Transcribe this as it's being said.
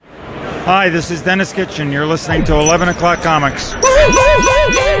Hi, this is Dennis Kitchen. You're listening to 11 O'Clock Comics. There's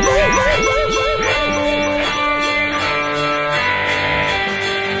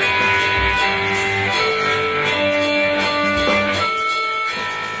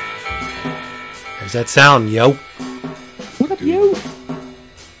that sound, yo. What up, yo?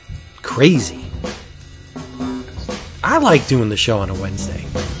 Crazy. I like doing the show on a Wednesday.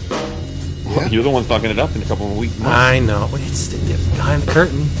 Yeah. You're the one fucking it up in a couple of weeks. I know. It's behind the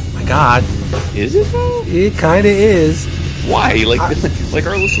curtain. My God. Is it though? It kind of is. Why? Like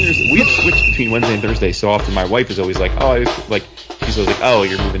our listeners, we switch between Wednesday and Thursday so often. My wife is always like, she's always like, oh,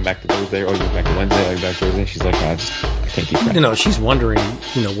 you're moving back to Thursday, or you're moving back to Wednesday, or you're back to Thursday. She's like, I can't keep track. She's wondering,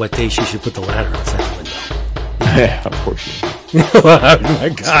 what day she should put the ladder outside the window. Yeah, of course she is. Oh my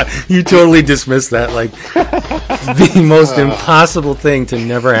God, you totally dismissed that like the most impossible thing to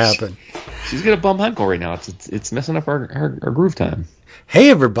never happen. She's got a bum ankle right now. It's messing up our groove time. Hey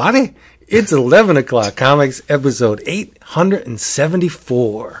everybody, it's 11 O'Clock Comics, episode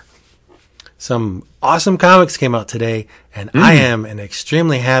 874. Some awesome comics came out today, and I am an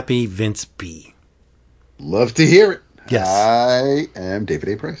extremely happy Vince B. Love to hear it. Yes. I am David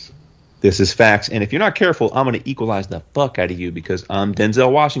A. Price. This is facts, and if you're not careful, I'm going to equalize the fuck out of you because I'm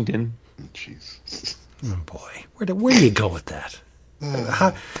Denzel Washington. Jeez. Oh boy, where do you go with that?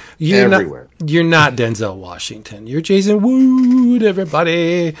 Everywhere. You're not Denzel Washington. You're Jason Wood,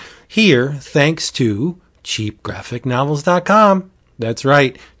 everybody. Here, thanks to cheapgraphicnovels.com. That's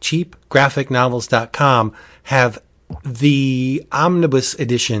right, cheapgraphicnovels.com have the omnibus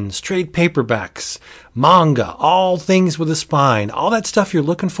editions, trade paperbacks, manga, all things with a spine, all that stuff you're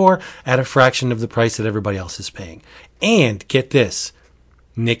looking for at a fraction of the price that everybody else is paying. And get this,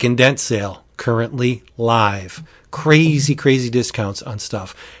 Nick and Dent sale currently live. Crazy discounts on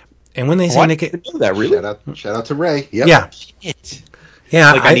stuff. And when they say Nick, I didn't know that really. Shout out to Ray. Yep. Yeah. Shit.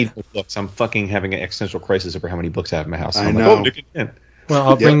 Yeah. I need books. I'm fucking having an existential crisis over how many books I have in my house. I know. Nick and Dent. Well,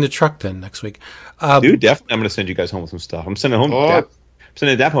 I'll bring the truck then next week. Dude, definitely I'm going to send you guys home with some stuff. I'm sending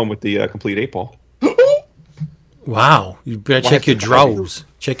Dad home with the complete 8-ball. Wow. You better check your drawers.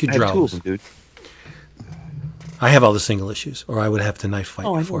 Check your I have two of drawers. them, dude. I have all the single issues, or I would have to knife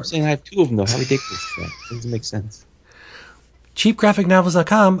fight before. I'm saying I have two of them, though. How ridiculous is that? That doesn't make sense.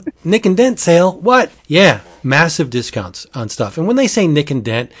 CheapGraphicNovels.com, Nick and Dent sale. What? Yeah, massive discounts on stuff. And when they say Nick and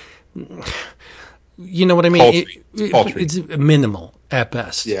Dent, you know what I mean? It's minimal at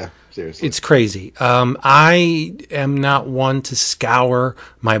best. Yeah, seriously. It's crazy. I am not one to scour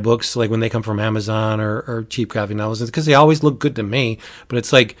my books like when they come from Amazon or Cheap Graphic Novels because they always look good to me. But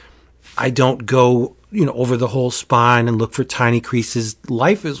it's like I don't go over the whole spine and look for tiny creases.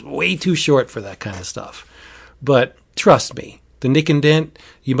 Life is way too short for that kind of stuff. But trust me, the Nick and Dent,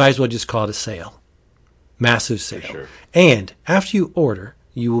 you might as well just call it a sale. Massive sale. Sure. And after you order,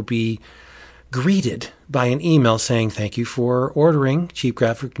 you will be greeted by an email saying thank you for ordering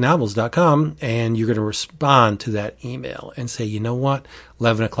cheapgraphicnovels.com, and you're going to respond to that email and say, you know what,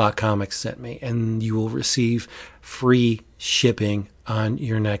 11 O'Clock Comics sent me, and you will receive free shipping on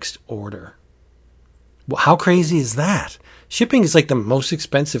your next order. Well, how crazy is that? Shipping is like the most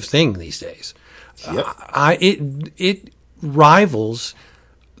expensive thing these days. Yep. It rivals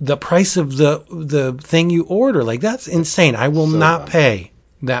the price of the thing you order. Like, that's insane. I will not pay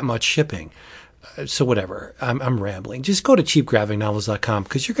that much shipping. So whatever, I'm rambling. Just go to cheapgraphicnovels.com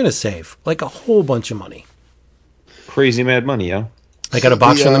because you're going to save like a whole bunch of money. Crazy mad money, yo. I got a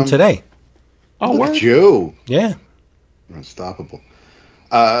box from them today. Oh, look at you. Yeah. Unstoppable.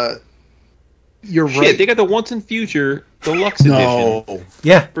 You're Shit, right. they got the Once in Future Deluxe Edition.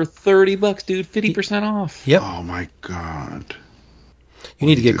 Yeah. For $30, dude. 50% off. Yep. Oh, my God. You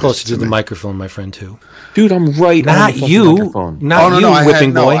need to get closer to the microphone, my friend, too. Dude, I'm right not on the you. microphone. Not you,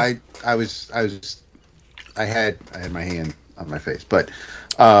 whipping boy. I had my hand on my face, but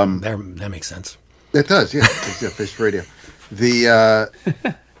that makes sense. It does, yeah. It's face radio. The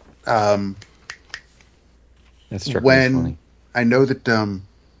That's struck me when funny. I know that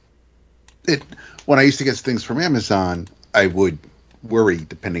when I used to get things from Amazon, I would worry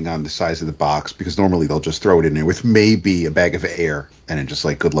depending on the size of the box because normally they'll just throw it in there with maybe a bag of air and then just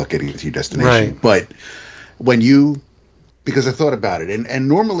like good luck getting it to your destination. Right. But because I thought about it and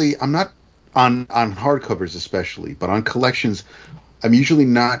normally I'm not on hardcovers especially, but on collections I'm usually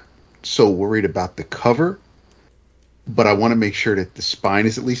not so worried about the cover, but I want to make sure that the spine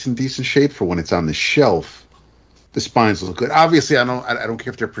is at least in decent shape for when it's on the shelf. The spines look good. Obviously, I don't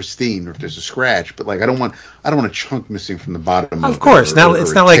care if they're pristine or if there's a scratch, but like I don't want a chunk missing from the bottom. Of course, now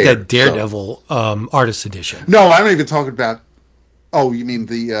it's not like a tear, Daredevil artist edition. No, I'm not even talking about. Oh, you mean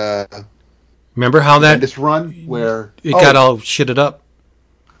the? Remember how that this run where it got all shitted up?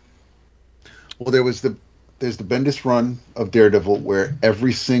 Well, there's the Bendis run of Daredevil where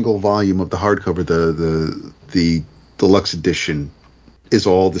every single volume of the hardcover, the deluxe edition, is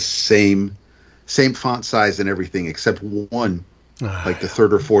all the same font size and everything, except one, like the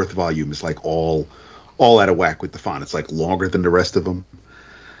third or fourth volume is like all out of whack with the font. It's like longer than the rest of them.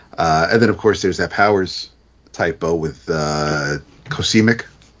 And then of course there's that Powers typo with Cosimic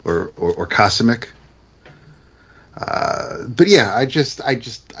or Cosimic. But yeah, I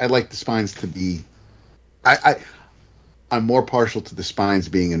like the spines to be. I'm more partial to the spines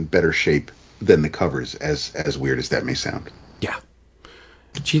being in better shape than the covers, as weird as that may sound. Yeah.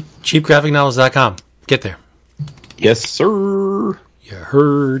 Cheapgraphicnovels.com. Get there. Yes, sir. You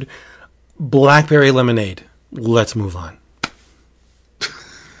heard. Blackberry lemonade. Let's move on.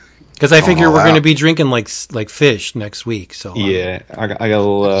 Because I figure we're going to be drinking like fish next week. So yeah, I got a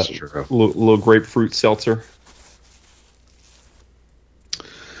little grapefruit seltzer.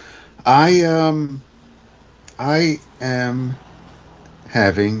 I am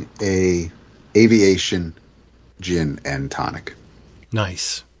having a aviation gin and tonic.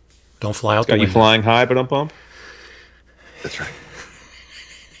 Nice. Don't fly out Got the window. you flying high, but bump. That's right.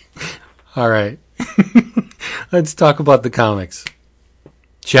 All right. Let's talk about the comics.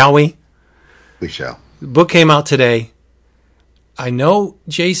 Shall we? We shall. The book came out today. I know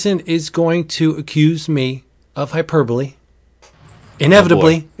Jason is going to accuse me of hyperbole.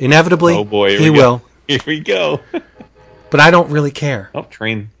 Inevitably. Oh boy, he will. Here we go. But I don't really care. Oh,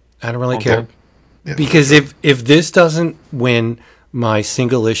 train. I don't really care. Yeah, because sure. if this doesn't win my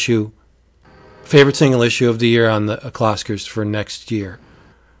favorite single issue of the year on the Closkers for next year,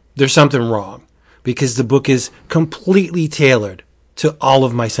 there's something wrong. Because the book is completely tailored to all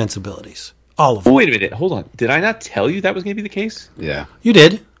of my sensibilities. All of them. Wait a minute. Hold on. Did I not tell you that was going to be the case? Yeah. You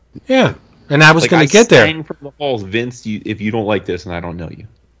did. Yeah. And I was going to get there. I sang from the halls, Vince, if you don't like this and I don't know you.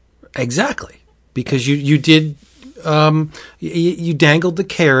 Exactly. Because you did, you dangled the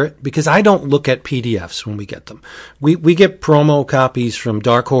carrot, because I don't look at PDFs when we get them. We get promo copies from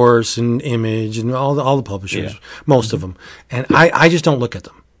Dark Horse and Image and all the publishers, most of them. And I just don't look at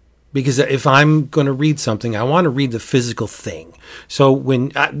them. Because if I'm going to read something, I want to read the physical thing. So when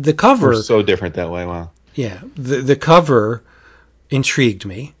the cover... We're so different that way, wow. Yeah. The cover intrigued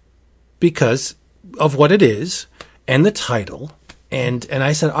me because of what it is and the title. And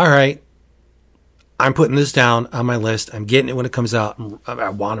I said, all right, I'm putting this down on my list. I'm getting it when it comes out. I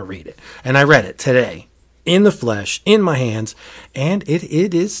want to read it. And I read it today in the flesh, in my hands. And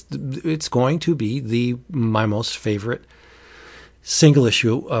it's going to be my most favorite single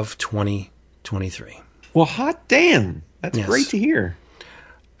issue of 2023. Well, hot damn. That's great to hear.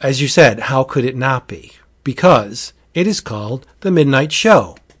 As you said, how could it not be? Because it is called The Midnight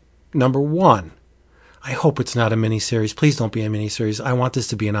Show, #1. I hope it's not a miniseries. Please don't be a miniseries. I want this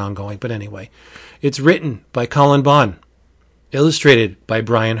to be an ongoing. But anyway, it's written by Cullen Bunn, illustrated by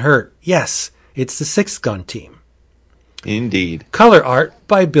Brian Hurtt. Yes, it's the Sixth Gun team. Indeed. Color art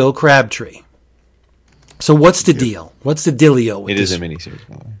by Bill Crabtree. So what's the deal? What's the dealio with this? It is a miniseries,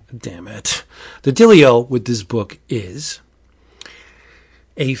 by the way. Damn it. The dealio with this book is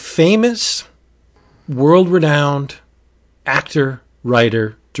a famous, world-renowned actor,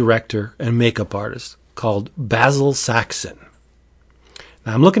 writer, director, and makeup artist called Basil Saxon.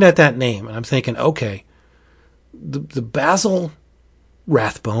 Now, I'm looking at that name, and I'm thinking, okay, the Basil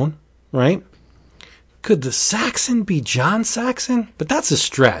Rathbone, right? Could the Saxon be John Saxon? But that's a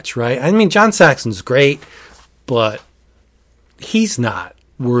stretch, right? I mean, John Saxon's great, but he's not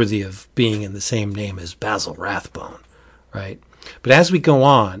worthy of being in the same name as Basil Rathbone, right? But as we go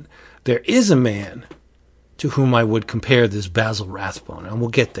on, there is a man to whom I would compare this Basil Rathbone, and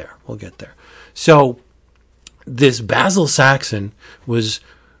we'll get there. So this Basil Saxon was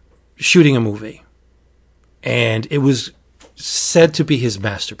shooting a movie, and it was said to be his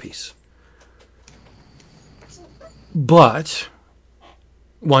masterpiece. But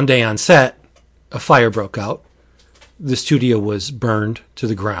one day on set, a fire broke out. The studio was burned to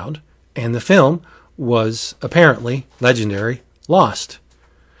the ground, and the film was apparently legendary, lost.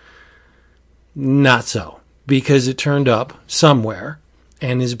 Not so, because it turned up somewhere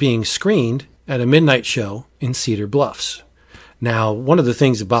and is being screened at a midnight show in Cedar Bluffs. Now, one of the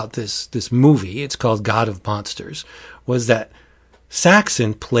things about this movie, it's called God of Monsters, was that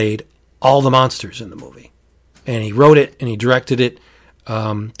Saxon played all the monsters in the movie. And he wrote it and he directed it,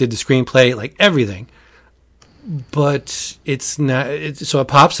 did the screenplay, like everything. But it's not, so it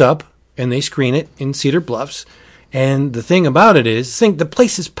pops up and they screen it in Cedar Bluffs. And the thing about it is, the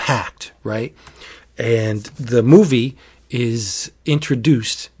place is packed, right? And the movie is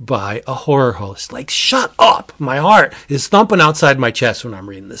introduced by a horror host. Like, shut up! My heart is thumping outside my chest when I'm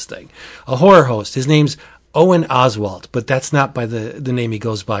reading this thing. A horror host. His name's Owen Oswald, but that's not by the name he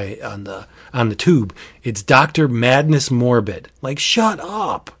goes by on the tube. It's Dr. Madness Morbid. Like, shut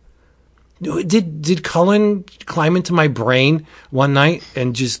up! Did Cullen climb into my brain one night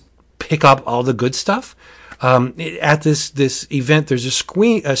and just pick up all the good stuff? At this event, there's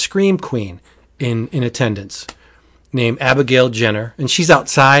a scream queen in attendance named Abigail Jenner, and she's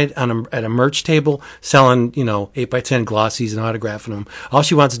outside at a merch table selling 8x10 glossies and autographing them. All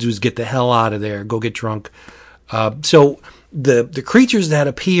she wants to do is get the hell out of there, go get drunk. So the creatures that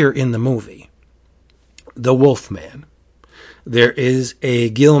appear in the movie, the Wolfman, there is a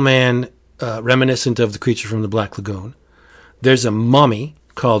Gillman reminiscent of the creature from the Black Lagoon. There's a mummy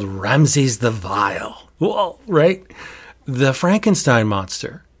called Ramses the Vile. Whoa, right? The Frankenstein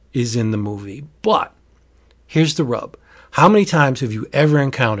monster is in the movie, but here's the rub. How many times have you ever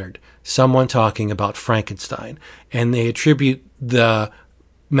encountered someone talking about Frankenstein and they attribute the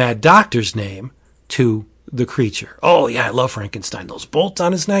Mad Doctor's name to the creature? Oh, yeah, I love Frankenstein. Those bolts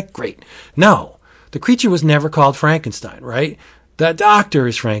on his neck? Great. No, the creature was never called Frankenstein, right? The Doctor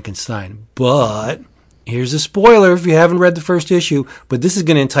is Frankenstein. But here's a spoiler if you haven't read the first issue, but this is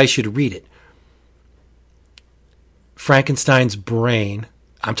going to entice you to read it. Frankenstein's brain,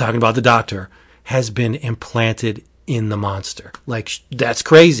 I'm talking about the Doctor, has been implanted in the monster. Like, that's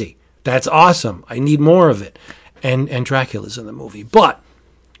crazy. That's awesome. I need more of it. And Dracula's in the movie. But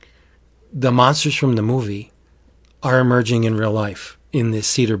the monsters from the movie are emerging in real life in this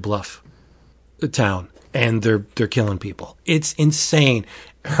Cedar Bluff town. And they're killing people. It's insane.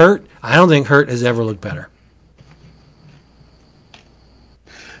 Hurtt, I don't think Hurtt has ever looked better.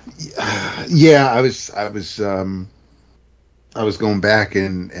 Yeah, I was going back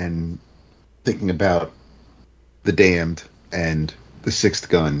and thinking about The Damned and The Sixth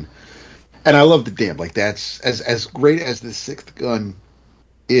Gun, and I love The Damned. Like, that's as great as The Sixth Gun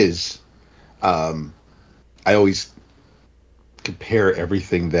is. I always compare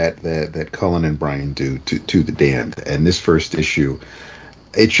everything that Cullen and Brian do to The Damned, and this first issue,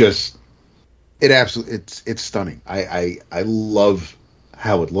 it's stunning. I love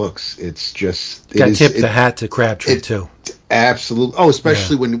how it looks. It's just got tip the hat to Crabtree too. Absolutely. Oh,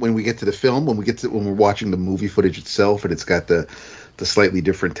 especially when we get to the film, when we're watching the movie footage itself, and it's got the slightly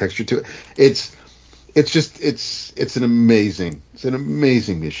different texture to it. It's an amazing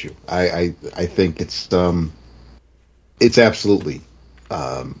issue. I think it's absolutely.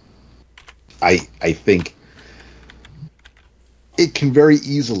 I think it can very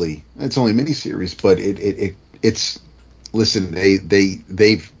easily. It's only a miniseries, but it's. Listen,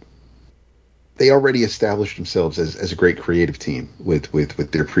 they already established themselves as a great creative team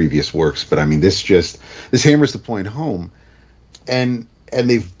with their previous works, but I mean this hammers the point home, and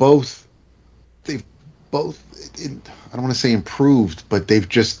they've both I don't want to say improved, but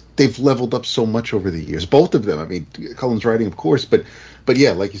they've leveled up so much over the years. Both of them. I mean, Cullen's writing, of course, but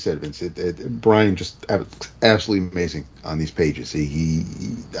yeah, like you said, Vince, Brian just absolutely amazing on these pages.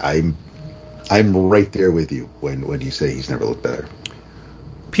 I'm right there with you when you say he's never looked better.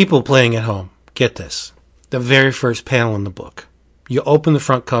 People playing at home, get this. The very first panel in the book. You open the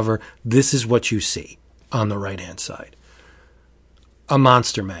front cover, this is what you see on the right-hand side. A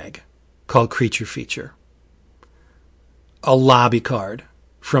monster mag called Creature Feature. A lobby card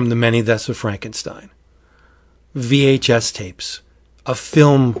from The Many Deaths of Frankenstein. VHS tapes. A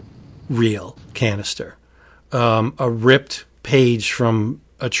film reel canister. A ripped page from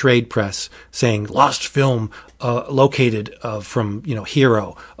a trade press saying lost film located from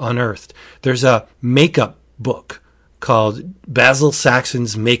Hero unearthed. There's a makeup book called Basil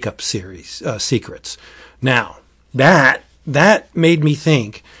Saxon's Makeup Series Secrets. Now that made me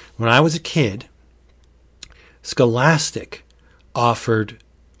think when I was a kid, Scholastic offered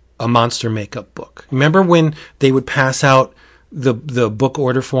a monster makeup book. Remember when they would pass out the book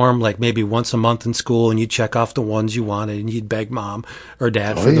order form like maybe once a month in school, and you'd check off the ones you wanted, and you'd beg mom or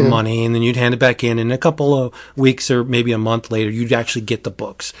dad for the money, and then you'd hand it back in, and a couple of weeks or maybe a month later you'd actually get the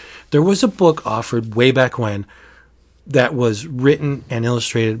books. There was a book offered way back when that was written and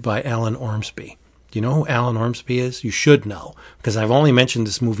illustrated by Alan Ormsby. Do you know who Alan Ormsby is? You should know, because I've only mentioned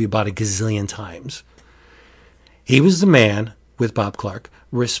this movie about a gazillion times. He was the man, with Bob Clark,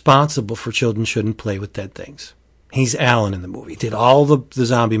 responsible for Children Shouldn't Play with Dead Things. He's Alan in the movie. Did all the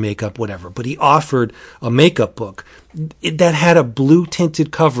zombie makeup, whatever. But he offered a makeup book that had a blue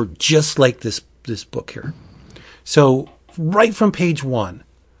tinted cover just like this book here. So right from page 1,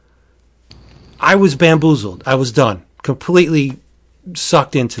 I was bamboozled. I was done. Completely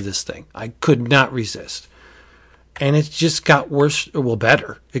sucked into this thing. I could not resist. And it just got worse, well,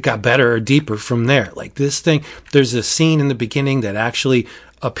 better. It got better or deeper from there. Like this thing, there's a scene in the beginning that actually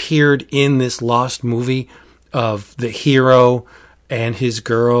appeared in this Lost movie of the hero and his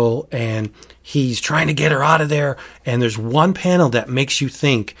girl, and he's trying to get her out of there. And there's one panel that makes you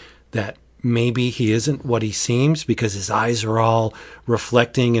think that maybe he isn't what he seems because his eyes are all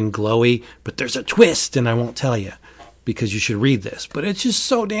reflecting and glowy. But there's a twist, and I won't tell you, because you should read this. But it's just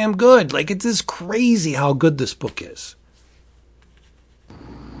so damn good. Like, it's just crazy how good this book is.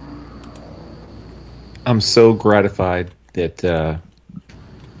 I'm so gratified that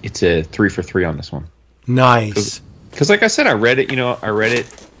it's a 3 for 3 on this one. Nice. Because like I said, I read it.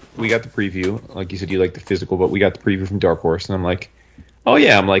 We got the preview. Like you said, you like the physical, but we got the preview from Dark Horse, and I'm like, oh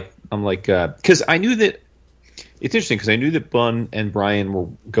yeah. I'm like, because I knew that. It's interesting because I knew that Bunn and Brian were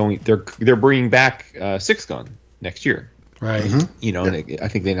going. They're bringing back Six Gun next year, right? Mm-hmm. And I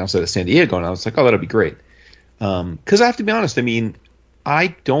think they announced that at San Diego, and I was like, oh, that'll be great. Because I have to be honest, I mean,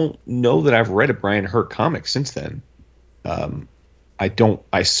 I don't know that I've read a Brian Hurtt comic since then. I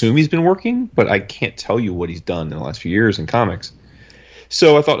assume he's been working, but I can't tell you what he's done in the last few years in comics.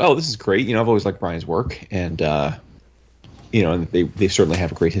 So I thought, oh, this is great. I've always liked Brian's work, and and they certainly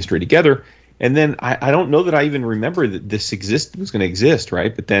have a great history together. And then I don't know that I even remember that this was going to exist,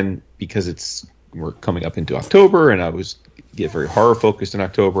 right? But then because we're coming up into October, and I get very horror focused in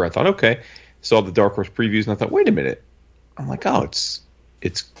October, I thought, okay, saw the Dark Horse previews, and I thought, wait a minute, I'm like, oh, it's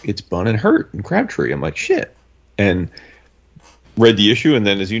Bunn and Hurtt and Crabtree. I'm like, shit, and read the issue, and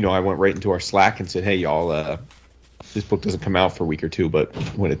then, as you know, I went right into our Slack and said, hey, y'all, this book doesn't come out for a week or two, but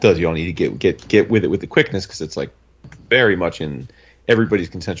when it does, y'all need to get with it with the quickness, because it's like very much in everybody's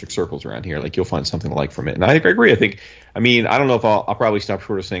concentric circles around here. Like, you'll find something to like from it. And I agree. I don't know if I'll probably stop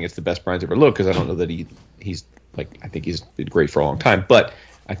short of saying it's the best Brian's ever looked, because I don't know that he's like, I think he's been great for a long time, but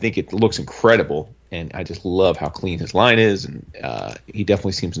I think it looks incredible, and I just love how clean his line is, and he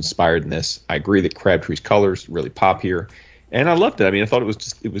definitely seems inspired in this. I agree that Crabtree's colors really pop here, and I loved it. I mean, I thought it was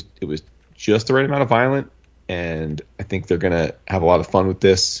just the right amount of violent, and I think they're gonna have a lot of fun with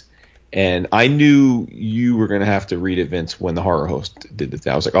this. And I knew you were going to have to read it, Vince, when the horror host did it.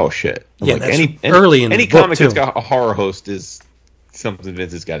 I was like, oh, shit. Yeah, like, that's early in the book, any comic too. that's got a horror host is something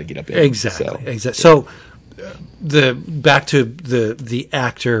Vince has got to get up in. Exactly. So back to the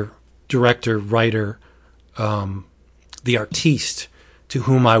actor, director, writer, the artiste to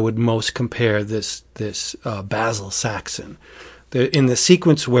whom I would most compare this Basil Saxon. In the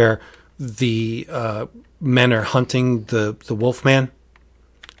sequence where the men are hunting the Wolfman,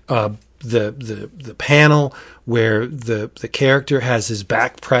 the panel where the character has his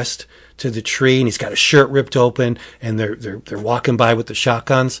back pressed to the tree and he's got his shirt ripped open and they're walking by with the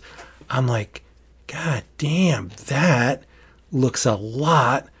shotguns. I'm like, God damn, that looks a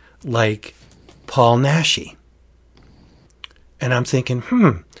lot like Paul Naschy. And I'm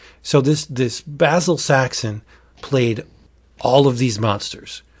thinking, so this Basil Saxon played all of these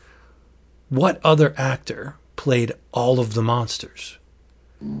monsters. What other actor played all of the monsters?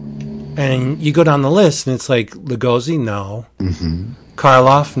 And you go down the list, and it's like Lugosi, no. Mm-hmm.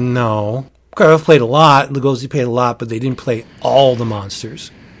 Karloff, no. Karloff played a lot. Lugosi played a lot, but they didn't play all the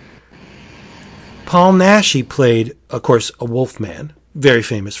monsters. Paul Naschy played, of course, a Wolfman, very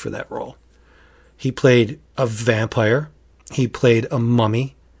famous for that role. He played a vampire. He played a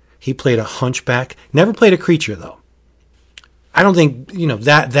mummy. He played a hunchback. Never played a creature, though. I don't think,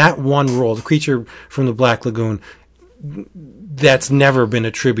 that one role, the creature from the Black Lagoon, that's never been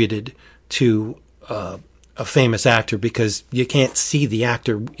attributed to a famous actor because you can't see the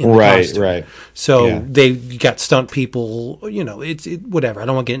actor in the costume. Right. So they got stunt people. It's whatever. I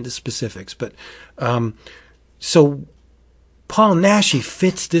don't want to get into specifics, but so Paul Naschy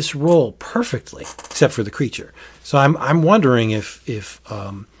fits this role perfectly, except for the creature. So I'm wondering if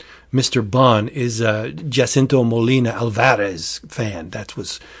Mr. Bunn is a Jacinto Molina Alvarez fan. That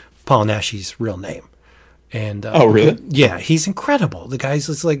was Paul Naschy's real name. And oh, really? Yeah, he's incredible. The guy's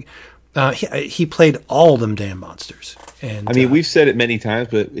just like he played all them damn monsters. And I mean, we've said it many times,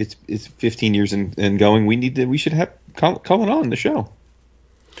 but it's 15 years and going. We should have Cullen on the show.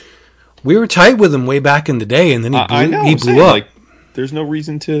 We were tight with him way back in the day, and then he blew up. Like, there's no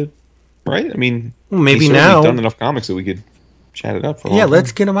reason to, right? I mean, maybe he's now done enough comics that we could chat it up for a long time.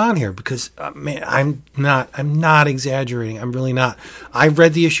 Let's get him on here because man, I'm not exaggerating. I'm really not. I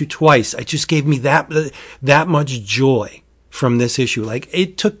read the issue twice. It just gave me that much joy from this issue. Like,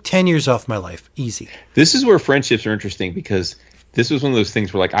 it took 10 years off my life. Easy. This is where friendships are interesting because this was one of those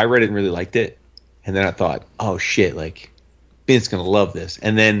things where, like, I read it and really liked it, and then I thought, oh shit, like, Ben's gonna love this.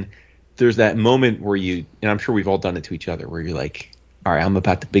 And then there's that moment where and I'm sure we've all done it to each other, where you're like, all right, I'm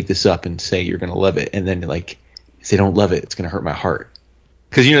about to big this up and say you're gonna love it, and then like if they don't love it, it's going to hurt my heart.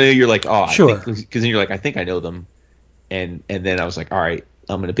 Because you're like, oh, sure. Because then you're like, I think I know them, and then I was like, all right,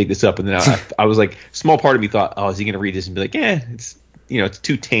 I'm going to pick this up, and then I was like, small part of me thought, oh, is he going to read this and be like, it's it's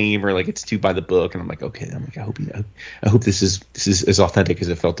too tame or like it's too by the book, and I'm like, okay, I hope this is as authentic as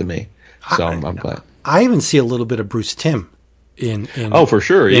it felt to me. So I'm glad. I even see a little bit of Bruce Timm in for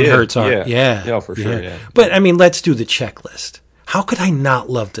sure in Hurt's art. For sure. Yeah. But I mean, let's do the checklist. How could I not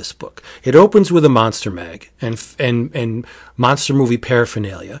love this book? It opens with a monster mag and monster movie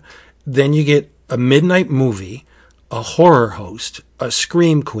paraphernalia. Then you get a Midnite movie, a horror host, a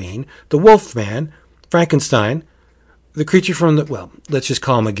scream queen, the Wolfman, Frankenstein, the creature from let's just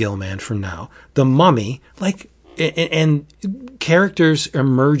call him a Gill Man from now, the Mummy, and characters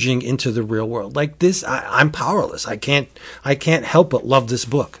emerging into the real world. Like this, I'm powerless. I can't help but love this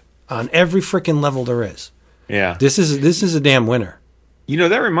book on every freaking level there is. Yeah. This is a damn winner.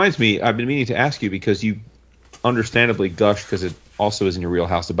 That reminds me, I've been meaning to ask you because you understandably gush because it also is in your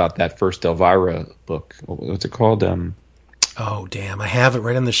wheelhouse about that first Elvira book. What's it called? Oh, damn. I have it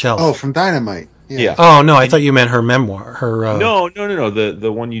right on the shelf. Oh, from Dynamite. Yeah. Oh, no, I thought you meant her memoir. Her No. The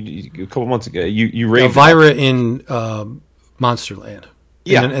one you a couple months ago. You raved Elvira in Monsterland.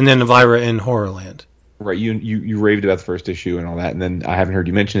 Yeah. And then Elvira in Horrorland. Right, you raved about the first issue and all that, and then I haven't heard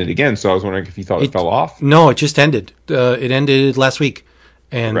you mention it again, so I was wondering if you thought it fell off. No, it just ended. It ended last week,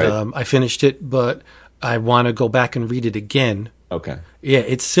 and right. I finished it, but I want to go back and read it again. Okay. Yeah,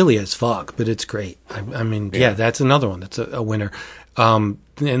 it's silly as fuck, but it's great. I mean, that's another one that's a winner. And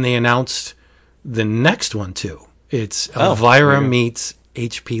they announced the next one, too. It's Elvira meets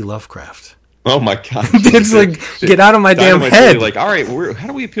H.P. Lovecraft. Oh my god! It's like, get out of my damn head. Like, all right, how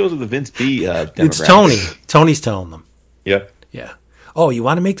do we appeal to the Vince B demographic? It's Tony. Tony's telling them. Yep. Yeah. Oh, you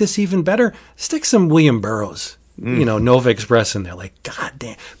want to make this even better? Stick some William Burroughs, Nova Express in there. Like, god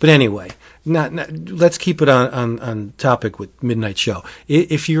damn. But anyway, let's keep it on topic with Midnite Show.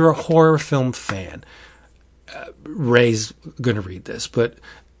 If you're a horror film fan, Ray's going to read this. But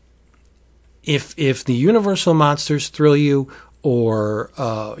if the Universal monsters thrill you, or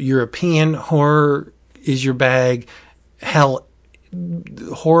European horror is your bag, hell,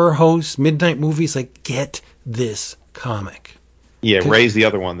 horror hosts, Midnite movies, like, get this comic. Yeah, Ray's the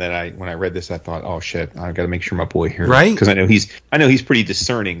other one that when I read this, I thought, oh shit, I got to make sure my boy here, right? Because I know he's pretty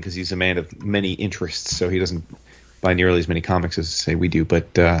discerning because he's a man of many interests, so he doesn't buy nearly as many comics as say we do.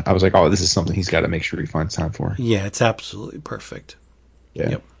 But I was like, oh, this is something he's got to make sure he finds time for. Yeah, it's absolutely perfect. Yeah,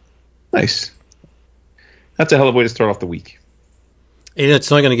 yep. Nice. That's a hell of a way to start off the week.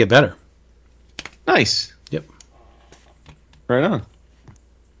 It's only going to get better. Nice. Yep. Right on.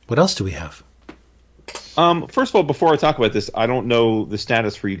 What else do we have? First of all, before I talk about this, I don't know the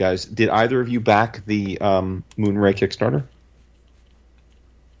status for you guys. Did either of you back the Moonray Kickstarter?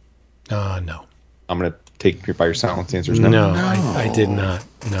 No. I'm going to take by your silence answers. No. No, I did not.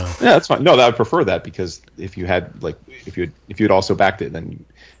 No. Yeah, that's fine. No, I would prefer that because if you had if you had also backed it, then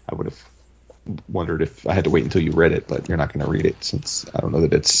I would have wondered if I had to wait until you read it, but you're not going to read it since I don't know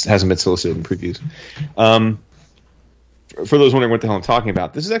that it hasn't been solicited in previews. For those wondering what the hell I'm talking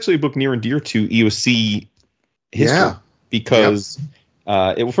about, this is actually a book near and dear to EOC history because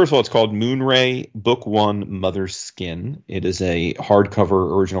first of all, it's called Moonray Book 1 Mother's Skin. It is a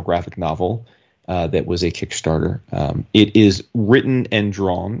hardcover original graphic novel that was a Kickstarter. It is written and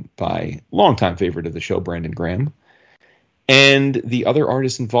drawn by longtime favorite of the show, Brandon Graham. And the other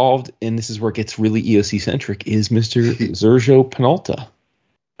artist involved, and this is where it gets really EOC-centric, is Mr. Xurxo Penalta,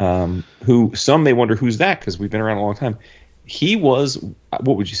 who some may wonder who's that because we've been around a long time. He was,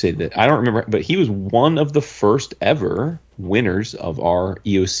 what would you say that? I don't remember, but he was one of the first ever winners of our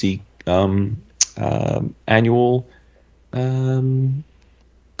EOC annual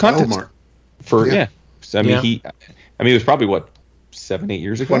contest. So, I mean, it was probably what, 7-8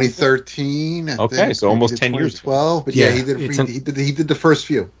 years ago? 2013. Okay, so almost 10 years. 2012, but he did the first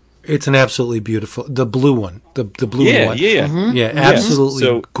few. It's an absolutely beautiful, the blue one, the blue one. Yeah,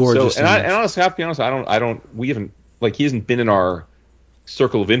 absolutely gorgeous. And honestly, I have to be honest, he hasn't been in our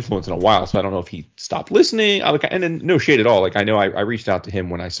circle of influence in a while, so I don't know if he stopped listening. And then no shade at all. Like I know I reached out to him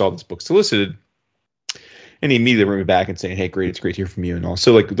when I saw this book solicited, and he immediately wrote me back and saying, "Hey, great, it's great to hear from you," and all.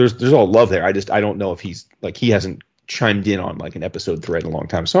 So like, there's all love there. I don't know if he's like he hasn't chimed in on like an episode thread in a long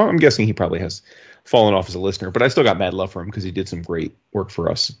time. So I'm guessing he probably has fallen off as a listener. But I still got mad love for him because he did some great work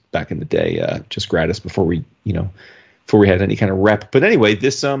for us back in the day, just gratis before we had any kind of rep. But anyway,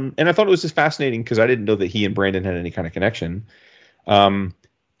 this and I thought it was just fascinating because I didn't know that he and Brandon had any kind of connection. And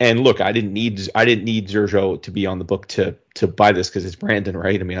look, I didn't need Xurxo to be on the book to buy this because it's Brandon,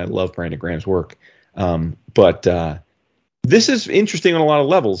 right? I mean, I love Brandon Graham's work. But This is interesting on a lot of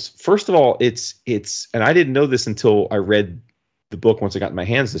levels. First of all, it's and I didn't know this until I read the book once I got in my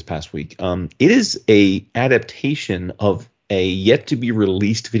hands this past week. It is a adaptation of a yet to be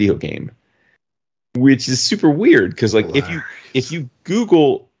released video game, which is super weird because like if you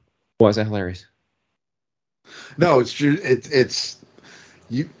Google, why is that hilarious? No, it's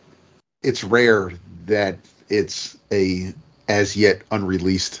rare that it's a as yet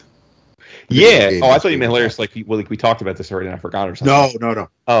unreleased. Yeah. Oh, I thought you meant hilarious. Like we talked about this already, and I forgot or something. No.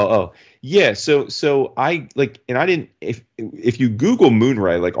 Oh. Yeah. So I like, and I didn't. If you Google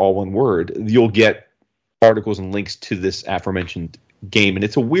Moonray, like all one word, you'll get articles and links to this aforementioned game, and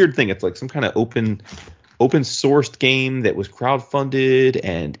it's a weird thing. It's like some kind of open sourced game that was crowdfunded,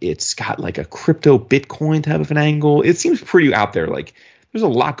 and it's got like a crypto Bitcoin type of an angle. It seems pretty out there. Like there's a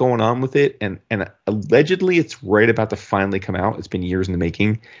lot going on with it, and allegedly it's right about to finally come out. It's been years in the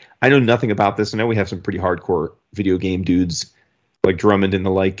making. I know nothing about this. I know we have some pretty hardcore video game dudes like Drummond and the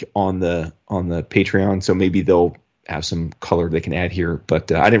like on the Patreon, so maybe they'll have some color they can add here.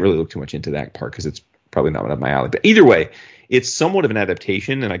 But I didn't really look too much into that part because it's probably not up my alley. But either way, it's somewhat of an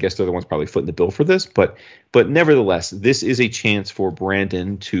adaptation, and I guess the other one's probably footing the bill for this. But nevertheless, this is a chance for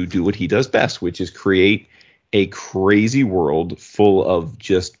Brandon to do what he does best, which is create a crazy world full of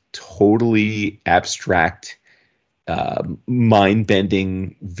just totally abstract,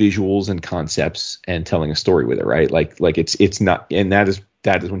 mind-bending visuals and concepts, and telling a story with it, right? Like it's not, and that is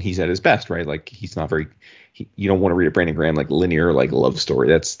when he's at his best, right? Like he's not very. You don't want to read a Brandon Graham like linear like love story.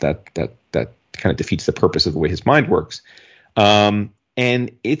 That kind of defeats the purpose of the way his mind works. And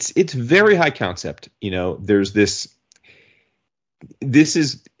it's very high concept. You know, there's this.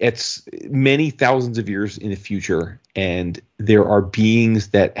 It's many thousands of years in the future, and there are beings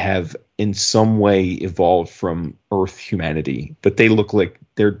that have in some way evolved from Earth humanity, but they look like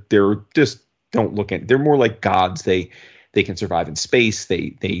they're just don't look at. They're more like gods. They can survive in space. They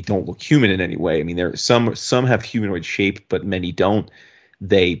don't look human in any way. I mean, there some have humanoid shape, but many don't.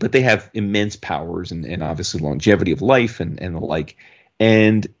 But they have immense powers and obviously longevity of life and the like.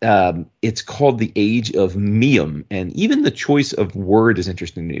 And it's called the Age of Mium. And even the choice of word is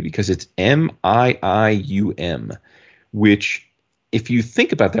interesting to me because it's M-I-I-U-M, which if you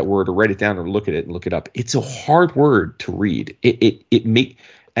think about that word or write it down or look at it and look it up, it's a hard word to read.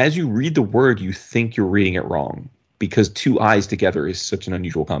 As you read the word, you think you're reading it wrong because two I's together is such an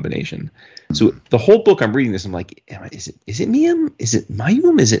unusual combination. So the whole book I'm reading this, I'm like, is it Mium? Is it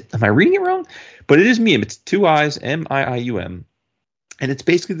Mayum? Am I reading it wrong? But it is Mium. It's two I's, M-I-I-U-M. And it's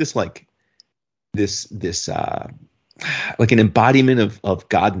basically this like an embodiment of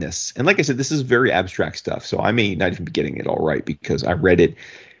godness. And like I said, this is very abstract stuff. So I may not even be getting it all right because I read it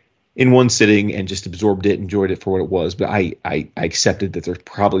in one sitting and just absorbed it, enjoyed it for what it was. But I accepted that there's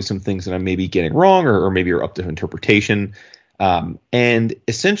probably some things that I may be getting wrong or maybe are up to interpretation. And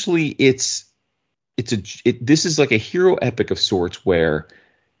essentially this is like a hero epic of sorts where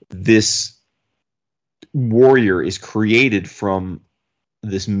this warrior is created from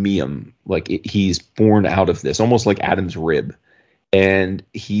this Mium, like he's born out of this, almost like Adam's rib, and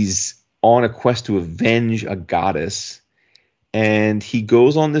he's on a quest to avenge a goddess, and he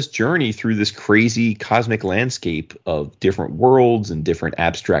goes on this journey through this crazy cosmic landscape of different worlds and different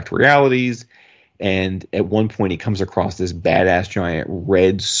abstract realities, and at one point he comes across this badass giant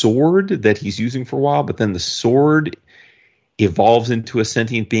red sword that he's using for a while, but then the sword evolves into a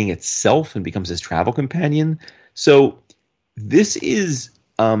sentient being itself and becomes his travel companion. So this is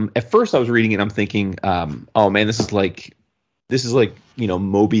at first I was reading it, I'm thinking, oh man, this is like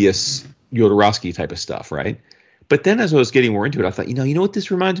Mobius Jodorowsky type of stuff, right? But then as I was getting more into it, I thought, you know what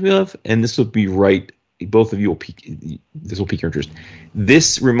this reminds me of, and this will be right. Both of you will pique your interest.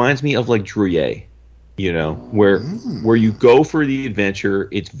 This reminds me of like Trujillo, where you go for the adventure.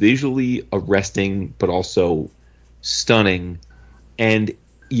 It's visually arresting, but also stunning, and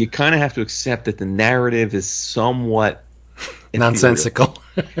you kind of have to accept that the narrative is somewhat nonsensical.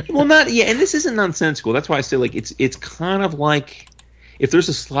 Well, and this isn't nonsensical. That's why I say like it's kind of like if there's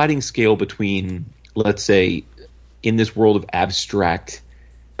a sliding scale between, let's say, in this world of abstract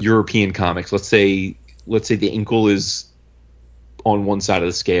European comics, let's say the Inkle is on one side of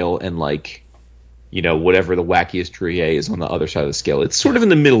the scale and like, whatever the wackiest Trujillo is on the other side of the scale. It's sort of in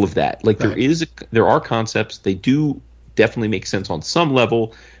the middle of that. Like right. There are concepts. They do definitely make sense on some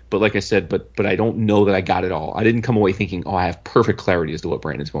level. But like I said, but I don't know that I got it all. I didn't come away thinking, I have perfect clarity as to what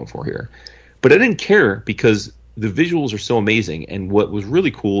Brandon's going for here. But I didn't care because the visuals are so amazing. And what was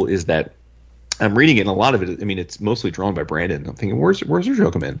really cool is that I'm reading it, and a lot of it, I mean, it's mostly drawn by Brandon. I'm thinking, where's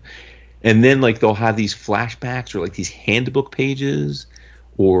Xurxo come in? And then like they'll have these flashbacks or like these handbook pages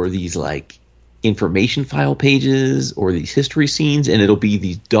or these like information file pages or these history scenes, and it'll be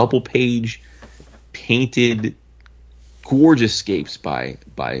these double page painted gorgeous scapes by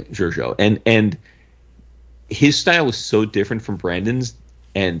Xurxo. And his style is so different from Brandon's,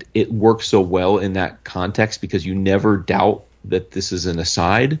 and it works so well in that context because you never doubt that this is an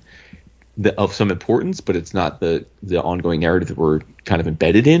aside of some importance, but it's not the ongoing narrative that we're kind of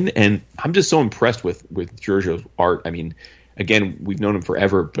embedded in. And I'm just so impressed with Xurxo's art. I mean, again, we've known him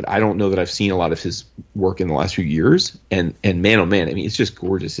forever, but I don't know that I've seen a lot of his work in the last few years. And man, oh man, I mean, it's just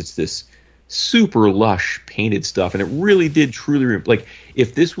gorgeous. It's this super lush painted stuff, and it really did truly like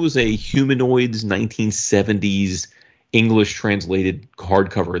if this was a Humanoids 1970s English translated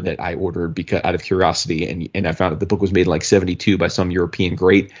hardcover that I ordered because out of curiosity, and I found that the book was made in like 72 by some European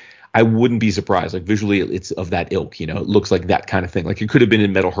great, I wouldn't be surprised. Like visually, it's of that ilk. You know, it looks like that kind of thing. Like it could have been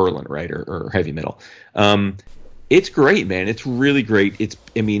in Metal Hurlant, right, or heavy metal. It's great, man. It's really great. At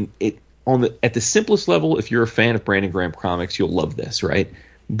the simplest level, if you're a fan of Brandon Graham comics, you'll love this, right?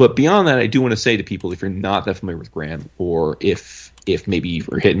 But beyond that, I do want to say to people, if you're not that familiar with Graham, or if maybe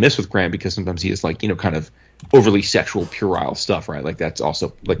you're hit and miss with Graham, because sometimes he is like, kind of overly sexual, puerile stuff, right? Like that's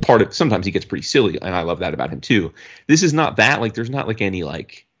also like part of, sometimes he gets pretty silly, and I love that about him too. This is not that, like there's not like any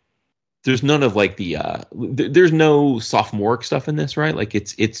like, there's none of like the, there's no sophomoric stuff in this, right? Like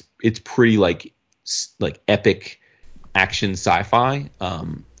it's pretty like epic action sci-fi.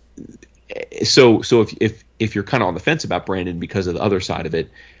 So if you're kind of on the fence about Brandon because of the other side of it,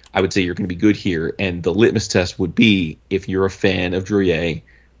 I would say you're going to be good here. And the litmus test would be if you're a fan of Drurier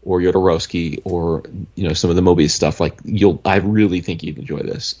or Jodorowsky or some of the Mobius stuff. Like I really think you'd enjoy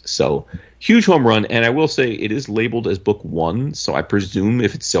this. So huge home run. And I will say it is labeled as book 1, so I presume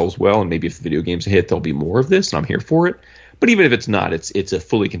if it sells well and maybe if the video game's a hit, there'll be more of this, and I'm here for it. But even if it's not, it's a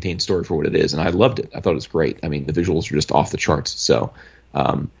fully contained story for what it is, and I loved it. I thought it was great. I mean, the visuals are just off the charts. So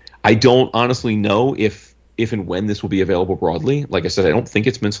I don't honestly know if and when this will be available broadly. Like I said, I don't think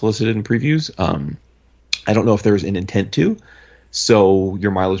it's been solicited in previews. I don't know if there's an intent to. So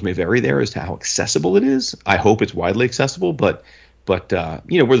your mileage may vary there as to how accessible it is. I hope it's widely accessible, but where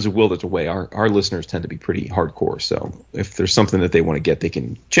there's a will, there's a way. Our listeners tend to be pretty hardcore. So if there's something that they want to get, they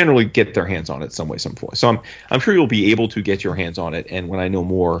can generally get their hands on it some way, some point. So I'm sure you'll be able to get your hands on it. And when I know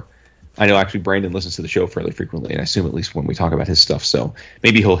more, I know actually Brandon listens to the show fairly frequently, and I assume at least when we talk about his stuff. So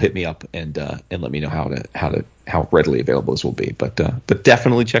maybe he'll hit me up and let me know how readily available this will be. But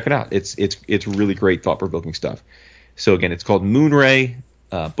definitely check it out. It's really great, thought provoking stuff. So again, it's called Moonray,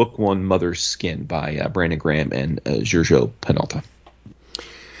 Book 1, Mother's Skin by Brandon Graham and Xurxo Penalta.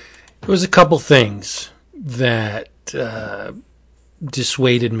 There was a couple things that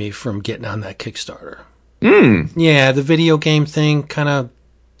dissuaded me from getting on that Kickstarter. Yeah, the video game thing kind of.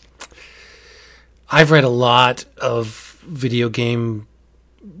 I've read a lot of video game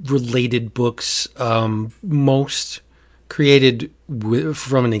related books, most created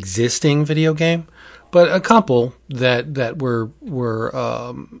from an existing video game, but a couple that were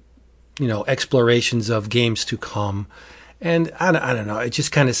explorations of games to come. And I don't know, it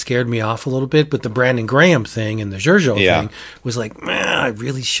just kind of scared me off a little bit. But the Brandon Graham thing and the Xurxo thing was like, man, I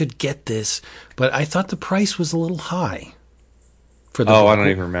really should get this. But I thought the price was a little high. For the book. I don't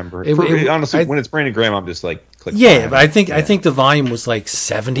even remember. Honestly, when it's Brandon Graham, I'm just like, click. Yeah, but I think the volume was like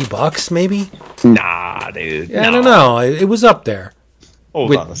 $70, maybe. Nah, dude. Yeah, no. I don't know. It was up there.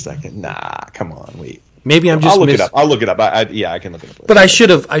 Hold on a second. Nah, come on, wait. Maybe I'm just. I'll look it up. I can look it up. But I should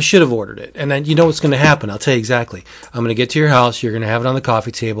have ordered it, and then you know what's going to happen. I'll tell you exactly. I'm going to get to your house. You're going to have it on the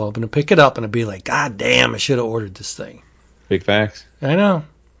coffee table. I'm going to pick it up, and I'll be like, God damn, I should have ordered this thing. Big facts. I know,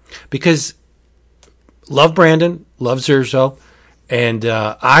 because love Brandon, love Xurxo. And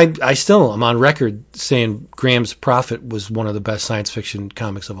I still am on record saying Graham's Prophet was one of the best science fiction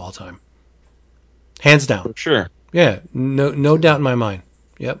comics of all time. Hands down. For sure. Yeah, no doubt in my mind.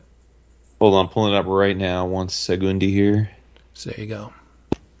 Yep. Hold on, pulling it up right now. 1 second here. So there you go.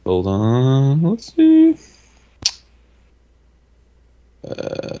 Hold on. Let's see.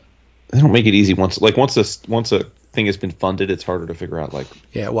 They don't make it easy once a thing has been funded, it's harder to figure out. Like,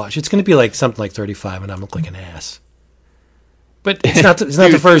 yeah, watch. It's going to be like something like 35, and I'm look like an ass. But it's not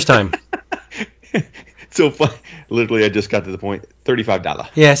the first time. So fun. Literally, I just got to the point. $35.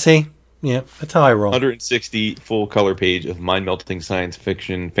 Yeah, see? Yeah, that's how I roll. 160 full color page of mind-melting science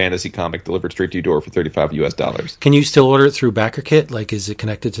fiction fantasy comic delivered straight to your door for $35 US. Can you still order it through BackerKit? Like, is it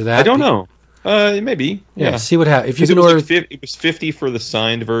connected to that? I don't know. Maybe. Yeah. See what happens. If you can order, order, it was 50 for the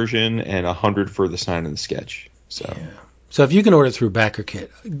signed version and 100 for the sign and the sketch. So, yeah. So if you can order it through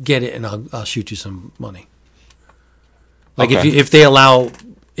BackerKit, get it, and I'll shoot you some money. Like if they allow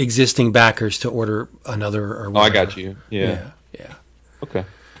existing backers to order another or whatever. I got you. Yeah. Yeah. Okay.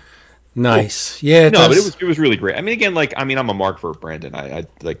 Nice. Yeah, no, does. but it was really great. I mean, again, like, I mean, I'm a mark for Brandon.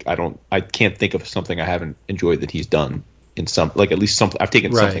 I can't think of something I haven't enjoyed that he's done in some, like, at least something. I've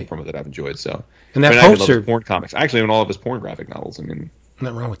taken something from it that I've enjoyed. So, and that I love poster, his porn comics. I actually own all of his porn graphic novels. I mean,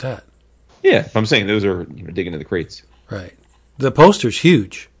 nothing wrong with that. Yeah, I'm saying those are, digging into the crates. Right. The poster's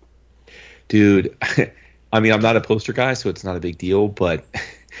huge. Dude, I mean, I'm not a poster guy, so it's not a big deal, but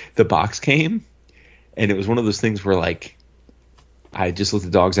the box came, and it was one of those things where, like, I just let the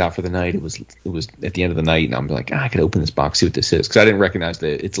dogs out for the night. It was at the end of the night, and I'm like, I could open this box, see what this is, because I didn't recognize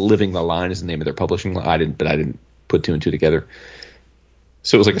that it's Living the Line is the name of their publishing line. I didn't put two and two together.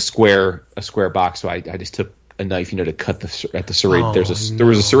 So it was like a square box. So I just took a knife, to cut at the serrated. Oh, there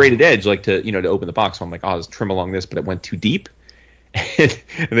was a serrated edge, like to open the box. So I'm like, I'll just trim along this, but it went too deep, and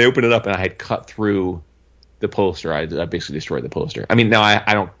they opened it up, and I had cut through the poster. I basically destroyed the poster. I mean, now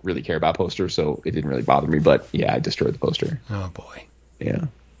I don't really care about posters, so it didn't really bother me. But yeah, I destroyed the poster. Oh boy. Yeah.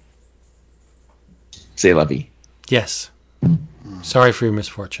 C'est la vie. Yes. Sorry for your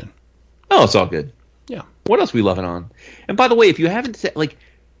misfortune. Oh, it's all good. Yeah. What else we loving on? And by the way, if you haven't said, like,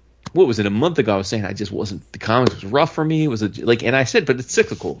 what was it, a month ago? I was saying I just wasn't. The comics was rough for me. It was and I said, but it's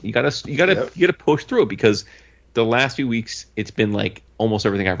cyclical. You gotta push through it, because the last few weeks it's been like almost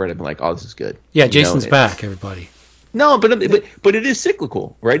everything I've read. I've been like, oh, this is good. Yeah, Jason's back, everybody. No, but it is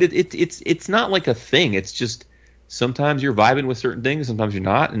cyclical, right? It's not like a thing. It's just sometimes you're vibing with certain things, sometimes you're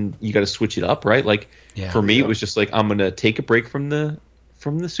not, and you got to switch it up, right? Like for me, it was just like, I'm gonna take a break from the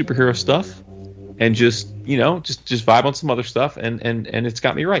superhero stuff and just vibe on some other stuff, and it's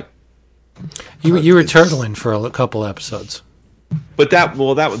got me right. You were turtling for a couple episodes. But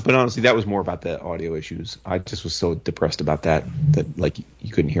honestly, that was more about the audio issues. I just was so depressed about that like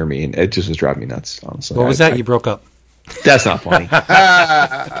you couldn't hear me, and it just was driving me nuts. Honestly, what was that? You broke up. That's not funny.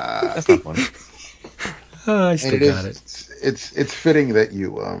 That's not funny. I still got it. It's fitting that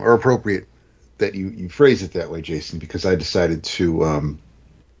you or appropriate that you phrase it that way, Jason, because I decided to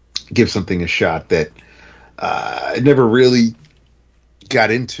give something a shot that I never really got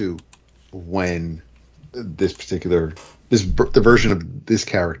into when the version of this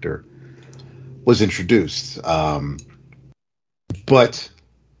character was introduced. But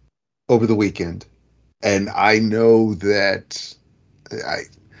over the weekend, and I know that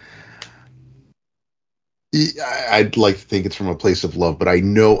I'd like to think it's from a place of love, but I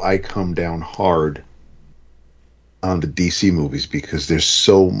know I come down hard on the DC movies because there's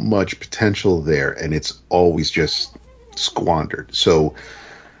so much potential there, and it's always just squandered. So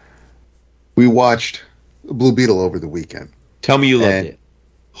we watched Blue Beetle over the weekend. Tell me you loved it.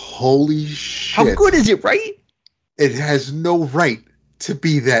 Holy shit. How good is it, right? It has no right to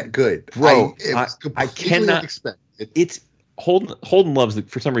be that good. Bro, I cannot expect it. It's Holden loves it.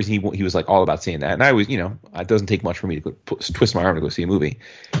 For some reason, he was like all about seeing that. And I was, it doesn't take much for me to twist my arm to go see a movie.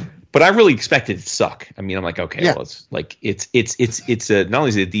 But I really expected it to suck. I mean, I'm like, okay, well, it's like, it's not only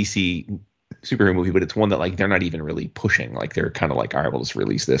is it a DC superhero movie, but it's one that, like, they're not even really pushing. Like, they're kind of like, all right, we'll just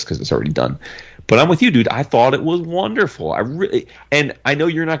release this because it's already done. But I'm with you, dude. I thought it was wonderful. And I know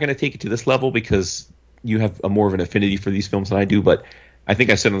you're not going to take it to this level because you have a more of an affinity for these films than I do, but I think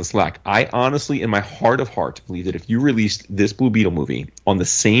I said on the Slack, I honestly, in my heart of hearts, believe that if you released this Blue Beetle movie on the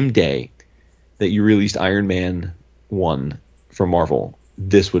same day that you released Iron Man 1 from Marvel,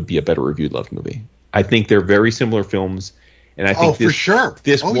 this would be a better reviewed loved movie. I think they're very similar films, and I think for sure.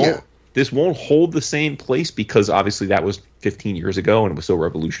 This won't hold the same place because obviously that was 15 years ago and it was so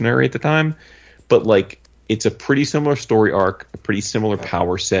revolutionary at the time. But, like, it's a pretty similar story arc, a pretty similar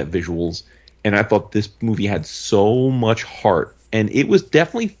power set, visuals, and I thought this movie had so much heart. And it was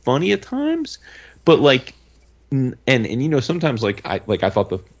definitely funny at times, but like, and sometimes I thought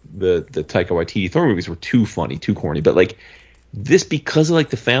the Taika Waititi Thor movies were too funny, too corny. But like this, because of like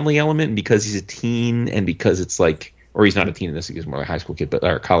the family element, and because he's a teen, and because it's like, or he's not a teen in this, he's more like a high school kid,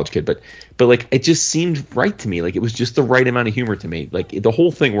 or a college kid. But like, it just seemed right to me. Like it was just the right amount of humor to me. Like the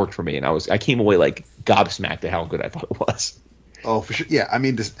whole thing worked for me, and I came away like gobsmacked at how good I thought it was. Oh, for sure. Yeah, I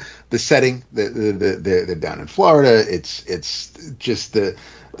mean, the setting, they're down in Florida. It's just the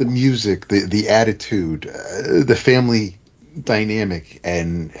music, the attitude, the family dynamic,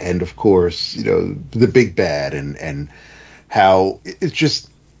 and of course, the big bad, and how it's just.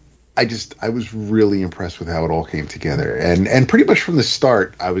 I was really impressed with how it all came together, and pretty much from the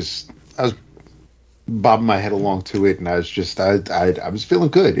start, I was bobbing my head along to it, and I was feeling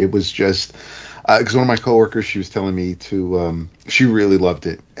good. It was just. Because one of my coworkers, she was telling me she really loved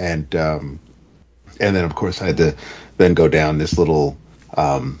it, and then of course I had to then go down this little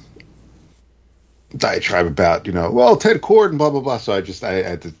diatribe about Ted Cord and blah blah blah. So I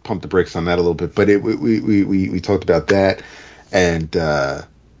had to pump the brakes on that a little bit. But we talked about that, and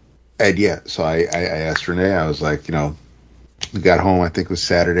And yeah, so I asked Renee. I was like, we got home. I think it was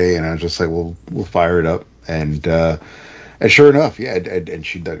Saturday, and I was just like, well, we'll fire it up. And sure enough, yeah, and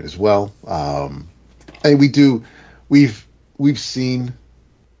she dug it as well. And we've seen.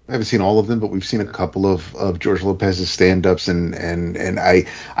 I haven't seen all of them, but we've seen a couple of George Lopez's stand-ups, and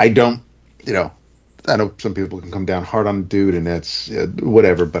I don't, I know some people can come down hard on the dude, and that's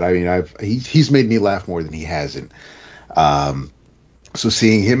whatever. But I mean, he's made me laugh more than he hasn't. So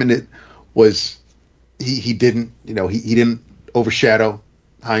seeing him in it was he didn't he didn't overshadow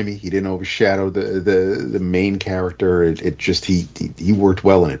Jaime. He didn't overshadow the main character. It just he worked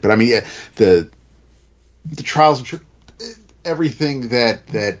well in it. But I mean, yeah, the trials and everything that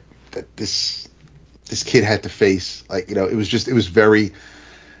this kid had to face, like it was very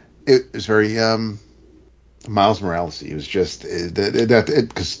Miles Morales. It was just that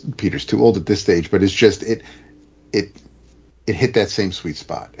because Peter's too old at this stage, but it's just it hit that same sweet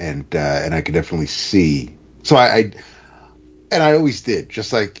spot, and I could definitely see. So I always did,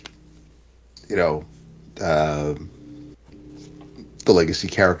 just like the legacy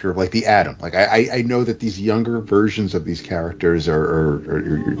character of like the Atom. Like I know that these younger versions of these characters are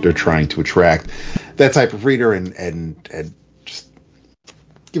they're trying to attract that type of reader and just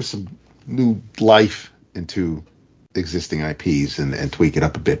give some new life into existing IPs and tweak it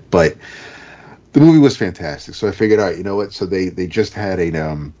up a bit. But the movie was fantastic, so I figured, all right, you know what? So they just had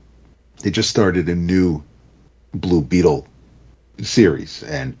they just started a new Blue Beetle series,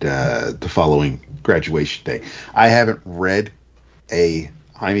 and the following graduation day. I haven't read a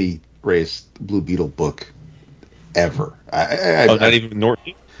Jaime Reyes Blue Beetle book ever. Not even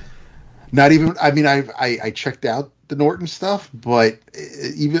Norton? Not even. I mean, I checked out the Norton stuff, but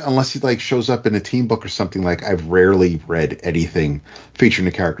even unless he like shows up in a team book or something, like I've rarely read anything featuring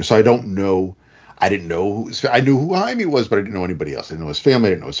the character, so I don't know. I didn't know I knew who Jaime was, but I didn't know anybody else. I didn't know his family.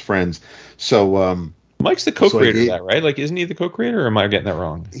 I didn't know his friends. So Mike's the co-creator of that, right? Like, isn't he the co-creator, or am I getting that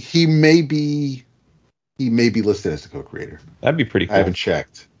wrong? He may be listed as the co-creator. That'd be pretty cool. I haven't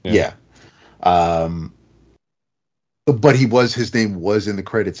checked. Yeah. But his name was in the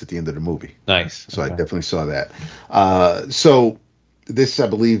credits at the end of the movie. Nice. So okay. I definitely saw that. So this, I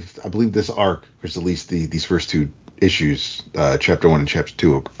believe this arc, or at least these first two issues, chapter 1 and chapter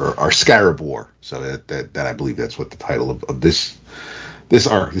 2, are Scarab War. So that I believe that's what the title of this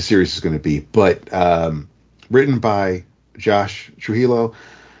arc, the series, is going to be. But written by Josh Trujillo,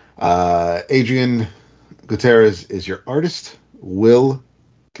 Adrian Gutierrez is your artist, Will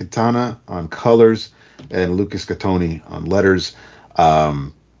Quintana on colors, and Lucas Gattoni on letters.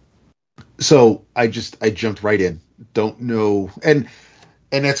 So I jumped right in. Don't know, and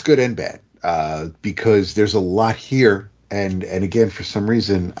that's good and bad, because there's a lot here, and again, for some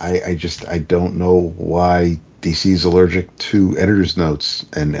reason, I don't know why DC is allergic to editor's notes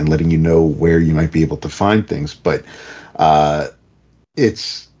and letting you know where you might be able to find things, but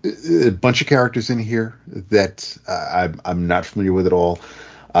it's a bunch of characters in here that I'm not familiar with at all.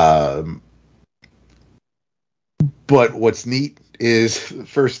 But what's neat is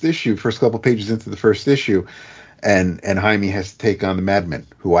first couple pages into the first issue, and Jaime has to take on the Madmen,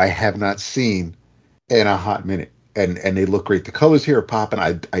 who I have not seen in a hot minute, and they look great. The colors here are popping.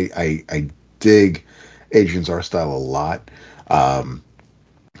 I dig Adrian's art style a lot,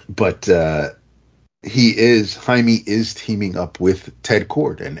 but Jaime is teaming up with Ted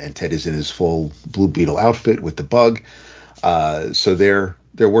Kord, and Ted is in his full Blue Beetle outfit with the bug. So they're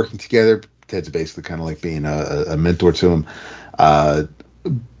working together. Ted's basically kind of like being a mentor to him.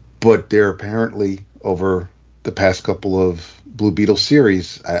 But they're apparently, over the past couple of Blue Beetle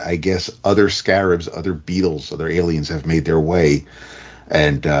series, I guess other scarabs, other beetles, other aliens have made their way,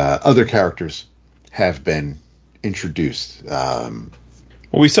 and other characters have been introduced. Well,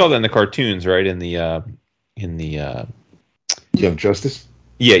 we saw that in the cartoons, right? In the Young Justice.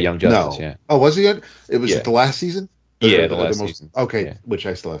 Yeah, Young Justice. No. Yeah. Oh, was he? It was the last season. Yeah, the last season. Okay, yeah. Which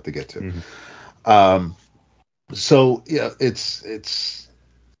I still have to get to. Mm-hmm. So yeah, it's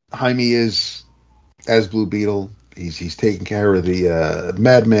Jaime is as Blue Beetle. He's taking care of the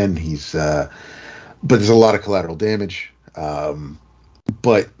Madmen. But there's a lot of collateral damage.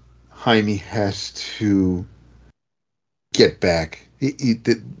 But Jaime has to get back.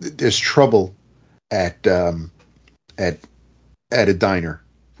 There's trouble at a diner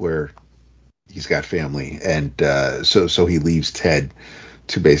where he's got family, and so he leaves Ted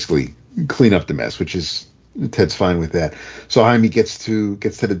to basically clean up the mess, which is Ted's fine with that. So Jaime gets to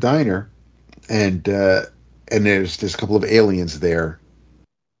the diner, and there's a couple of aliens there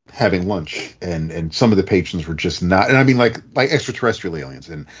having lunch, and some of the patrons were just not, and I mean like extraterrestrial aliens,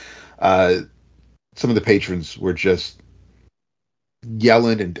 and some of the patrons were just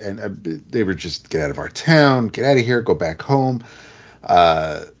yelling, and they were just, get out of our town, get out of here, go back home.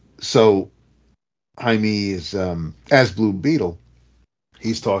 So Jaime is, as Blue Beetle,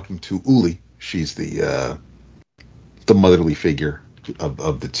 he's talking to Uli. She's the motherly figure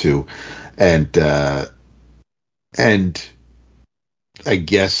of the two, and I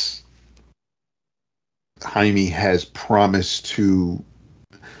guess Jaime has promised to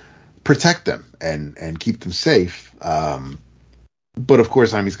protect them and keep them safe. But of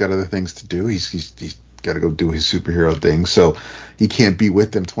course, Jaime's got other things to do. He's got to go do his superhero thing, so he can't be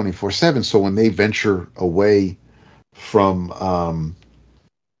with them 24/7. So when they venture away from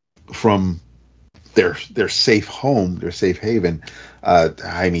their safe home, their safe haven,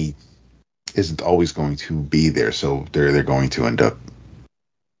 Jaime isn't always going to be there. So they're going to end up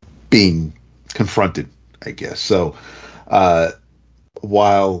being confronted, I guess. So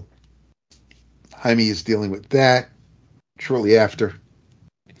while Jaime is dealing with that, shortly after,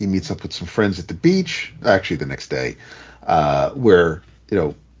 he meets up with some friends at the beach. Actually, the next day, where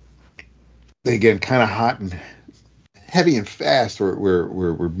they get kind of hot and heavy and fast.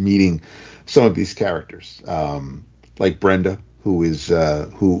 We're meeting some of these characters, like Brenda, who is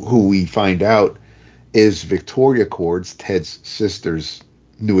who we find out is Victoria Cord's, Ted's sister's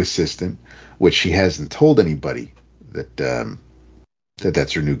new assistant, which she hasn't told anybody that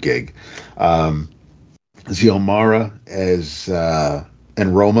that's her new gig. Xiomara as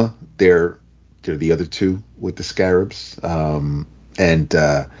and Roma, they're the other two with the scarabs, and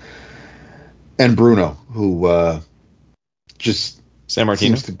Bruno, who just San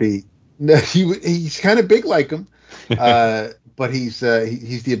Martino seems to be he's kind of big like him, but he's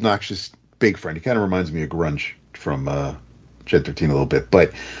the obnoxious big friend. He kind of reminds me of Grunge from Gen 13 a little bit.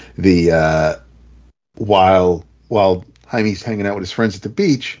 But the while Jaime's hanging out with his friends at the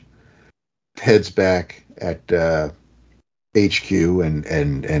beach, Ted's back at HQ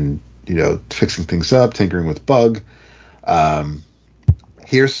and fixing things up, tinkering with Bug.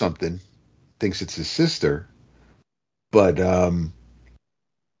 Hears something, thinks it's his sister, but the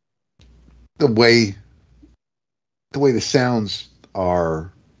way the sounds that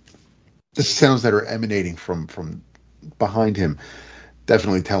are emanating from behind him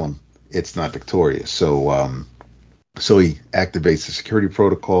definitely tell him it's not Victoria. So he activates the security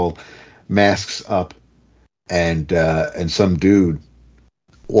protocol, masks up, and some dude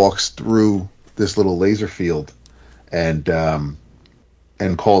walks through this little laser field and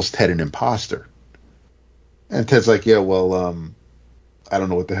calls Ted an imposter. And Ted's like, yeah, well, I don't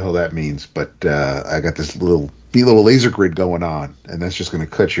know what the hell that means, but I got this little laser grid going on, and that's just going to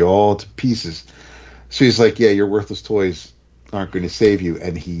cut you all to pieces. So he's like, yeah, your worthless toys aren't going to save you.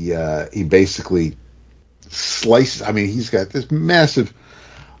 And he basically slices. I mean, he's got this massive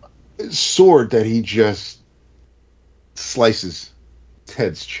sword that he just slices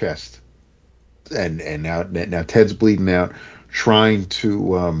Ted's chest, and now Ted's bleeding out, trying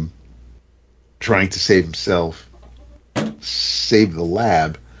to save himself, save the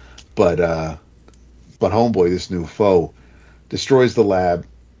lab, but homeboy, this new foe, destroys the lab,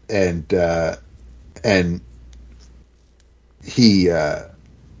 and he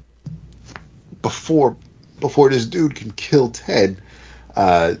before this dude can kill Ted,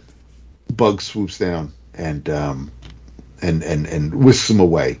 Bug swoops down and whisks him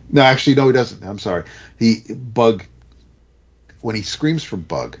away. No, actually, no, he doesn't. I'm sorry. Bug, when he screams for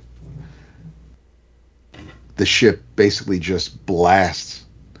Bug, the ship basically just blasts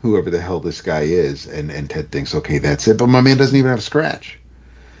whoever the hell this guy is, and Ted thinks, okay, that's it. But my man doesn't even have a scratch,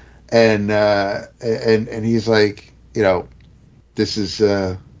 and he's like, this is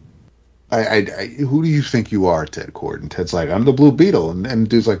who do you think you are, Ted Cord? And Ted's like, I'm the Blue Beetle, and the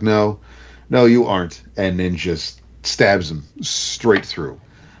dude's like, no, you aren't, and then just stabs him straight through,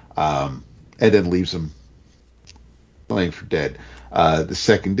 and then leaves him laying for dead. The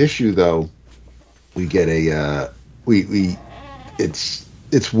second issue, though, we get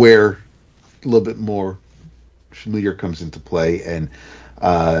it's where a little bit more familiar comes into play, and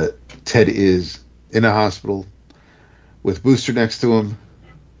Ted is in a hospital with Booster next to him,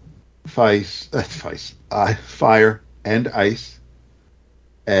 fire and ice,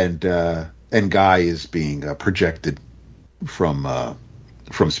 and Guy is being projected from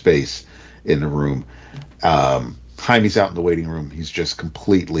space in the room. Jaime's out in the waiting room. He's just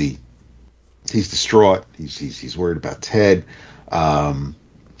completely, he's distraught. He's worried about Ted, and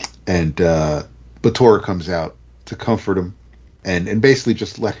Batora comes out to comfort him, and basically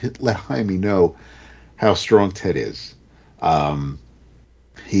just let Jaime know how strong Ted is.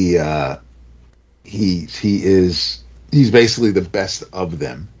 He's basically the best of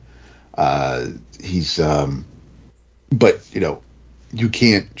them. But you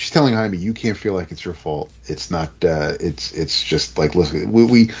can't. She's telling Jaime, you can't feel like it's your fault. It's not. It's just like, listen,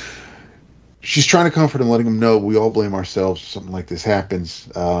 we. She's trying to comfort him, letting him know we all blame ourselves if something like this happens.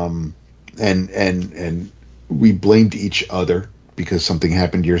 And we blamed each other because something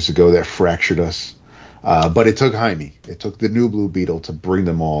happened years ago that fractured us. But it took Jaime. It took the new Blue Beetle to bring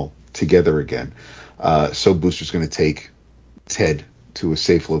them all together again. So Booster's going to take Ted to a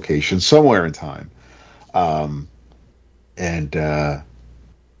safe location somewhere in time. And then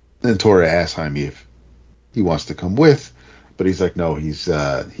Tora asks Jaime if he wants to come with, but he's like, no, he's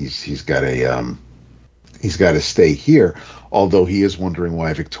got to stay here. Although he is wondering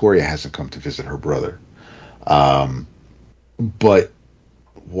why Victoria hasn't come to visit her brother. But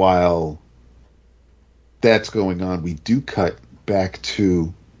while that's going on, we do cut back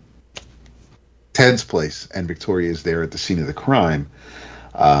to Ted's place, and Victoria is there at the scene of the crime.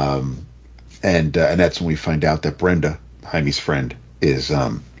 And that's when we find out that Brenda, Jaime's friend, is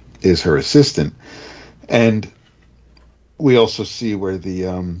her assistant. And we also see where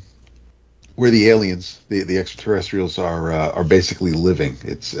the aliens, the extraterrestrials, are basically living.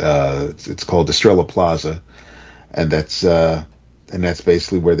 It's called Estrella Plaza, and that's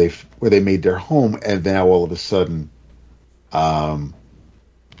basically where they made their home. And now all of a sudden,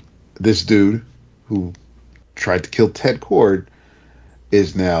 this dude who tried to kill Ted Cord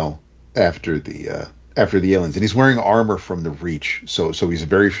is now after the aliens, and he's wearing armor from the Reach, so he's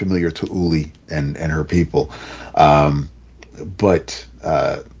very familiar to Uli and her people. But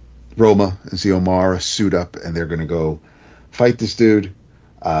Roma and Xiomara suit up, and they're going to go fight this dude.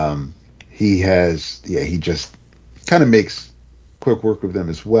 He just kind of makes quick work of them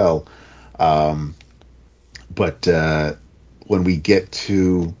as well. But when we get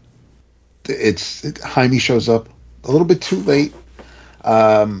to Jaime shows up a little bit too late,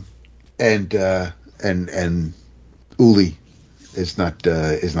 and Uli is not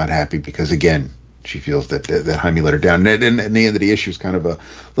happy because, again, she feels that Jaime let her down. And the end of the issue is kind of a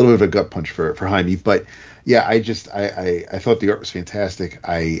little bit of a gut punch for Jaime. But yeah, I thought the art was fantastic.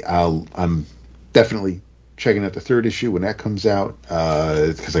 I'm definitely checking out the third issue when that comes out,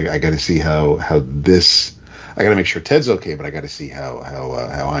 because I got to see how this. I got to make sure Ted's okay, but I got to see how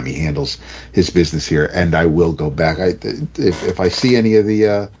Jaime handles his business here. And I will go back. If I see any of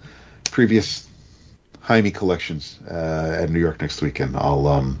the previous Jaime collections at New York next weekend, I'll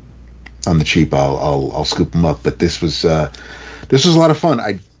on the cheap I'll scoop them up. But this was a lot of fun.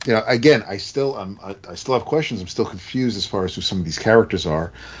 I still have questions. I'm still confused as far as who some of these characters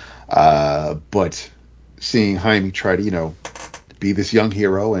are. But seeing Jaime try to be this young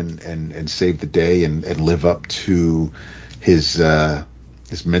hero and save the day and live up to his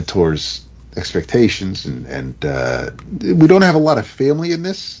mentor's expectations, and we don't have a lot of family in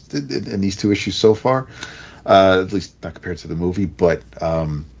these two issues so far, at least not compared to the movie, but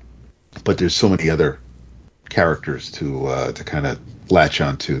there's so many other characters to kind of latch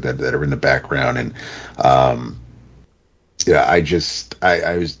onto that are in the background. And I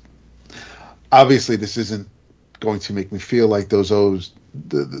was obviously, this isn't going to make me feel like those old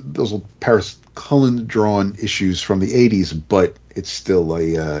Paris Cullen drawn issues from the 80s, but it's still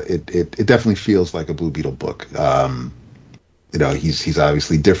it definitely feels like a Blue Beetle book. He's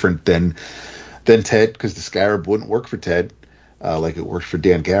obviously different than Ted, because the Scarab wouldn't work for Ted like it worked for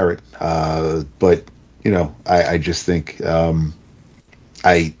Dan Garrett. But I just think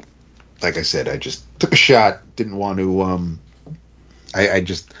like I said, I just took a shot. Didn't want to. I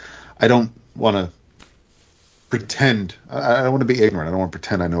don't want to pretend. I don't want to be ignorant. I don't want to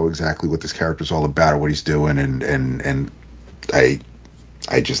pretend I know exactly what this character's all about or what he's doing. And I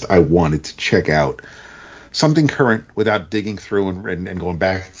wanted to check out something current without digging through and going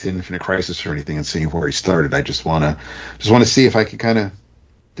back to Infinite Crisis or anything and seeing where he started. I just want to see if I can kind of.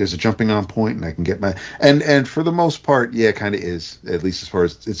 There's a jumping on point, and I can get my and for the most part, yeah, it kind of is, at least as far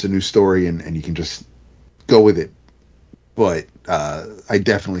as it's a new story and you can just go with it. But I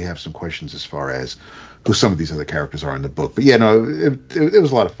definitely have some questions as far as who some of these other characters are in the book. But yeah, no, it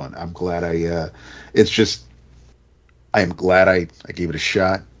was a lot of fun. I'm glad I am glad I gave it a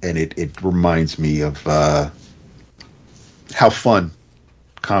shot, and it reminds me of how fun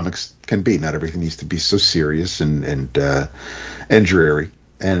comics can be. Not everything needs to be so serious and dreary.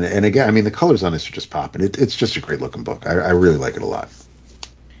 And again, I mean, the colors on this are just popping. It's just a great looking book. I really like it a lot.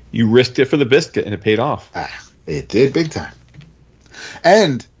 You risked it for the biscuit, and it paid off. It did big time.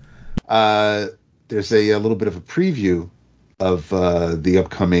 And there's a little bit of a preview of the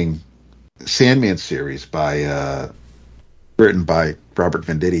upcoming Sandman series written by Robert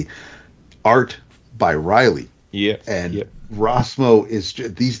Venditti, art by Riley. Yeah. And Rossmo is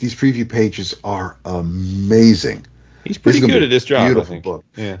these preview pages are amazing. He's pretty good at this job. Beautiful I think. book.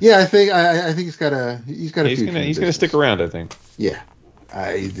 Yeah. Yeah, I think he's got a He's gonna stick around. I think. Yeah,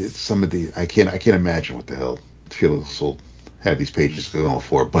 some of the I can't imagine what the hell Felix will have these pages going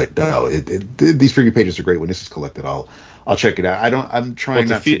for. But these preview pages are great. When this is collected, I'll check it out. I'm trying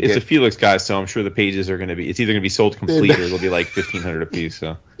not to. It's a Felix guy, so I'm sure the pages are going to be. It's either going to be sold complete or it'll be like 1,500 a piece.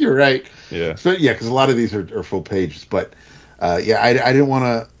 So you're right. Yeah. So yeah, because a lot of these are full pages. But I didn't want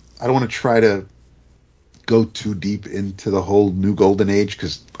to. I don't want to try to go too deep into the whole new golden age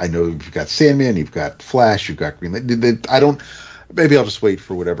because I know you've got Sandman, you've got Flash, you've got Green Lantern. I don't. Maybe I'll just wait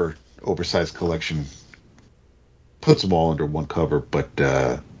for whatever oversized collection puts them all under one cover. But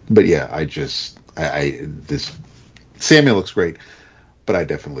yeah, this Sandman looks great, but I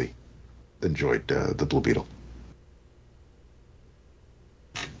definitely enjoyed the Blue Beetle.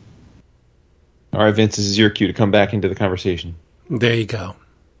 All right, Vince, this is your cue to come back into the conversation. There you go.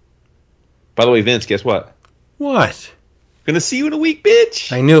 By the way, Vince, guess what? What? Gonna see you in a week,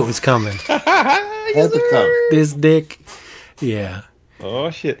 bitch. I knew it was coming. Had to come. This dick. Yeah. Oh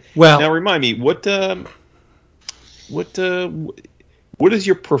shit. Well, now remind me what is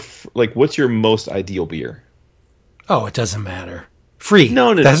your what's your most ideal beer? Oh, it doesn't matter. Free.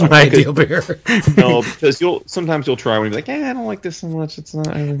 No, that's my ideal beer. No, because sometimes you'll try one and be like, I don't like this so much. It's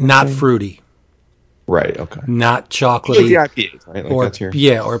not fruity. Right. Okay. Not chocolatey. IPAs, right?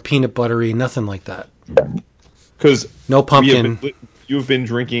 Like or peanut buttery. Nothing like that. Because no pumpkin. You've been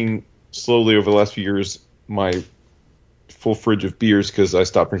drinking slowly over the last few years my full fridge of beers because I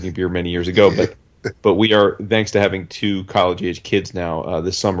stopped drinking beer many years ago. But we are, thanks to having 2 college-age kids now,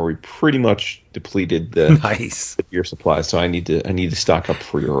 this summer we pretty much depleted the beer supply. So I need to stock up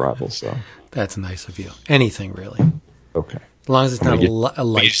for your arrival. So that's nice of you. Anything really. Okay. As long as it's not a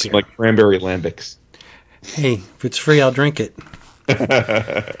light beer. Like cranberry lambics. Hey, if it's free, I'll drink it.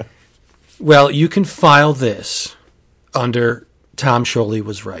 Well, you can file this under Tom Scholey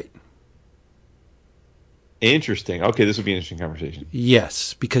was right. Interesting. Okay, this will be an interesting conversation.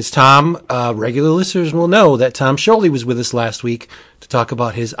 Yes, because Tom, regular listeners will know that Tom Scholey was with us last week to talk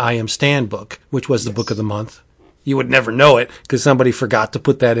about his I Am Stan book, which was the book of the month. You would never know it because somebody forgot to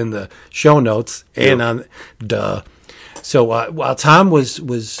put that in the show notes and on duh. So while Tom was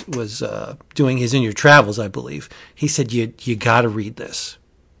doing his In Your Travels, I believe, he said you got to read this,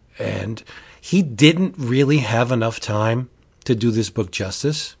 and he didn't really have enough time to do this book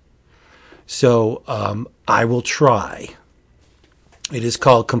justice. So I will try. It is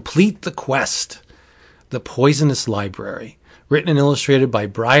called Complete the Quest, The Poisonous Library, written and illustrated by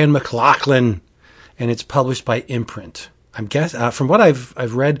Brian McLachlan, and it's published by Imprint. I'm from what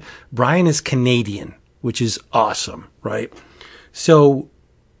I've read, Brian is Canadian, which is awesome, right? So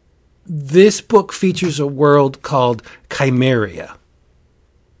this book features a world called Chimeria.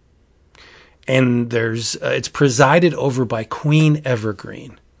 And it's presided over by Queen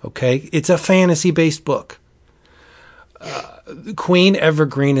Evergreen. Okay, it's a fantasy-based book. Queen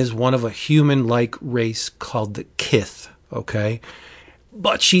Evergreen is one of a human-like race called the Kith. Okay,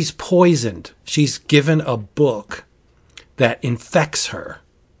 but she's poisoned. She's given a book that infects her.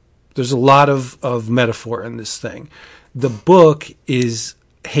 There's a lot of metaphor in this thing. The book is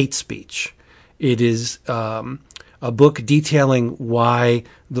hate speech. It is a book detailing why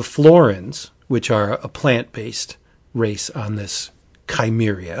the Florins, which are a plant-based race on this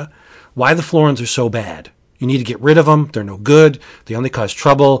Chimeria, why the Florins are so bad. You need to get rid of them. They're no good. They only cause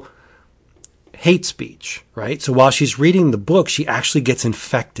trouble. Hate speech, right? So while she's reading the book, she actually gets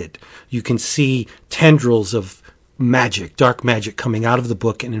infected. You can see tendrils of magic, dark magic, coming out of the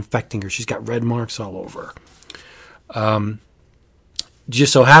book and infecting her. She's got red marks all over.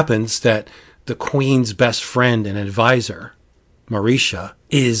 Just so happens that the queen's best friend and advisor, Marisha,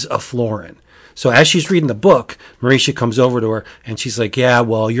 is a Florin. So as she's reading the book, Marisha comes over to her and she's like, yeah,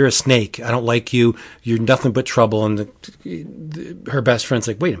 well, you're a snake. I don't like you. You're nothing but trouble. And her best friend's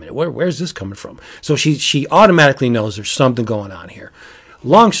like, wait a minute, where's this coming from? So she automatically knows there's something going on here.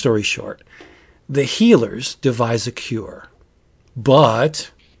 Long story short, the healers devise a cure.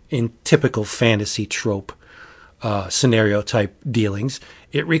 But in typical fantasy trope scenario type dealings,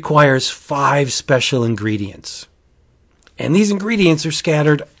 it requires 5 special ingredients. And these ingredients are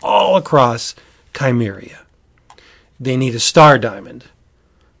scattered all across Chimeria. They need a star diamond,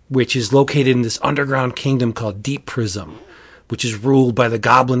 which is located in this underground kingdom called Deep Prism, which is ruled by the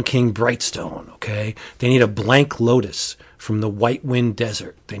Goblin King Brightstone, okay? They need a blank lotus from the White Wind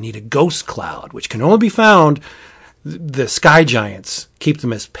Desert. They need a ghost cloud, which can only be found, the sky giants keep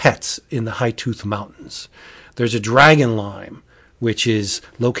them as pets in the High Tooth Mountains. There's a dragon lime, which is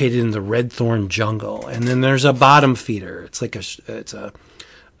located in the Red Thorn Jungle. And then there's a bottom feeder. It's like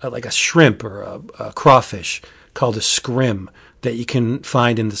a shrimp or a crawfish called a scrim that you can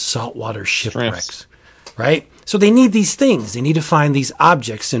find in the saltwater shipwrecks. Right? So they need these things. They need to find these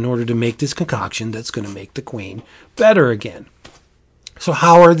objects in order to make this concoction that's going to make the queen better again. So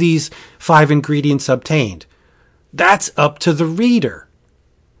how are these 5 ingredients obtained? That's up to the reader.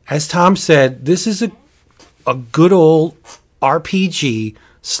 As Tom said, this is a good old RPG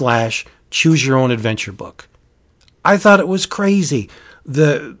 / choose your own adventure book. I thought it was crazy.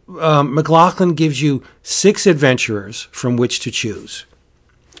 The McLachlan gives you 6 adventurers from which to choose.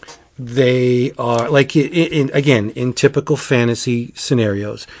 They are like in typical fantasy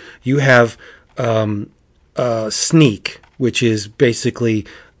scenarios. You have Sneak, which is basically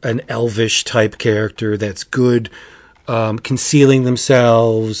an elvish type character that's good, concealing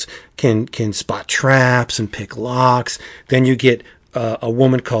themselves, can spot traps and pick locks. Then you get a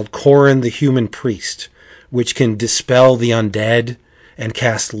woman called Corin, the human priest, which can dispel the undead and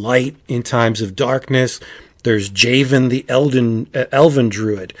cast light in times of darkness. There's Javen, the elven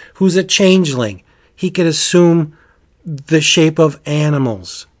druid, who's a changeling. He can assume the shape of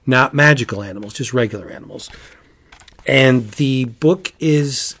animals, not magical animals, just regular animals. And the book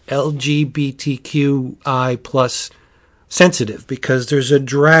is LGBTQI plus sensitive because there's a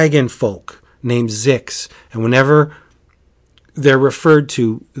dragon folk named Zix. And whenever they're referred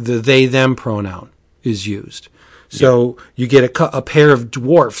to, the they-them pronoun is used. So you get a pair of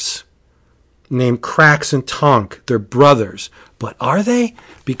dwarfs named Krax and Tonk. They're brothers. But are they?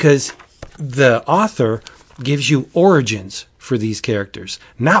 Because the author gives you origins for these characters.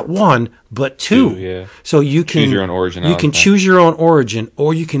 Not one, but 2. Yeah. So you can choose your own origin. You can choose your own origin,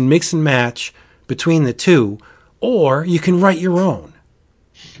 or you can mix and match between the 2, or you can write your own.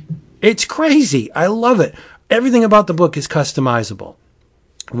 It's crazy. I love it. Everything about the book is customizable.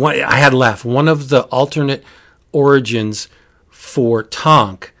 I had to laugh. One of the alternate origins for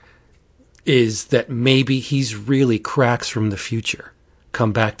Tonk is that maybe he's really Krax from the future,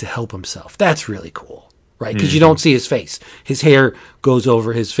 come back to help himself. That's really cool, right? Because you don't see his face. His hair goes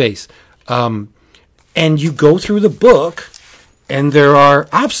over his face. And you go through the book, and there are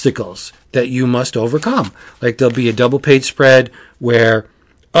obstacles that you must overcome. Like there'll be a double-page spread where,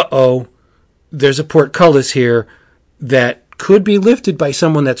 there's a portcullis here that could be lifted by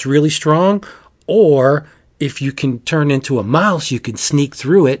someone that's really strong, or if you can turn into a mouse, you can sneak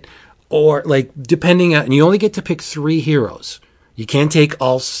through it. Or like depending on, and you only get to pick 3 heroes. You can't take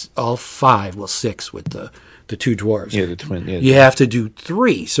all 5. Well, 6 with the 2 dwarves. Yeah, the twin. Yeah. You have to do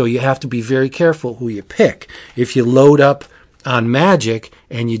 3, so you have to be very careful who you pick. If you load up on magic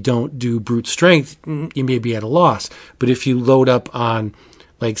and you don't do brute strength, you may be at a loss. But if you load up on,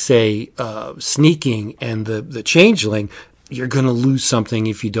 like say, sneaking and the changeling, you're going to lose something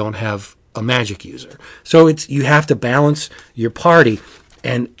if you don't have a magic user. So you have to balance your party.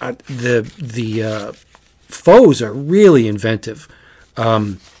 And the foes are really inventive.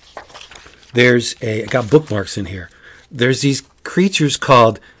 I got bookmarks in here. There's these creatures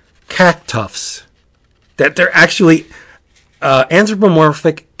called cactuffs that they're actually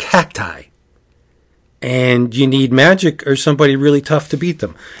anthropomorphic cacti. And you need magic or somebody really tough to beat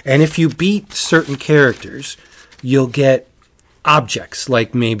them. And if you beat certain characters, you'll get objects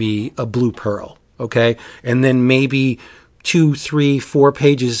like maybe a blue pearl, okay? And then maybe 2, 3, 4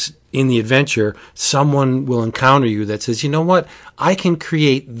 pages in the adventure, someone will encounter you that says, you know what, I can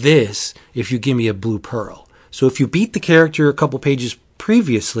create this if you give me a blue pearl. So if you beat the character a couple pages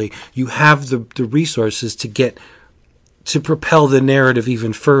previously, you have the resources to propel the narrative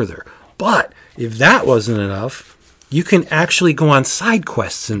even further. But if that wasn't enough, you can actually go on side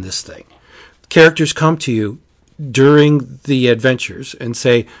quests in this thing. Characters come to you during the adventures and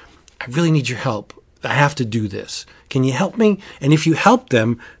say, I really need your help. I have to do this. Can you help me? And if you help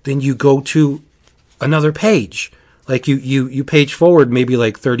them, then you go to another page. Like you page forward maybe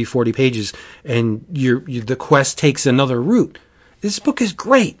like 30, 40 pages, and the quest takes another route. This book is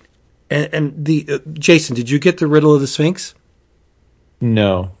great. And Jason, did you get the riddle of the Sphinx?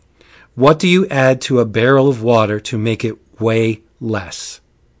 No. What do you add to a barrel of water to make it weigh less?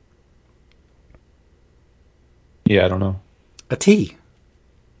 Yeah, I don't know. A T.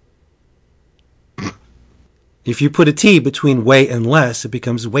 If you put a T between weigh and less, it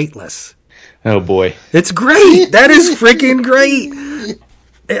becomes weightless. Oh boy, it's great. That is freaking great.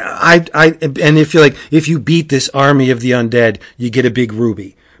 And if you beat this army of the undead, you get a big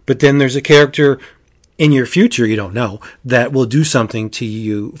ruby. But then there's a character in your future you don't know that will do something to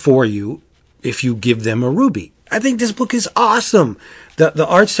you for you if you give them a ruby. I think this book is awesome. The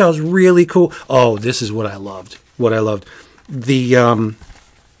art style is really cool. Oh, this is what I loved. The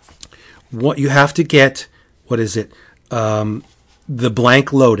what you have to get. What is it? The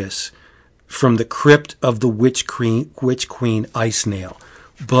Blank Lotus from the crypt of the Witch Queen Ice Nail.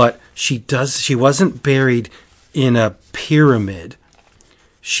 But she wasn't buried in a pyramid.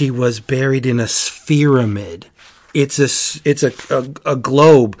 She was buried in a spheramid. It's a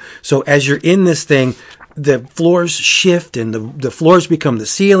globe. So as you're in this thing, the floors shift and the floors become the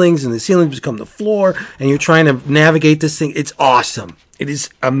ceilings and the ceilings become the floor, and you're trying to navigate this thing. It's awesome. It is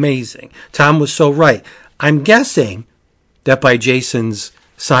amazing. Tom was so right. I'm guessing that by Jason's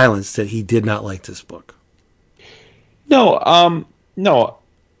silence that he did not like this book. No.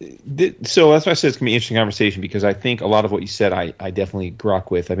 So that's why I said it's going to be an interesting conversation, because I think a lot of what you said I definitely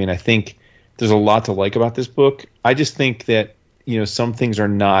grok with. I mean, I think there's a lot to like about this book. I just think that, some things are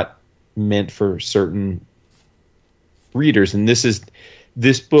not meant for certain readers, and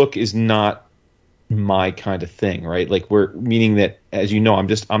this book is not my kind of thing, right? Like, meaning that, as you know,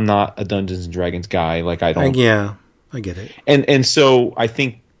 I'm not a Dungeons and Dragons guy. Like, I don't. Yeah, I get it. And so I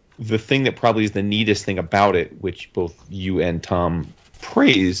think the thing that probably is the neatest thing about it, which both you and Tom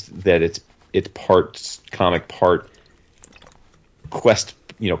praised, that it's part comic, part quest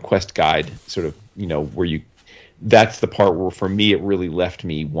guide, sort of, where that's the part where for me it really left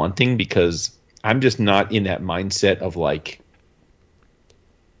me wanting, because I'm just not in that mindset of like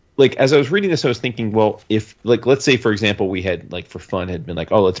as I was reading this, I was thinking, well, if, like, let's say, for example, we had, like, for fun, had been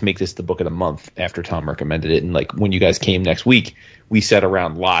like, oh, let's make this the book of the month after Tom recommended it. And, like, when you guys came next week, we sat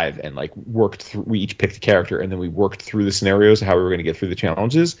around live and, like, worked through, we each picked a character, and then we worked through the scenarios, how we were going to get through the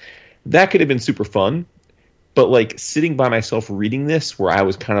challenges. That could have been super fun. But, like, sitting by myself reading this, where I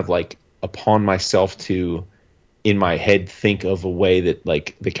was kind of, like, upon myself to, in my head, think of a way that,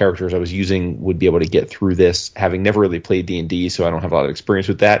 like, the characters I was using would be able to get through this, having never really played D&D, so I don't have a lot of experience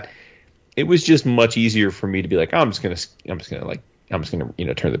with that. It was just much easier for me to be like, oh, I'm just gonna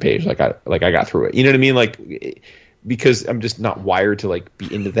turn the page, like I got through it. You know what I mean? Like, because I'm just not wired to, like,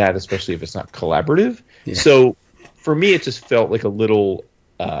 be into that, especially if it's not collaborative. Yeah. So for me, it just felt like a little.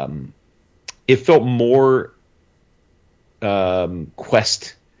 It felt more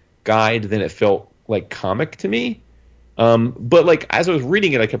quest guide than it felt like comic to me. But, like, as I was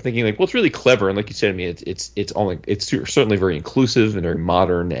reading it, I kept thinking, like, well, it's really clever, and like you said to me, it's certainly very inclusive and very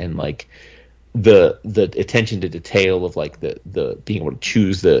modern, and, like, the attention to detail of, like, the being able to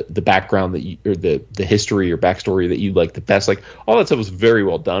choose the background that you, or the history or backstory that you like the best, like, all that stuff was very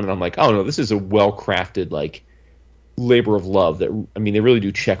well done. And I'm like, oh no, this is a well crafted, like, labor of love. That, I mean, they really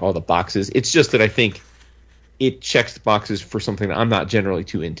do check all the boxes. It's just that I think it checks the boxes for something that I'm not generally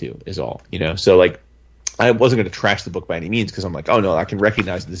too into, is all, So, like, I wasn't going to trash the book by any means, because I'm like, oh no, I can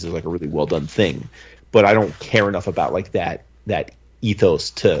recognize this is, like, a really well done thing, but I don't care enough about, like, that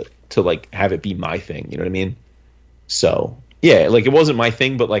ethos to like have it be my thing. You know what I mean? So yeah, like, it wasn't my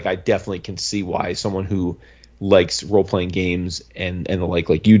thing, but, like, I definitely can see why someone who likes role playing games and the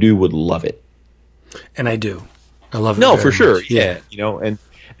like you do would love it. And I do. I love it. No, for sure. Much. Yeah.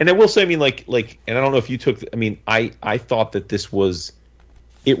 And I will say, I mean, like, and I don't know if you took. I mean, I thought that this was.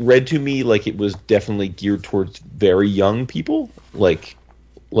 It read to me like it was definitely geared towards very young people. Like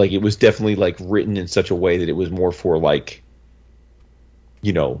it was definitely, like, written in such a way that it was more for, like,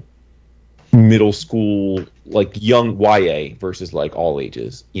 middle school, like, young YA versus, like, all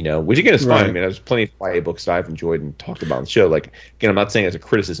ages, which again is fine. Right. I mean, there's plenty of YA books that I've enjoyed and talked about on the show. Like, again, I'm not saying as a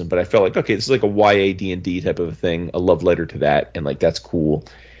criticism, but I felt like, okay, this is like a YA D&D type of a thing, a love letter to that, and, like, that's cool.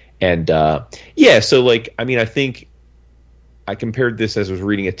 And yeah, so, like, I mean, I think I compared this as I was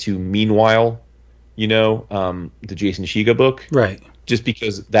reading it to Meanwhile, the Jason Shiga book, right? Just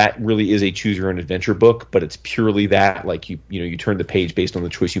because that really is a choose your own adventure book, but it's purely that, like, you turn the page based on the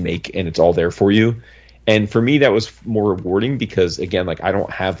choice you make, and it's all there for you. And for me, that was more rewarding because, again, like, I don't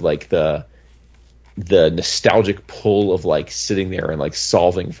have, like, the nostalgic pull of, like, sitting there and, like,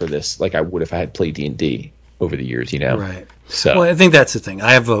 solving for this like I would if I had played D&D over the years, Right. So, well, I think that's the thing.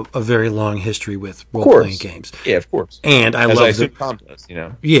 I have a very long history with role-playing games. Yeah, of course. And I love Tom does,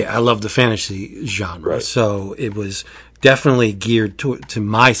 Yeah, I love the fantasy genre. Right. So it was definitely geared to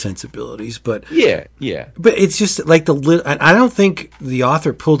my sensibilities. But yeah. But it's just like I don't think the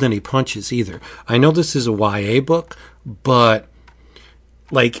author pulled any punches either. I know this is a YA book, but,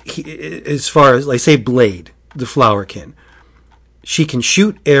 like, as far as, like, say, Blade, the Flowerkin. She can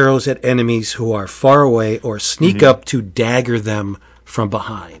shoot arrows at enemies who are far away or sneak up to dagger them from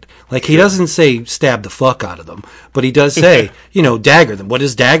behind. Like, he doesn't say stab the fuck out of them, but he does say, dagger them. What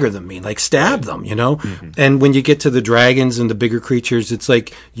does dagger them mean? Like, stab them, Mm-hmm. And when you get to the dragons and the bigger creatures, it's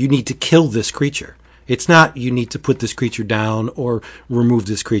like, you need to kill this creature. It's not you need to put this creature down or remove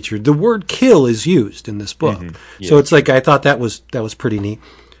this creature. The word kill is used in this book. Mm-hmm. Yeah. So it's like, I thought that was pretty neat.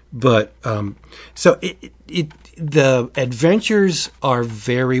 But so the adventures are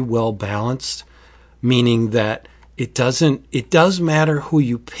very well balanced, meaning that it does matter who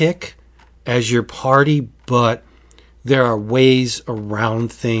you pick as your party, but there are ways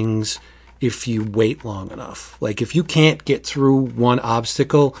around things if you wait long enough. Like if you can't get through one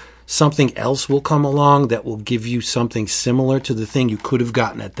obstacle, something else will come along that will give you something similar to the thing you could have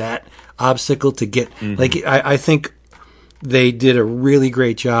gotten at that obstacle to get. Like I think they did a really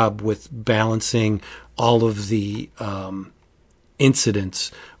great job with balancing all of the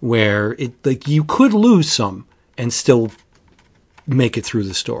incidents where you could lose some and still make it through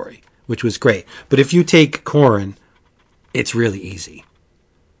the story, which was great. But if you take Corin, it's really easy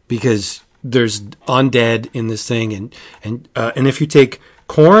because there's undead in this thing, and if you take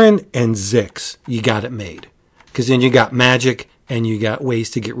Corin and Zix, you got it made, because then you got magic and you got ways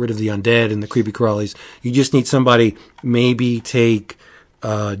to get rid of the undead and the creepy crawlies. You just need somebody. Maybe take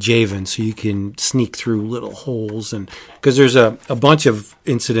Javen so you can sneak through little holes, and because there's a bunch of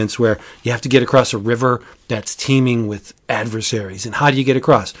incidents where you have to get across a river that's teeming with adversaries. And how do you get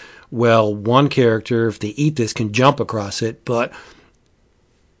across? Well, one character, if they eat this, can jump across it, but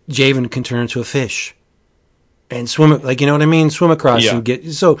Javen can turn into a fish and swim, like, you know what I mean? Swim across and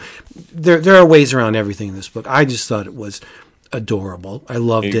get. So there are ways around everything in this book. I just thought it was adorable. I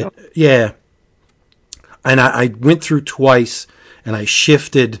loved it. Yeah. And I went through twice and I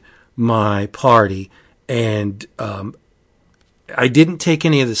shifted my party, and I didn't take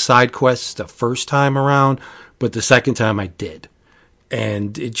any of the side quests the first time around, but the second time I did.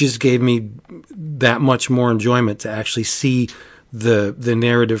 And it just gave me that much more enjoyment to actually see the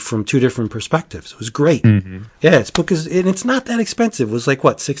narrative from two different perspectives. It was great. Mm-hmm. Yeah, it's not that expensive. It was like,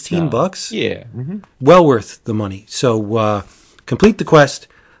 what, $16? Yeah. Mm-hmm. Well worth the money. So complete the quest,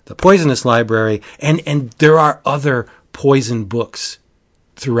 the Poisonous Library, and there are other poison books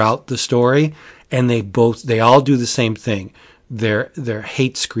throughout the story, and they all do the same thing. They're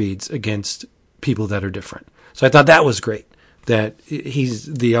hate screeds against people that are different. So I thought that was great. That he's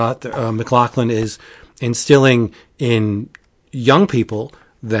the author, McLachlan is instilling in young people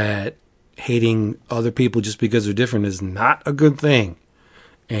that hating other people just because they're different is not a good thing,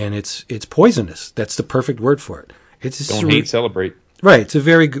 and it's poisonous. That's the perfect word for it. Don't hate, celebrate. Right. It's a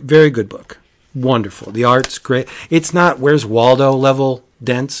very very good book. Wonderful. The art's great. It's not Where's Waldo level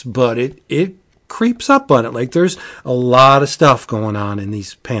dense, but it creeps up on it. Like there's a lot of stuff going on in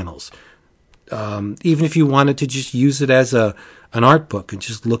these panels. Even if you wanted to just use it as an art book and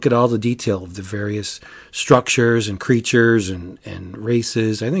just look at all the detail of the various structures and creatures and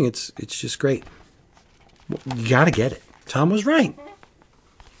races, I think it's just great. You got to get it. Tom was right.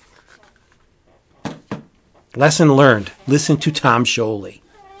 Lesson learned. Listen to Tom Sholey.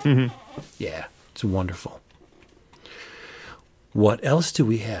 Mm-hmm. Yeah, it's wonderful. What else do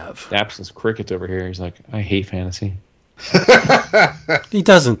we have? Absence Cricket's over here. He's like, I hate fantasy. He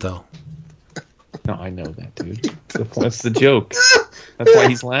doesn't, though. No, I know that, dude. That's the joke. That's why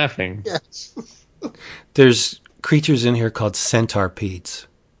he's laughing. Yes. There's creatures in here called centaurpedes.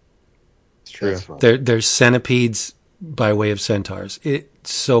 It's true. There's centipedes by way of centaurs.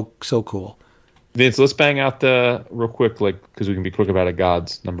 It's so cool. Vince, let's bang out real quick, because we can be quick about it.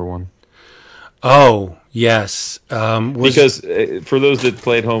 G.O.D.S. #1. Oh yes, because for those that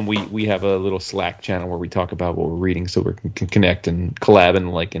play at home, we have a little Slack channel where we talk about what we're reading, so we can connect and collab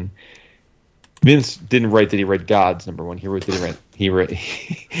and like. And Vince didn't write that he read G.O.D.S. #1. He wrote that he wrote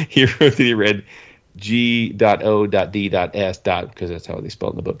that he read G.O.D.S. because that's how they spell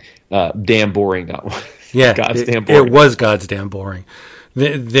it in the book. Damn boring. Yeah, God's damn boring. It was God's damn boring.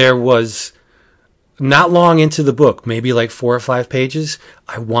 There was. Not long into the book, maybe like 4 or 5 pages,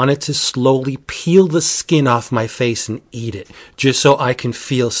 I wanted to slowly peel the skin off my face and eat it, just so I can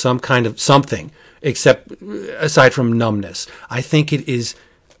feel some kind of something, except aside from numbness. I think it is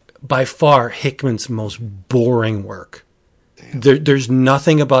by far Hickman's most boring work. There's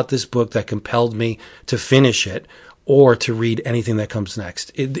nothing about this book that compelled me to finish it or to read anything that comes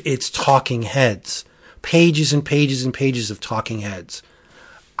next. It's talking heads, pages and pages and pages of talking heads.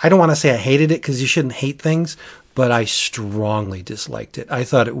 I don't want to say I hated it because you shouldn't hate things, but I strongly disliked it. I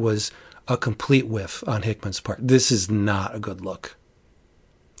thought it was a complete whiff on Hickman's part. This is not a good look.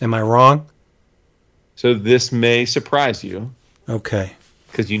 Am I wrong? So this may surprise you. Okay.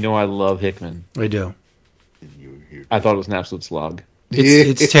 Because you know I love Hickman. I do. I thought it was an absolute slog.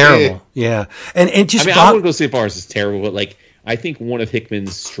 It's terrible. Yeah. And just I wouldn't go so far as it's terrible, but I think one of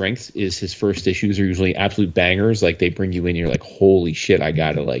Hickman's strengths is his first issues are usually absolute bangers. Like they bring you in, you're like, holy shit, I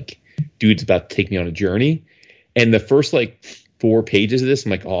gotta dude's about to take me on a journey. And the first 4 pages of this.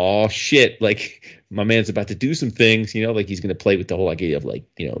 I'm like, oh shit, like my man's about to do some things, like he's going to play with the whole idea of like,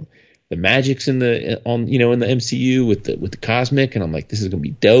 the magics in the in the MCU with the cosmic, and I'm like, this is going to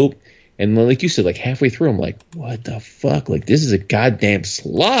be dope. And then, like you said, like halfway through, I'm like, what the fuck? Like this is a goddamn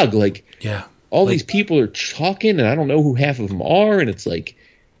slog. Like, yeah, all these people are talking, and I don't know who half of them are, and it's like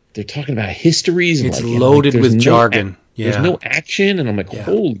they're talking about histories. And it's like, loaded with jargon. There's no action, and I'm like,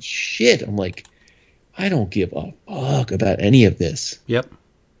 holy shit. I'm like, I don't give a fuck about any of this. Yep.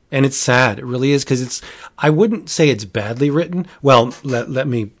 And it's sad. It really is, because I wouldn't say it's badly written. Well, let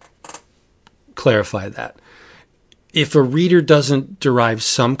me clarify that. If a reader doesn't derive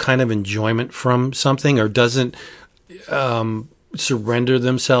some kind of enjoyment from something, or doesn't surrender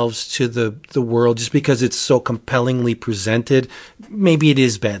themselves to the world just because it's so compellingly presented, maybe it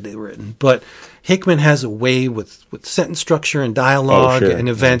is badly written. But Hickman has a way with sentence structure and dialogue and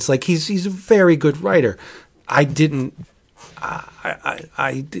events. Like he's a very good writer. It's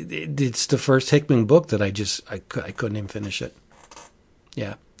the first Hickman book that I couldn't even finish it.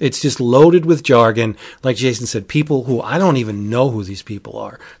 Yeah. It's just loaded with jargon. Like Jason said, people who I don't even know who these people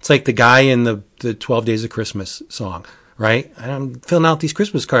are. It's like the guy in the 12 Days of Christmas song, right? I'm filling out these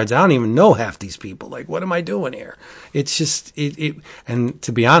Christmas cards. I don't even know half these people. Like, what am I doing here? It's just, and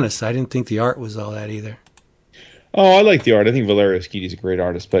to be honest, I didn't think the art was all that either. Oh, I like the art. I think Valerio Schiti's a great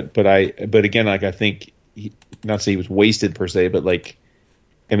artist, but again, like, I think, not to say he was wasted per se, but like,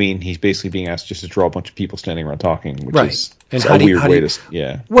 I mean, he's basically being asked just to draw a bunch of people standing around talking, which is and a weird way to,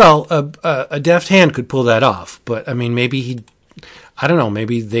 yeah. Well, a deft hand could pull that off, but I mean, maybe I don't know,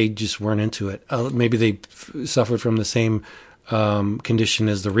 maybe they just weren't into it. Maybe they suffered from the same condition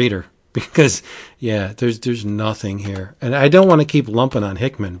as the reader, because, yeah, there's nothing here. And I don't want to keep lumping on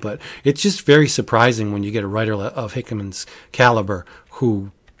Hickman, but it's just very surprising when you get a writer of Hickman's caliber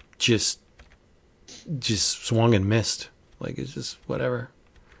who just swung and missed. Like, it's just whatever.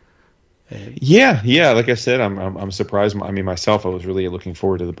 Yeah. Like I said, I'm surprised. I mean, myself, I was really looking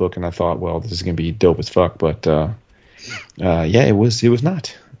forward to the book, and I thought, well, this is going to be dope as fuck. But yeah, it was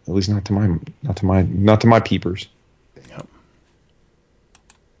not. At least not to my peepers. Yep.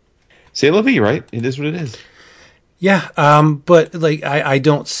 C'est la vie, right? It is what it is. Yeah, but like I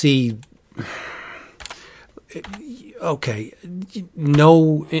don't see. Okay,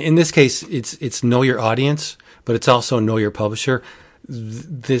 no. In this case, it's know your audience, but it's also know your publisher.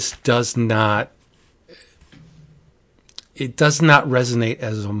 This does not. It does not resonate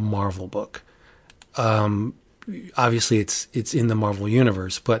as a Marvel book. Obviously, it's in the Marvel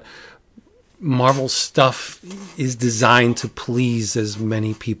universe, but Marvel stuff is designed to please as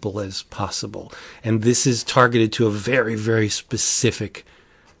many people as possible, and this is targeted to a very, very specific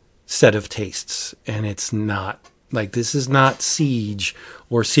set of tastes, and it's not. Like, this is not Siege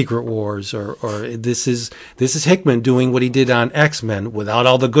or Secret Wars, or this is Hickman doing what he did on X-Men without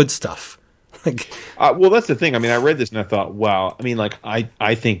all the good stuff. Like, well, that's the thing. I mean, I read this and I thought, wow. I mean, like,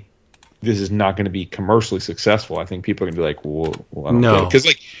 I think this is not going to be commercially successful. I think people are going to be like, well I don't know,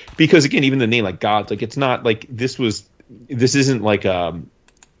 because again, even the name, like, God, like, it's not like this isn't like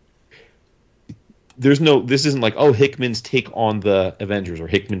this isn't like, oh, Hickman's take on the Avengers or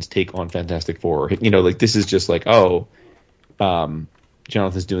Hickman's take on Fantastic Four, or, like, this is just like, oh,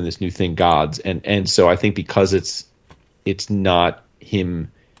 Jonathan's doing this new thing, Gods, and so I think because it's not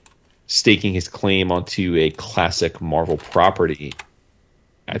him staking his claim onto a classic Marvel property,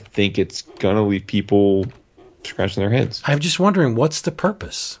 I think it's gonna leave people scratching their heads. I'm just wondering, what's the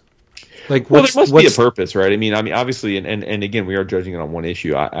purpose? Like, well, there must be a purpose, right? I mean, obviously, and again, we are judging it on one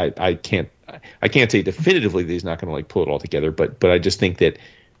issue. I can't say definitively that he's not going to, like, pull it all together, but I just think that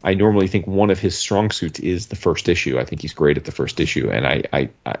I normally think one of his strong suits is the first issue. I think he's great at the first issue, and I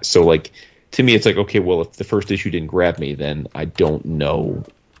so, like, to me, it's like, okay, well, if the first issue didn't grab me, then I don't know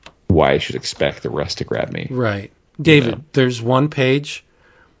why I should expect the rest to grab me. Right, David. There's one page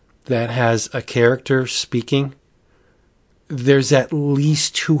that has a character speaking. There's at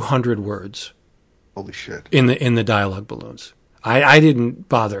least 200 words. Holy shit! In the dialogue balloons. I didn't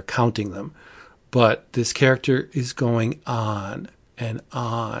bother counting them, but this character is going on and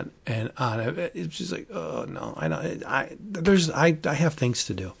on and on. It's just like, oh no, I have things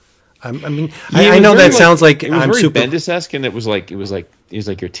to do. I know that sounds like it was I'm very super Bendis-esque, and it was like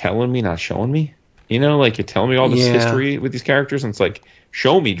you're telling me, not showing me. Like, you're telling me all this history with these characters, and it's like,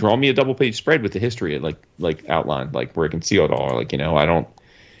 show me, draw me a double-page spread with the history, like outlined, like where I can see it all. Like, I don't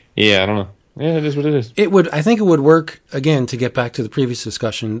know. Yeah, it is what it is. I think it would work, again, to get back to the previous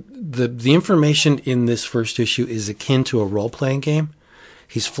discussion. The information in this first issue is akin to a role-playing game.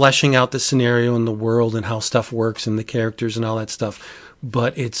 He's fleshing out the scenario and the world and how stuff works and the characters and all that stuff.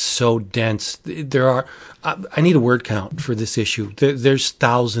 but it's so dense. There are, I need a word count for this issue. There's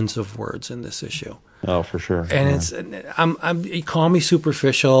thousands of words in this issue. Oh, for sure. And you call me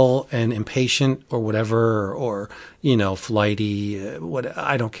superficial and impatient or whatever, or flighty. What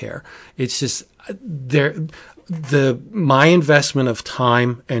I don't care. It's just my investment of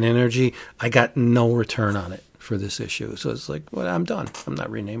time and energy. I got no return on it for this issue. So it's like, well, I'm done. I'm not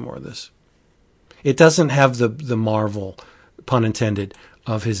reading any more of this. It doesn't have the Marvel, pun intended,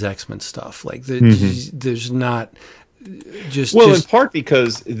 of his X-Men stuff. Like there's not. In part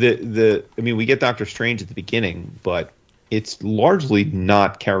because we get Doctor Strange at the beginning, but it's largely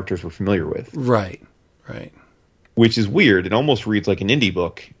not characters we're familiar with. Right. Which is weird. It almost reads like an indie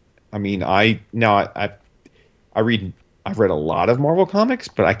book. I mean, I've read a lot of Marvel comics,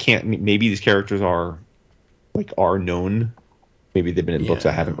 but I can't. Maybe these characters are known. Maybe they've been in books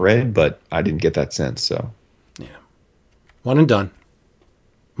I haven't read, but I didn't get that sense. So yeah, one and done.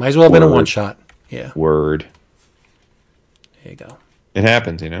 Might as well have been a one shot. Yeah. Word. There you go. It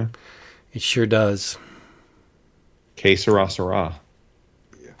happens, you know? It sure does. Que sera, sera.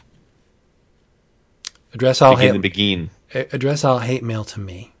 Yeah. Address all hate mail to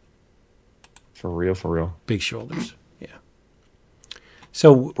me. For real. Big shoulders. Yeah.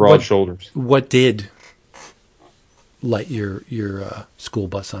 So broad shoulders. What did light your school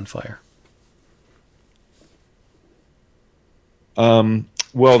bus on fire?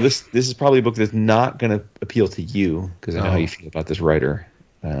 Well, this is probably a book that's not going to appeal to you because I know how you feel about this writer.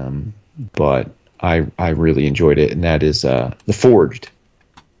 But I really enjoyed it, and that is The Forged,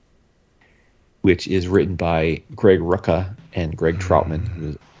 which is written by Greg Rucka and Greg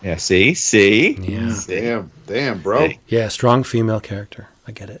Trautmann. Yeah, see? Yeah. Damn, bro. Yeah, strong female character.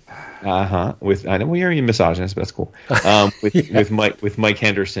 I get it. I know we are misogynist, but that's cool. With Mike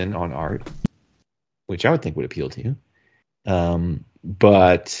Henderson on art, which I would think would appeal to you.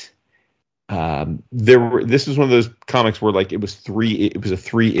 This was one of those comics where it was a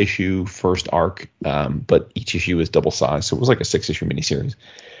 3-issue first arc, but each issue was double size, so it was like a 6-issue miniseries.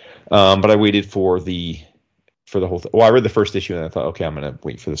 But I waited for the whole thing. Well, I read the first issue and I thought, okay, I'm gonna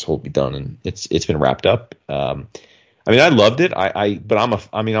wait for this whole to be done, and it's been wrapped up. I loved it. But I'm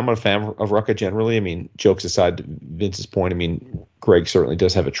a fan of Rucka generally. I mean, jokes aside, to Vince's point, I mean, Greg certainly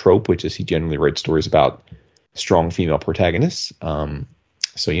does have a trope, which is he generally writes stories about strong female protagonists.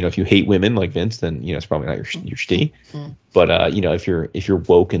 So if you hate women like Vince, then it's probably not your shtick. But if you're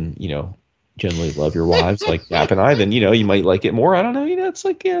woke and generally love your wives like Gap and I, then you might like it more. I don't know. It's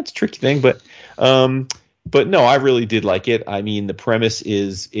it's a tricky thing, but no, I really did like it. I mean, the premise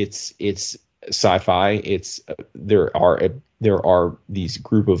is it's sci-fi. There are these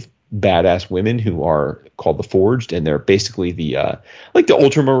group of badass women who are called the Forged, and they're basically the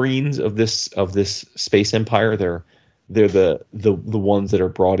Ultramarines of this space empire. They're the ones that are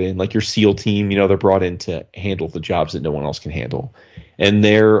brought in, like your SEAL team. They're brought in to handle the jobs that no one else can handle, and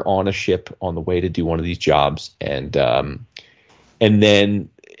they're on a ship on the way to do one of these jobs, and then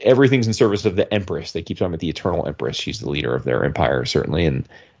everything's in service of the Empress. They keep talking about the Eternal Empress. She's the leader of their empire, certainly,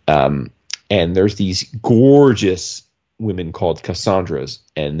 and there's these gorgeous women called Cassandras,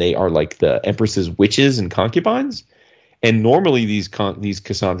 and they are like the Empress's witches and concubines. And normally these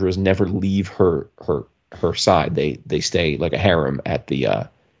Cassandras never leave her side. They stay like a harem at the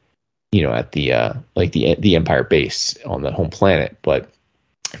the Empire base on the home planet. But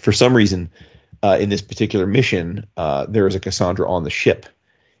for some reason, in this particular mission, there is a Cassandra on the ship,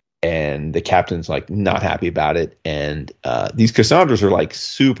 and the captain's not happy about it. And these Cassandras are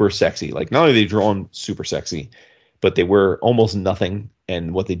super sexy. Not only are they drawn super sexy, but they wear almost nothing,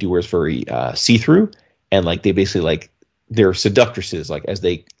 and what they do wear is very see-through. And they basically they're seductresses. As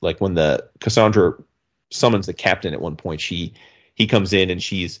they when the Cassandra summons the captain at one point, he comes in and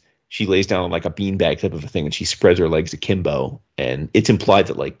she lays down on a beanbag type of a thing, and she spreads her legs akimbo, and it's implied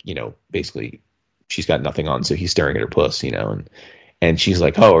that basically she's got nothing on, so he's staring at her puss, and she's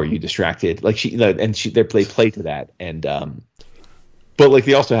like, oh, are you distracted? They play to that, and but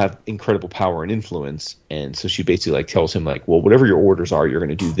they also have incredible power and influence, and so she basically tells him well, whatever your orders are, you're going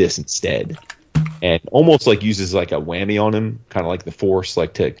to do this instead, and almost uses a whammy on him, kind of like the Force,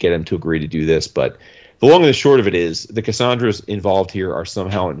 to get him to agree to do this. But the long and the short of it is the Cassandras involved here are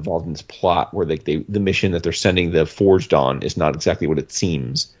somehow involved in this plot where the mission that they're sending the Forged on is not exactly what it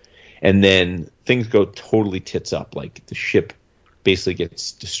seems, and then things go totally tits up. The ship basically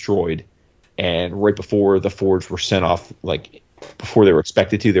gets destroyed, and right before the Forged were sent off, before they were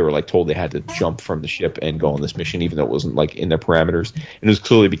expected to, they were told they had to jump from the ship and go on this mission, even though it wasn't in their parameters. And it was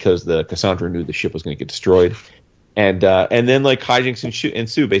clearly because the Cassandra knew the ship was going to get destroyed. And then hijinks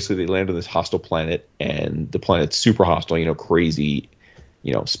ensue. Basically, they land on this hostile planet, and the planet's super hostile. Crazy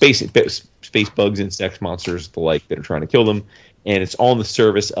space bugs, insects, monsters, the like that are trying to kill them. And it's all in the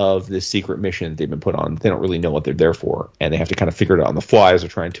service of this secret mission they've been put on. They don't really know what they're there for, and they have to kind of figure it out on the fly as they're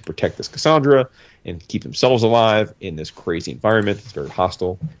trying to protect this Cassandra and keep themselves alive in this crazy environment that's very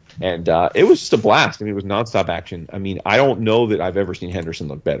hostile. And it was just a blast. I mean, it was nonstop action. I mean, I don't know that I've ever seen Henderson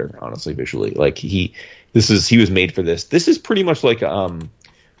look better, honestly, visually. Like he was made for this. This is pretty much like a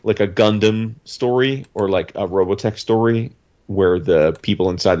Gundam story or like a Robotech story, where the people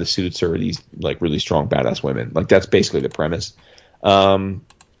inside the suits are these like really strong badass women. Like that's basically the premise.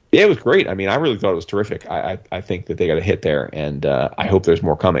 It was great. I mean, I really thought it was terrific. I think that they got a hit there, and I hope there's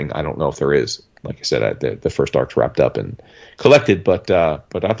more coming. I don't know if there is. Like I said, the first arc's wrapped up and collected, but I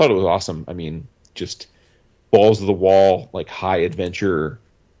thought it was awesome. I mean, just balls to the wall, like high adventure,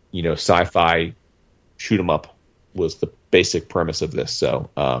 sci-fi, shoot 'em up was the basic premise of this. So,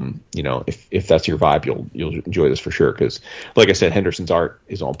 if that's your vibe, you'll enjoy this for sure. Because, like I said, Henderson's art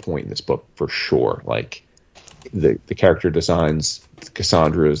is on point in this book for sure. Like the character designs,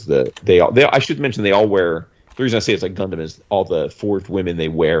 Cassandra's, I should mention they all wear. The reason I say it's like Gundam is all the forged women, they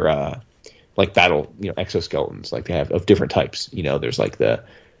wear like battle exoskeletons, like they have of different types. There's like the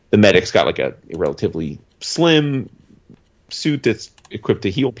medic's got like a relatively slim suit that's equipped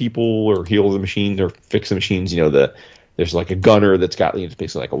to heal people or heal the machines or fix the machines. There's like a gunner that's got it's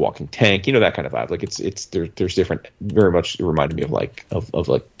basically like a walking tank. That kind of vibe. Like there's different. Very much it reminded me of like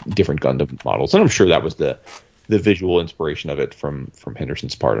different Gundam models, and I'm sure that was the visual inspiration of it from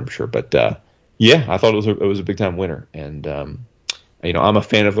Henderson's part. I'm sure, but yeah, I thought it was a big time winner, and I'm a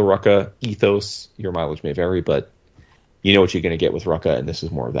fan of the Rucka ethos. Your mileage may vary, but you know what you're going to get with Rucka, and this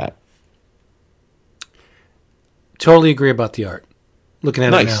is more of that. Totally agree about the art. Looking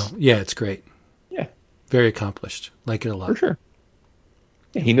at Nice. it now, yeah, it's great. Yeah, very accomplished. Like it a lot. for sure.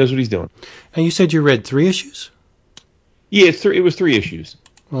 Yeah, he knows what he's doing. And you said you read 3 issues? Yeah, it was 3 issues.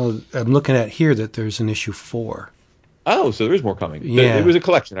 Well, I'm looking at here that there's an issue 4. Oh, so there is more coming. Yeah. It was a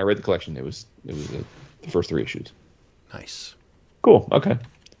collection. I read the collection. It was the first 3 issues. Nice. Cool. Okay.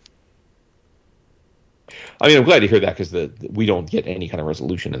 I mean, I'm glad to hear that because we don't get any kind of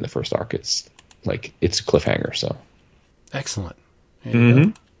resolution in the first arc. It's like it's a cliffhanger. So Excellent. There you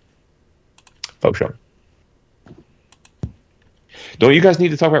go. Oh, sure. Don't you guys need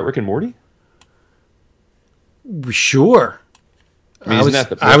to talk about Rick and Morty? Sure. I mean,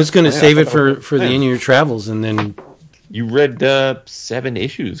 I was going to save it for the In Your Travels, and then you read 7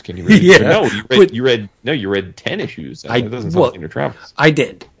 issues. Can you read? Yeah. No, you read 10 issues. That doesn't sound like In Your Travels. I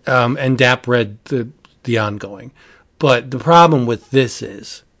did, and Dap read the ongoing. But the problem with this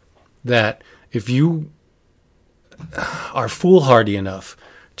is that if you are foolhardy enough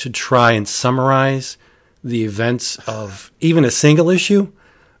to try and summarize the events of even a single issue,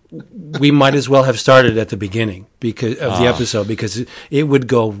 we might as well have started at the beginning because of the episode, because it would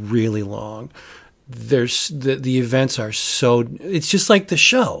go really long. There's the events are so, it's just like the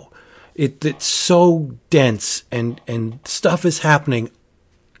show. It's so dense and stuff is happening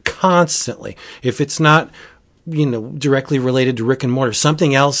constantly. If it's not, directly related to Rick and Morty,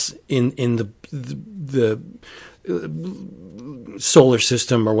 something else in the solar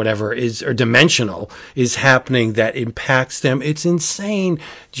system or whatever or dimensional is happening that impacts them. It's insane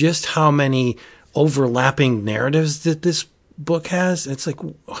just how many overlapping narratives that this book has. It's like,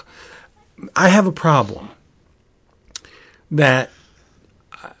 I have a problem that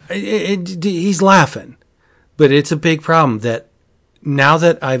he's laughing, but it's a big problem that now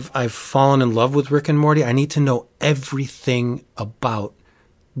that I've fallen in love with Rick and Morty, I need to know everything about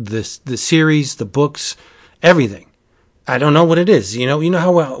the series, the books, everything. I don't know what it is. You know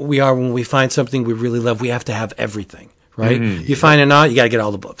how we are when we find something we really love. We have to have everything, right? You find it out, you got to get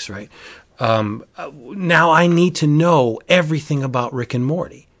all the books, right? Now I need to know everything about Rick and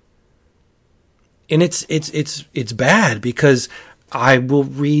Morty, and it's bad because I will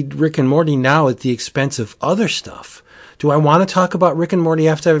read Rick and Morty now at the expense of other stuff. Do I want to talk about Rick and Morty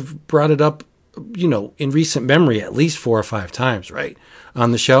after I've brought it up, in recent memory at least 4 or 5 times, right,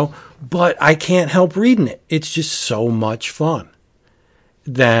 on the show? But I can't help reading it. It's just so much fun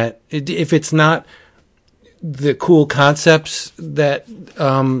that if it's not the cool concepts that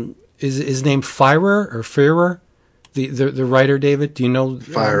is named Firer, the writer, David, do you know?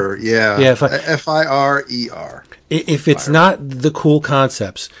 Firer, yeah. Yeah, Firer. If it's not the cool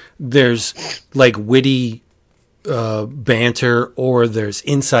concepts, there's like witty banter, or there's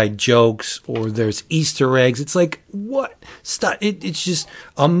inside jokes, or there's Easter eggs. It's like, what? Stop. It's just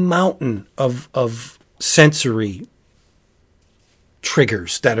a mountain of sensory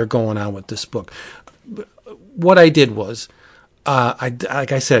triggers that are going on with this book. What I did was,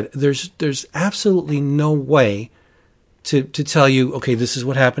 like I said, there's absolutely no way to tell you, okay, this is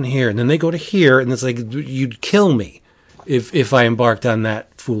what happened here. And then they go to here, and it's like, you'd kill me if I embarked on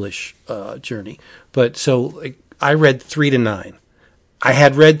that foolish journey. But so like, I read 3 to 9. I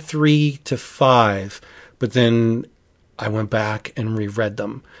had read 3 to 5, but then I went back and reread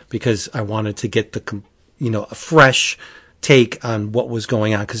them because I wanted to get a fresh take on what was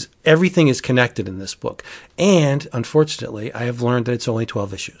going on, because everything is connected in this book. And unfortunately, I have learned that it's only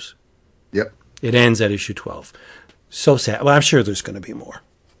 12 issues. Yep. It ends at issue 12. So sad. Well, I'm sure there's going to be more.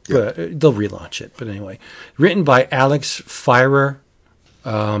 Yep. But they'll relaunch it. But anyway, written by Alex Firer,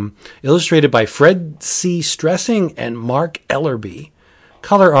 illustrated by Fred C. Stressing and Marc Ellerby.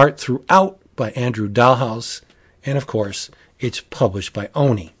 Color art throughout by Andrew Dalhouse. And of course, it's published by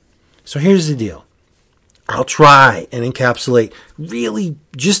Oni. So here's the deal. I'll try and encapsulate really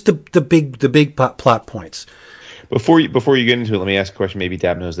just the big plot points. Before you get into it, let me ask a question. Maybe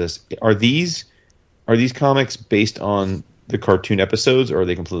Dab knows this. Are these comics based on the cartoon episodes, or are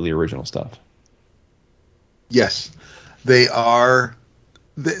they completely original stuff? Yes, they are.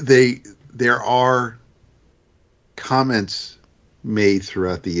 There are comments made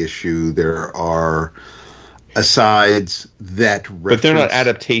throughout the issue. There are asides that reference, but they're not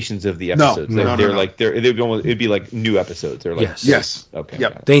adaptations of the episodes. No. It'd be like new episodes. They're like yes. Okay.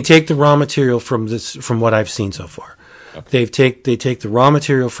 Yep. They take the raw material from what I've seen so far. Okay. They take the raw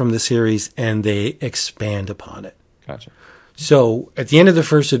material from the series and they expand upon it. Gotcha. So at the end of the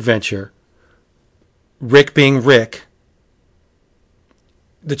first adventure, Rick being Rick,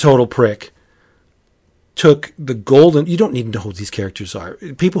 the total prick, took the golden. You don't need to know who these characters are.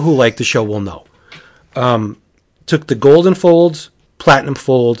 People who like the show will know. Took the golden folds, platinum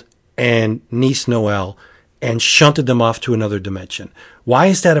fold, and niece Noelle, and shunted them off to another dimension. Why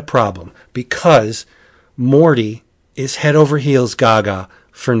is that a problem? Because Morty is head over heels gaga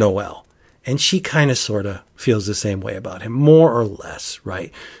for Noelle. And she kind of sort of feels the same way about him, more or less,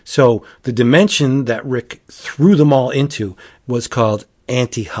 right? So the dimension that Rick threw them all into was called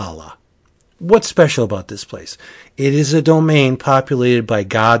Antihala. What's special about this place? It is a domain populated by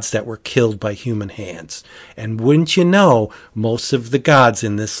gods that were killed by human hands. And wouldn't you know, most of the gods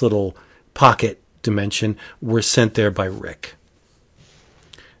in this little pocket dimension were sent there by Rick.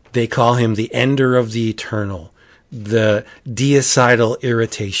 They call him the Ender of the Eternal, the Deocidal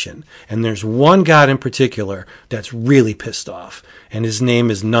Irritation. And there's one god in particular that's really pissed off, and his name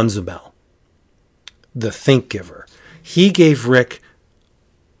is Nunzabel, the Think Giver. He gave Rick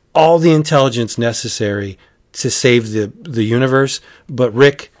all the intelligence necessary to save the universe, but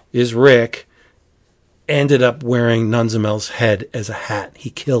Rick ended up wearing Nunzamel's head as a hat. He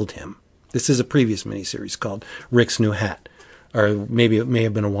killed him. This is a previous miniseries called Rick's New Hat, or maybe it may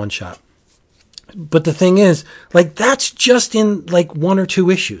have been a one-shot. But the thing is, like, that's just in like 1 or 2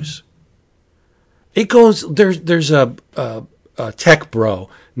 issues. It goes, there's a tech bro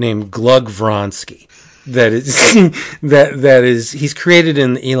named Glug Vronsky that is he's created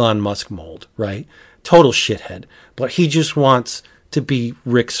in the Elon Musk mold, right? Total shithead, but he just wants to be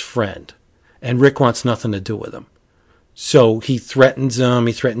Rick's friend, and Rick wants nothing to do with him. So he threatens him.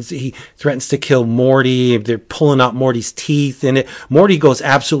 He threatens to kill Morty. They're pulling out Morty's teeth in it. Morty goes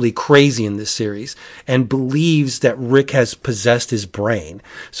absolutely crazy in this series and believes that Rick has possessed his brain.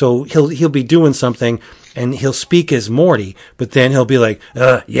 So he'll be doing something and he'll speak as Morty, but then he'll be like,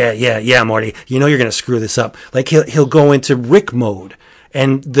 yeah, Morty, you know you're gonna screw this up. Like he'll go into Rick mode,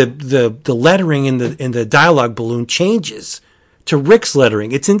 and the lettering in the dialogue balloon changes to Rick's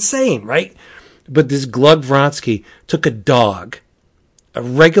lettering. It's insane, right? But this Glug Vronsky took a dog, a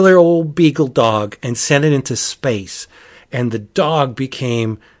regular old beagle dog, and sent it into space. And the dog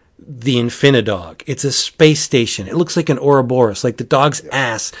became the Infinidog. It's a space station. It looks like an Ouroboros, like the dog's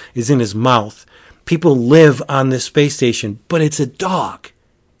ass is in his mouth. People live on this space station, but it's a dog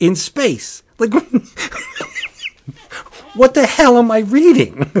in space. Like, what the hell am I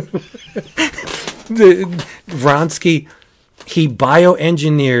reading? Vronsky, he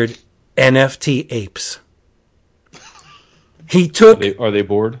bioengineered NFT apes. He took. Are they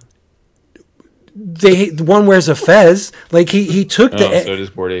bored? One wears a fez. Like he took so it is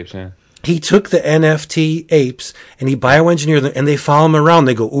bored apes, yeah. He took the NFT apes and he bioengineered them, and they follow him around.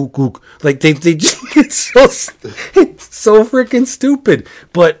 They go ook ook. Like they just, it's so freaking stupid.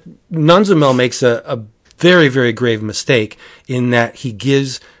 But Nunzamel makes a very, very grave mistake in that he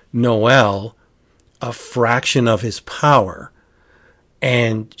gives Noelle a fraction of his power,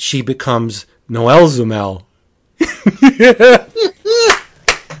 and she becomes Noelle Zamel.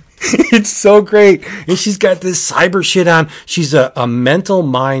 It's so great. And she's got this cyber shit on. She's a mental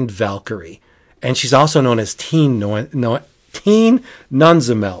mind Valkyrie. And she's also known as Teen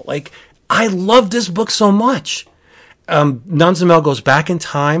Nunzamel. Like, I love this book so much. Nunzimel goes back in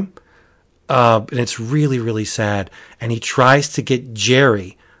time, and it's really, really sad. And he tries to get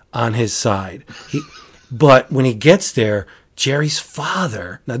Jerry on his side. But when he gets there, Jerry's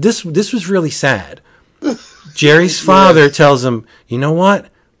father. Now this was really sad. Jerry's father tells him, "You know what?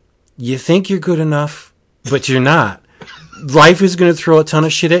 You think you're good enough, but you're not. Life is going to throw a ton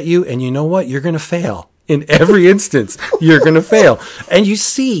of shit at you, and you know what? You're going to fail." In every instance, you're going to fail. And you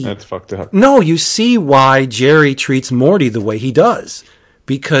see... That's fucked up. No, you see why Jerry treats Morty the way he does.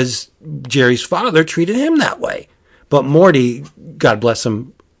 Because Jerry's father treated him that way. But Morty, God bless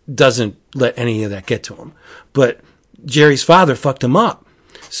him, doesn't let any of that get to him. But Jerry's father fucked him up.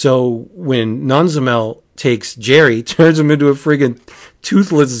 So when Nunzimel takes Jerry, turns him into a friggin'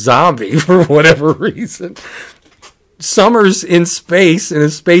 toothless zombie for whatever reason... Summer's in space in a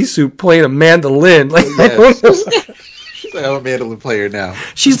spacesuit playing a mandolin. Like, She's like, I'm a mandolin player now.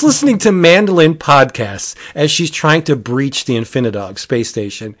 She's listening to mandolin podcasts as she's trying to breach the Infinidog space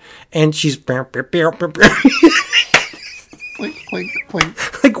station, and she's Clink, clink,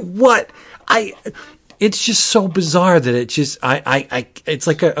 clink. like, what? It's just so bizarre that it just it's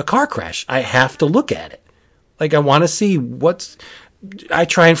like a car crash. I have to look at it. Like, I want to see I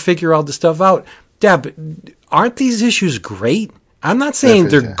try and figure all the stuff out. Deb, aren't these issues great? I'm not saying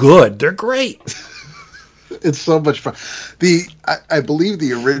they're good. They're great. It's so much fun. I believe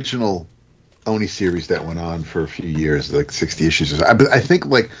the original Oni series that went on for a few years, like 60 issues. I think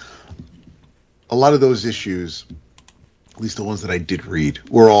like a lot of those issues, at least the ones that I did read,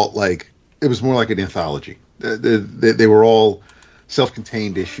 were all like, it was more like an anthology. They were all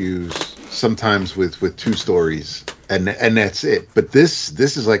self-contained issues, sometimes with two stories, and that's it. But this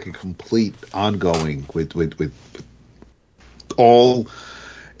is like a complete ongoing with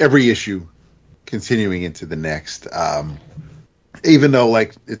every issue continuing into the next. Even though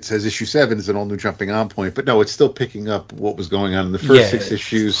like it says issue 7 is an all new jumping on point, but no, it's still picking up what was going on in the first 6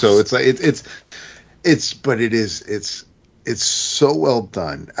 issues. So it's like it's so well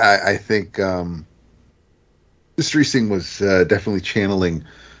done. I think Streising was definitely channeling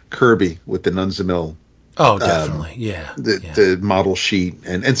Kirby with the Nunzimel. Oh, definitely, the model sheet,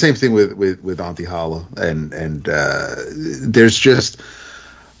 and same thing with Auntie Holla, and there's just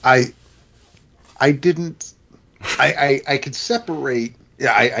I could separate.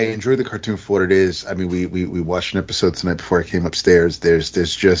 Yeah, I enjoy the cartoon for what it is. I mean, we watched an episode tonight before I came upstairs. There's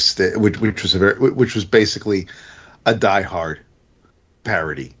just which was basically a Die Hard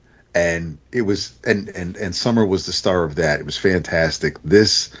parody. And it was, and Summer was the star of that. It was fantastic.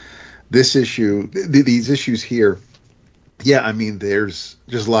 This issue, these issues here, yeah. I mean, there's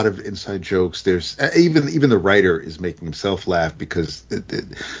a lot of inside jokes. There's even the writer is making himself laugh because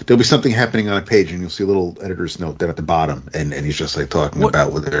there'll be something happening on a page, and you'll see a little editor's note down at the bottom, and he's just like talking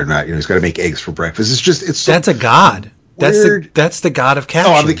about whether or not he's got to make eggs for breakfast. It's so that's a god. Weird. That's the god of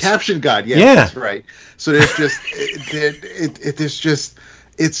captions. Oh, I'm the caption god. Yeah, that's right. So there's just there's just.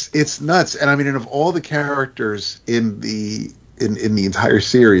 It's nuts, and I mean, and of all the characters in the entire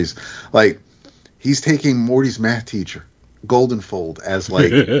series, like he's taking Morty's math teacher, Goldenfold, as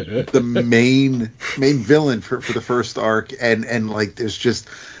like the main villain for the first arc, and like there's just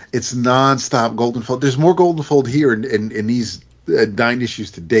it's nonstop Goldenfold. There's more Goldenfold here in these 9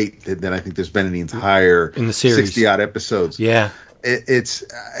 issues to date than I think there's been in the entire in the series 60 odd episodes. Yeah,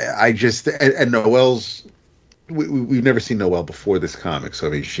 I just and Noelle's. We've never seen Noelle before this comic, so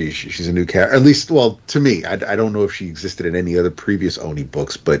I mean, she's a new character. At least, well, to me, I don't know if she existed in any other previous Oni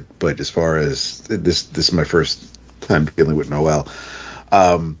books, but as far as this is my first time dealing with Noelle.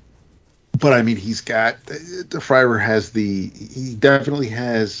 But I mean, he's got the Friar he definitely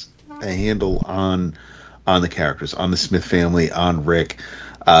has a handle on the characters, on the Smith family, on Rick.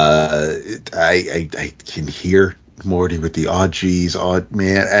 I can hear Morty with the odd G's, odd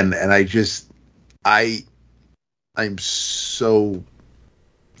man, and I'm so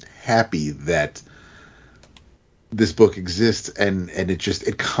happy that this book exists, and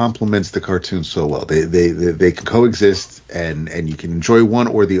it complements the cartoon so well. They can coexist, and you can enjoy one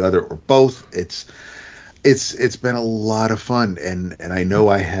or the other or both. It's been a lot of fun, and I know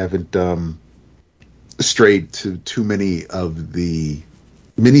I haven't strayed to too many of the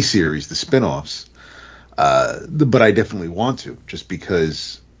miniseries, the spin-offs, but I definitely want to, just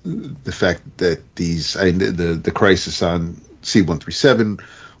because the fact that the Crisis on C-137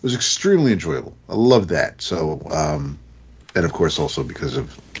 was extremely enjoyable. I love that. So, and of course also because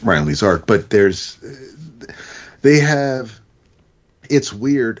of Ryan Lee's art. But it's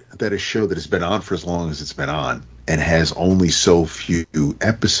weird that a show that has been on for as long as it's been on and has only so few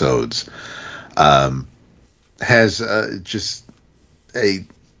episodes has just a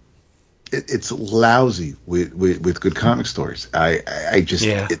it's lousy with good comic stories. I just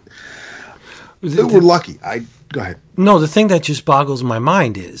we're lucky. Go ahead. No, the thing that just boggles my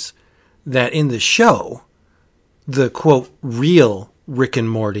mind is that in the show, the quote real Rick and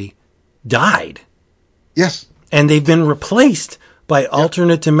Morty died. Yes, and they've been replaced by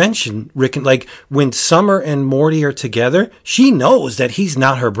alternate dimension Rick. And like when Summer and Morty are together, she knows that he's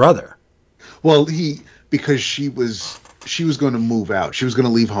not her brother. Well, because she was going to move out. She was going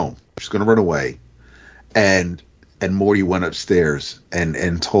to leave home. She was going to run away, and Morty went upstairs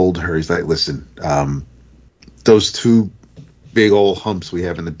and told her, he's like, listen, those two big old humps we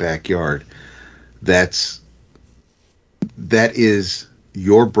have in the backyard, that is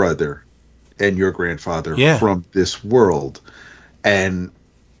your brother and your grandfather from this world. And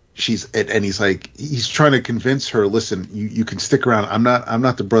he's like, he's trying to convince her, listen, you can stick around. I'm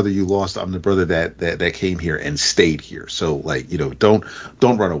not the brother you lost. I'm the brother that came here and stayed here. So like, don't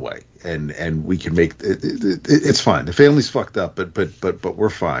run away. And we can make it's fine. The family's fucked up, but we're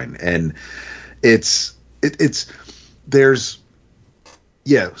fine. And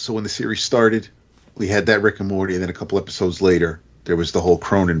so when the series started, we had that Rick and Morty, and then a couple episodes later, there was the whole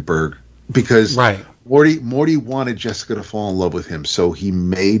Cronenberg, because Morty wanted Jessica to fall in love with him, so he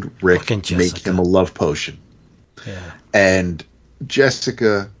made Rick make him a love potion. Yeah. And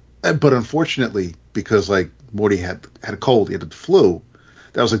Jessica, but unfortunately, because like Morty had a cold, he had the flu,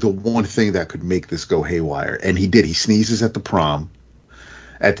 that was like the one thing that could make this go haywire. And he did. He sneezes at the prom,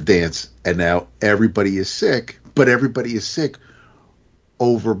 at the dance, and now everybody is sick, but everybody is sick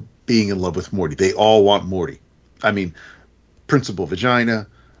over being in love with Morty. They all want Morty. I mean, Principal Vagina,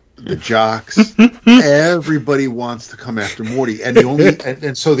 the jocks, everybody wants to come after Morty. And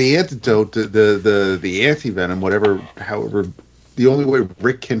so the antidote, the anti-venom, however, the only way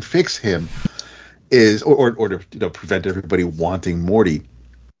Rick can fix him is, or to prevent everybody wanting Morty,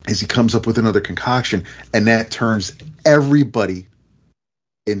 is he comes up with another concoction, and that turns everybody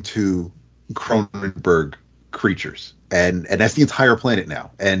into Cronenberg creatures, and that's the entire planet now.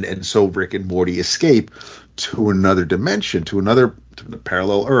 And so Rick and Morty escape to another dimension, to the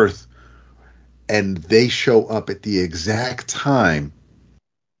parallel Earth, and they show up at the exact time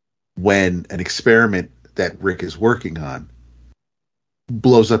when an experiment that Rick is working on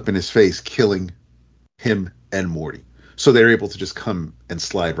blows up in his face, killing him and Morty. So they're able to just come and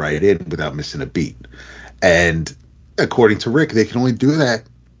slide right in without missing a beat. And according to Rick, they can only do that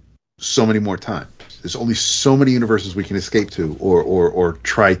so many more times. There's only so many universes we can escape to, or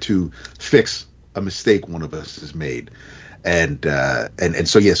try to fix a mistake one of us has made. And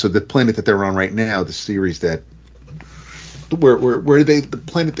so the planet that they're on right now, the series the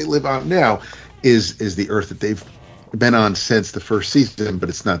planet they live on now is the Earth that they've been on since the first season, but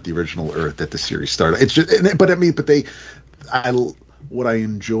it's not the original Earth that the series started. It's just, what I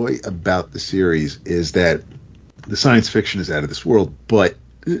enjoy about the series is that the science fiction is out of this world, but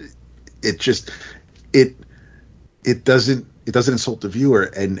it doesn't insult the viewer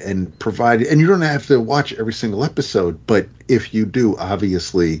and provide, and you don't have to watch every single episode, but if you do,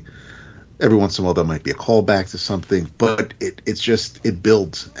 obviously every once in a while there might be a callback to something, but it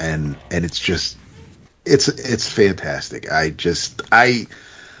builds and it's fantastic.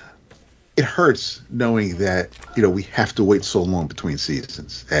 It hurts knowing that we have to wait so long between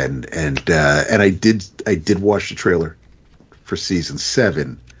seasons, and I did watch the trailer for season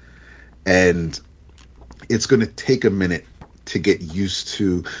 7, and it's going to take a minute to get used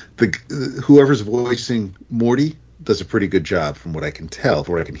to whoever's voicing Morty does a pretty good job from what I can tell,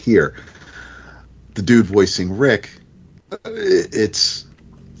 from what I can hear. The dude voicing Rick, it's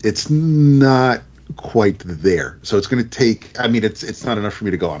not quite there. So it's going to take, it's not enough for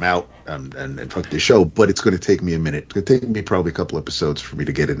me to go, I'm out and fuck this show, but it's going to take me a minute. It's going to take me probably a couple episodes for me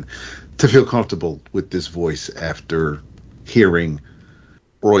to get in, to feel comfortable with this voice after hearing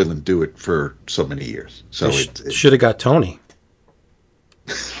Roiland do it for so many years. So it should have got Tony.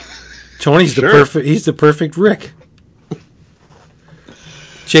 Tony's he's the perfect Rick.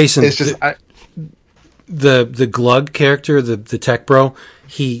 Jason, it's just, the Glug character, the tech bro,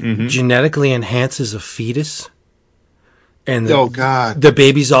 he genetically enhances a fetus, and the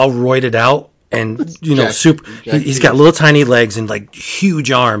baby's all roided out, and he's got little tiny legs and like huge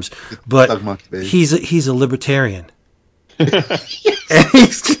arms, but he's a libertarian. And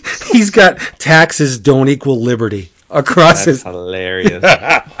he's got taxes don't equal liberty across his. Hilarious.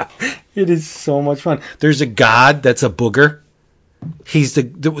 It is so much fun. There's a god that's a booger. He's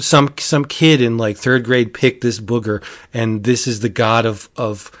some kid in like 3rd grade picked this booger, and this is the god of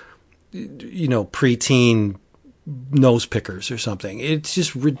preteen nose pickers or something. It's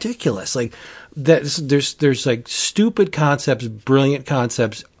just ridiculous. Like there's like stupid concepts, brilliant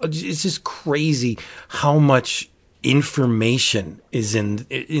concepts. It's just crazy how much information is in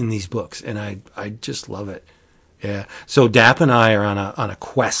these books, and I just love it. Yeah. So Dap and I are on a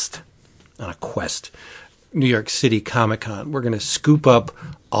quest. New York City Comic Con. We're going to scoop up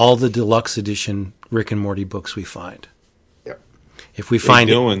all the deluxe edition Rick and Morty books we find. Yep. If we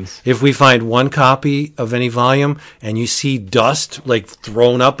find one copy of any volume and you see dust like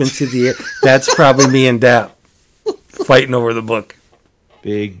thrown up into the air, that's probably me and Dap fighting over the book.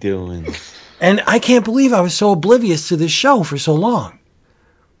 Big doings. And I can't believe I was so oblivious to this show for so long.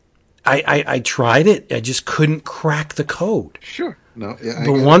 I tried it. I just couldn't crack the code. Sure. No. Yeah.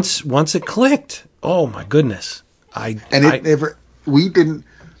 But once it clicked, oh my goodness! We didn't.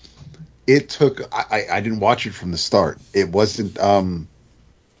 It took. I didn't watch it from the start. It wasn't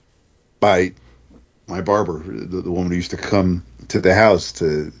by my barber, the woman who used to come to the house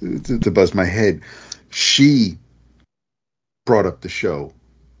to buzz my head. She brought up the show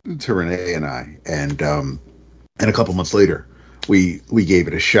to Renee and I, and a couple months later, we gave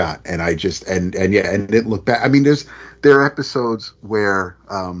it a shot, and I just and it looked back. I mean, there are episodes where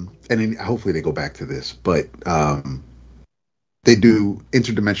hopefully they go back to this, but they do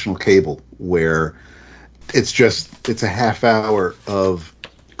interdimensional cable where it's a half hour of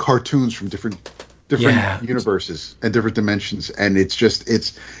cartoons from different universes and different dimensions, and it's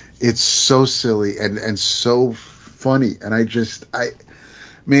so silly and so funny, and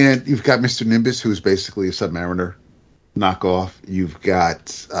man, you've got Mr. Nimbus, who's basically a Submariner knockoff. You've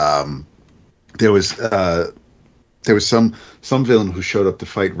got there was some villain who showed up to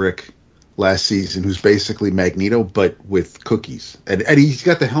fight Rick last season who's basically Magneto but with cookies, and he's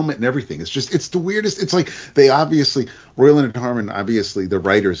got the helmet and everything. It's the weirdest. It's like they obviously, Roiland and Harmon, obviously the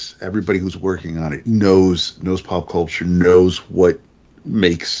writers, everybody who's working on it knows pop culture, knows what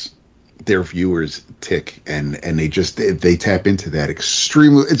makes their viewers tick, and they tap into that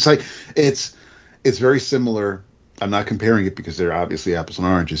extremely. It's like it's very similar. I'm not comparing it because they're obviously apples and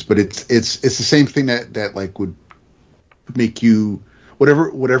oranges, but it's the same thing that like would make you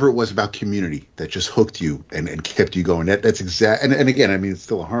whatever it was about Community that just hooked you and kept you going. That's exact. And again, I mean, it's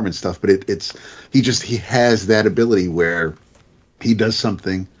still a Harmon stuff, but he has that ability where he does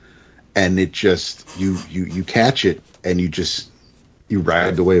something and it just you catch it and you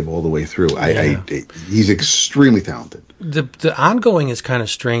ride the wave all the way through. He's extremely talented. The ongoing is kind of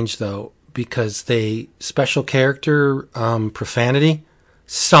strange though, because they special character profanity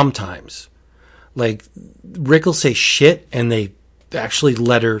sometimes. Like Rick will say shit and they actually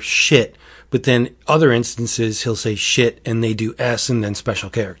letter shit, but then other instances he'll say shit and they do S and then special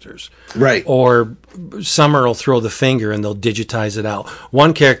characters. Right. Or Summer will throw the finger and they'll digitize it out.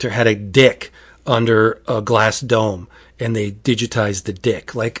 One character had a dick under a glass dome and they digitized the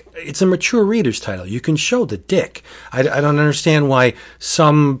dick. Like, it's a mature reader's title. You can show the dick. I don't understand why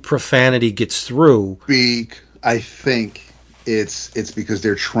some profanity gets through. I think it's because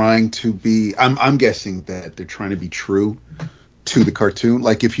they're trying to be. I'm guessing that they're trying to be true to the cartoon.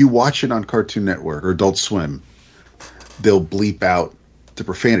 Like, if you watch it on Cartoon Network or Adult Swim, they'll bleep out the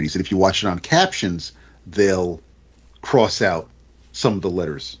profanities, and if you watch it on captions, they'll cross out some of the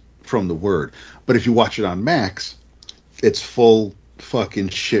letters from the word. But if you watch it on Max, it's full fucking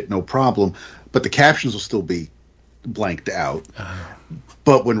shit, no problem. But the captions will still be blanked out.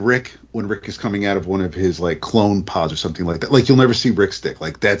 But when Rick is coming out of one of his like clone pods or something like that, like you'll never see Rick's dick.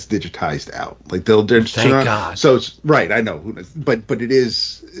 Like that's digitized out. Like they're thank God. So it's right. I know, but it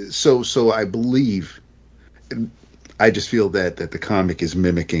is so. I believe. I just feel that the comic is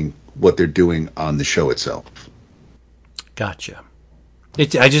mimicking what they're doing on the show itself. Gotcha.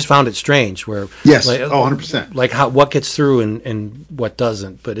 I just found it strange where yes, 100%. Like what gets through and what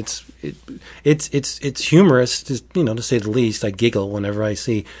doesn't, but it's humorous, to say the least. I giggle whenever I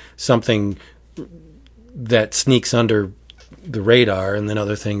see something that sneaks under the radar, and then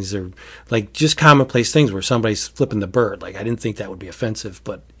other things are like just commonplace things where somebody's flipping the bird. Like I didn't think that would be offensive,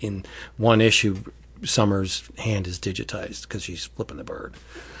 but in one issue, Summer's hand is digitized because she's flipping the bird.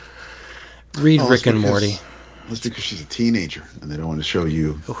 Read Rick and Morty. That's because she's a teenager, and they don't want to show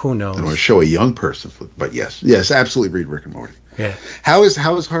you. Who knows? They don't want to show a young person. But yes, absolutely. Read Rick and Morty. Yeah. How is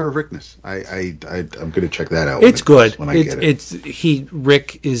Heart of Rickness? I'm going to check that out. It's good. When I get it.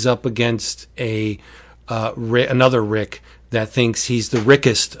 Rick is up against another Rick that thinks he's the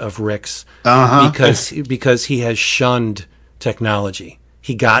Rickest of Ricks because he has shunned technology.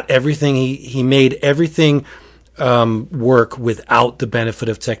 He got everything. He made everything work without the benefit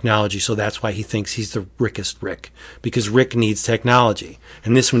of technology, so that's why he thinks he's the Rickest Rick, because Rick needs technology,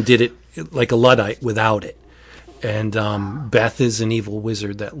 and this one did it like a Luddite without it. And Beth is an evil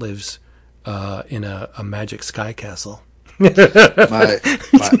wizard that lives in a magic sky castle. I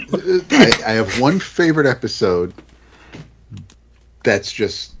have one favorite episode that's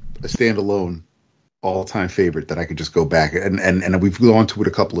just a standalone all-time favorite that I could just go back and we've gone to it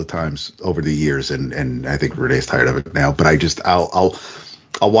a couple of times over the years, and I think Renee's tired of it now. But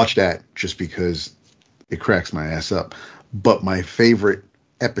I'll watch that just because it cracks my ass up. But my favorite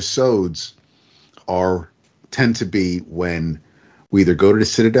episodes tend to be when we either go to the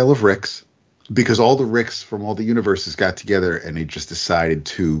Citadel of Ricks, because all the Ricks from all the universes got together and they just decided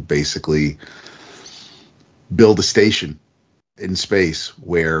to basically build a station in space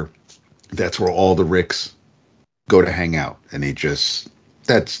where that's where all the Ricks go to hang out. And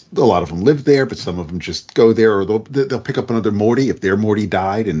that's a lot of them live there, but some of them just go there, or they'll pick up another Morty if their Morty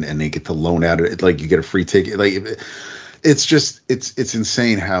died, and they get to loan out it. Like, you get a free ticket. Like, it's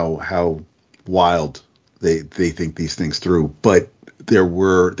insane how wild they think these things through. But we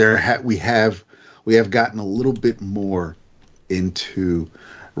have gotten a little bit more into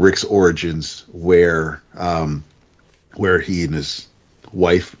Rick's origins, where he and his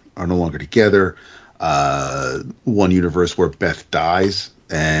wife are no longer together. One universe where Beth dies,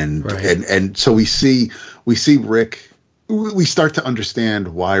 and so we see Rick. We start to understand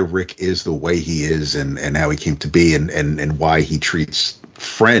why Rick is the way he is, and how he came to be, and why he treats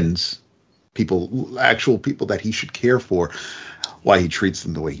friends, actual people that he should care for, why he treats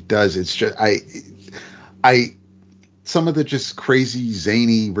them the way he does. It's just some of the just crazy,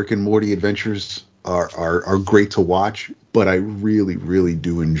 zany Rick and Morty adventures are great to watch, but I really, really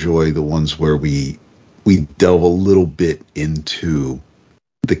do enjoy the ones where we delve a little bit into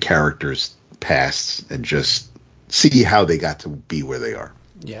the characters' pasts and just see how they got to be where they are.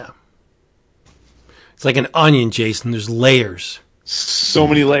 Yeah. It's like an onion, Jason. There's layers. So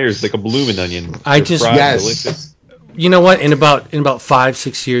many layers, like a blooming onion. Yes. You know what? In about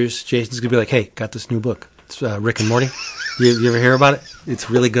 5-6 years, Jason's gonna be like, "Hey, got this new book. It's Rick and Morty. You ever hear about it? It's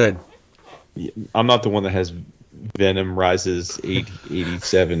really good." I'm not the one that has Venom Rises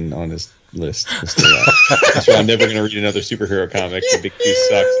 87 on his list. So I'm never going to read another superhero comic. The big piece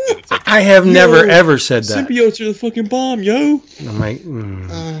sucks. It's like, I have never ever said that. Symbiotes are the fucking bomb, yo. I'm like,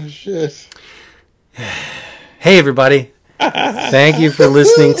 Oh, shit. Hey, everybody. Thank you for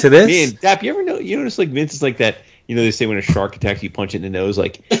listening to this. Man, Dap, you notice like Vince is like that. You know, they say when a shark attacks you, punch it in the nose.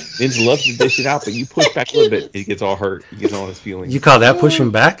 Like, Vince loves to dish it out, but you push back a little bit, he gets all hurt. He gets all his feelings. You call that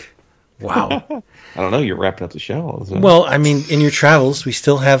pushing back? Wow. I don't know. You're wrapping up the show. Well, I mean, in your travels, we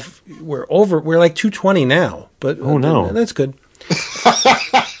still have. We're like 220 now, but oh no, that's good. That's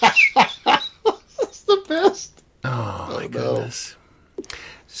the best. Oh my goodness.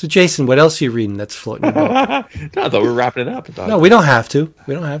 So, Jason, what else are you reading that's floating about? No, I thought we were wrapping it up. No, we don't have to.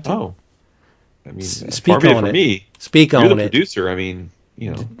 Oh, I mean, speak on it. Me. Speak on it. You're the producer. I mean,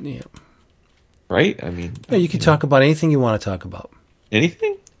 you know, yeah. Right? I mean, yeah, you can talk about anything you want to talk about.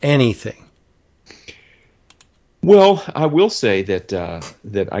 Anything. Well, I will say that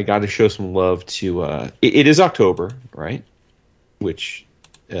I got to show some love to. It is October, right? Which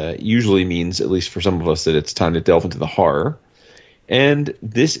usually means, at least for some of us, that it's time to delve into the horror. And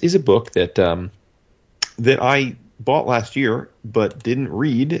this is a book that I bought last year but didn't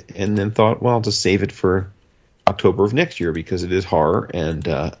read, and then thought, well, I'll just save it for October of next year because it is horror, and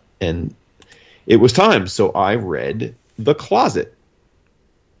it was time. So I read The Closet.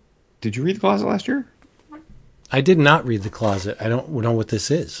 Did you read The Closet last year? I did not read The Closet. I don't know what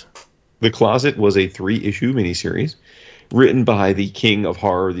this is. The Closet was a 3-issue miniseries written by the king of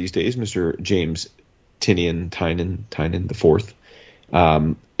horror these days, Mr. James Tynion the Fourth,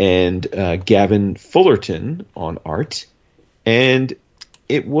 and Gavin Fullerton on art. And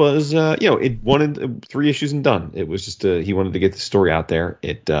it was, it wanted 3 issues and done. It was just he wanted to get the story out there.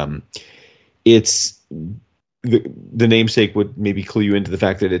 It's the namesake would maybe clue you into the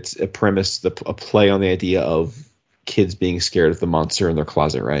fact that it's a premise, a play on the idea of kids being scared of the monster in their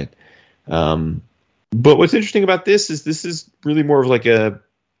closet, right? But what's interesting about this is really more of like an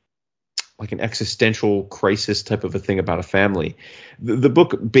existential crisis type of a thing about a family. The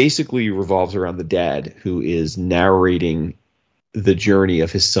book basically revolves around the dad who is narrating the journey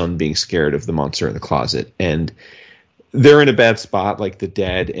of his son being scared of the monster in the closet, and they're in a bad spot. Like the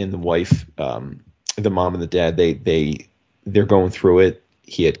dad and the wife, the mom and the dad, they're going through it.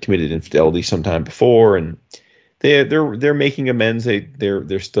 He had committed infidelity sometime before, and they're making amends.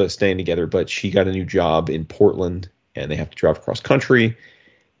 They're still staying together, but she got a new job in Portland, and they have to drive across country.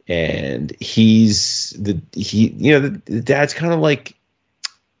 And the dad's kind of like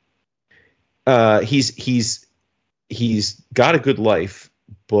he's got a good life,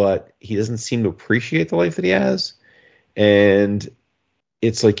 but he doesn't seem to appreciate the life that he has. And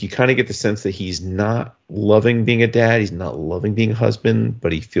it's like you kind of get the sense that he's not loving being a dad. He's not loving being a husband,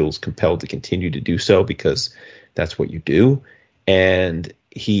 but he feels compelled to continue to do so because that's what you do. And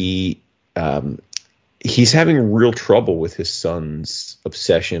he's having real trouble with his son's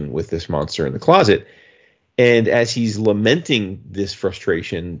obsession with this monster in the closet. And as he's lamenting this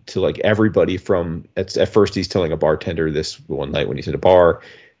frustration to like everybody at first he's telling a bartender this one night when he's at a bar.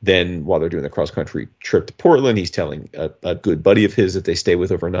 Then while they're doing the cross-country trip to Portland, he's telling a good buddy of his that they stay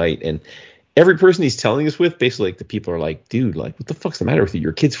with overnight. And every person he's telling this with, basically, like, the people are like, dude, like, what the fuck's the matter with you?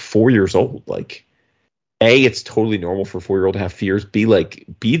 Your kid's 4 years old. Like, A, it's totally normal for a 4-year-old to have fears. B, like,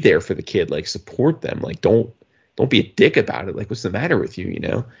 be there for the kid. Like, support them. Like, don't be a dick about it. Like, what's the matter with you, you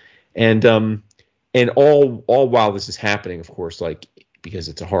know? And all while this is happening, of course, like, because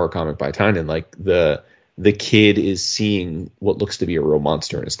it's a horror comic by Tynion, like, the kid is seeing what looks to be a real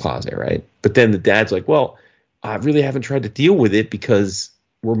monster in his closet, right? But then the dad's like, well, I really haven't tried to deal with it because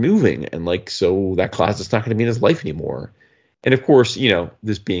we're moving. And like, so that closet's not going to be in his life anymore. And of course, you know,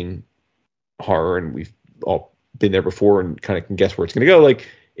 this being horror and we've all been there before and kind of can guess where it's going to go. Like,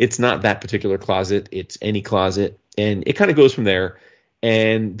 it's not that particular closet. It's any closet. And it kind of goes from there.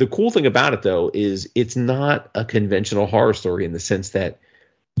 And the cool thing about it, though, is it's not a conventional horror story in the sense that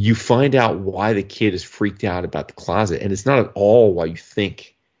you find out why the kid is freaked out about the closet. And it's not at all why you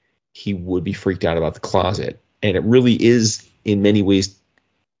think he would be freaked out about the closet. And it really is, in many ways,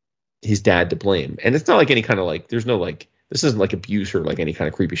 his dad to blame. And it's not like any kind of like, there's no like, this isn't like abuse or like any kind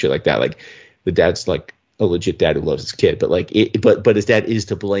of creepy shit like that. Like, the dad's like a legit dad who loves his kid, but like, but his dad is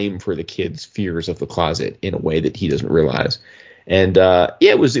to blame for the kid's fears of the closet in a way that he doesn't realize. And yeah,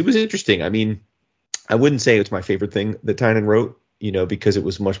 it was interesting. I mean, I wouldn't say it's my favorite thing that Tynion wrote, you know, because it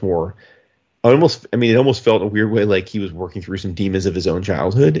was much more, it almost felt in a weird way like he was working through some demons of his own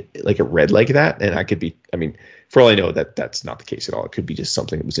childhood. Like, it read like that. And for all I know, that's not the case at all. It could be just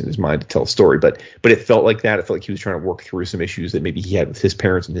something that was in his mind to tell a story. But it felt like that. It felt like he was trying to work through some issues that maybe he had with his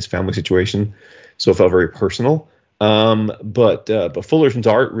parents and his family situation. So it felt very personal. But Fullerton's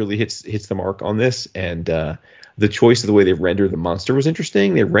art really hits the mark on this. And the choice of the way they render the monster was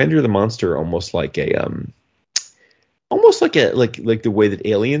interesting. They render the monster almost like like the way that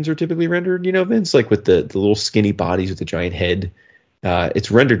aliens are typically rendered, you know, Vince, like with the little skinny bodies with the giant head. It's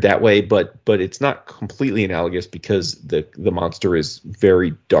rendered that way, but it's not completely analogous because the monster is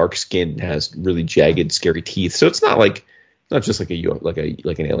very dark skinned and has really jagged, scary teeth. So it's not just like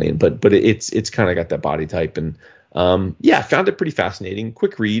an alien, but it's kind of got that body type. And yeah, I found it pretty fascinating.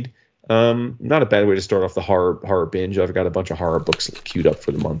 Quick read. Not a bad way to start off the horror binge. I've got a bunch of horror books queued up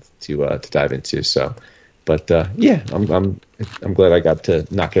for the month to dive into. So, but yeah, I'm glad I got to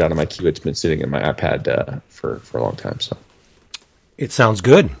knock it out of my queue. It's been sitting in my iPad for a long time. So it sounds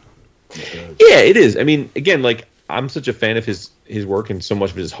good. Yeah, it is. I mean, again, like, I'm such a fan of his work and so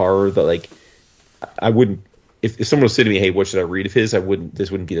much of his horror that, like, I wouldn't, if someone was saying to me, hey, what should I read of his? This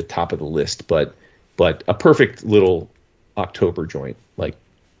wouldn't be the top of the list, but a perfect little October joint, like,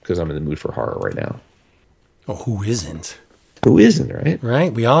 because I'm in the mood for horror right now. Oh, who isn't? Who isn't, right?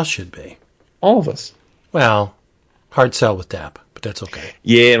 Right, we all should be. All of us. Well, hard sell with Dap, but that's okay.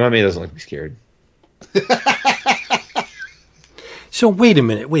 Yeah, my man doesn't like to be scared. So wait a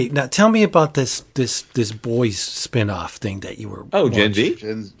minute. Now tell me about this boys spin-off thing that you were Gen V?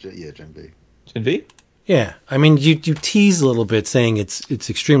 Gen V. Gen V? Yeah. I mean, you tease a little bit saying it's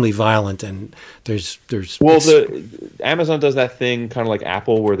extremely violent and there's the Amazon does that thing kind of like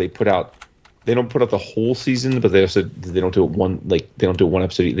Apple where they don't put out the whole season, but they don't do it one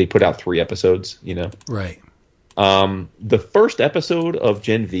episode. They put out 3 episodes, you know. Right. The first episode of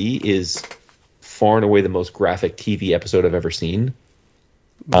Gen V is far and away the most graphic TV episode I've ever seen.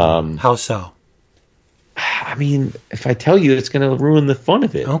 How so? I mean, if I tell you, it's going to ruin the fun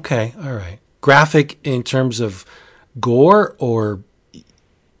of it. Okay, all right. Graphic in terms of gore or?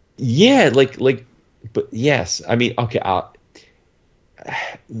 Yeah, but yes. I mean, okay.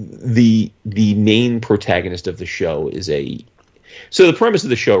 The main protagonist of the show is so the premise of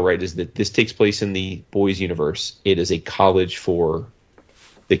the show, right, is that this takes place in the boys' universe. It is a college for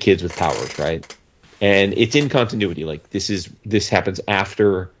the kids with powers, right? And it's in continuity. Like, this happens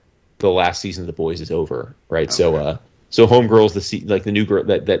after the last season of The Boys is over, right? Okay. So Homegirl's the new girl,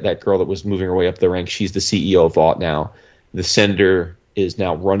 that girl that was moving her way up the ranks. She's the CEO of Vought now. The senator is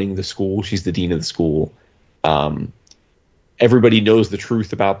now running the school. She's the dean of the school. Everybody knows the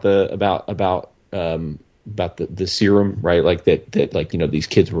truth about the serum, right? Like that like, you know, these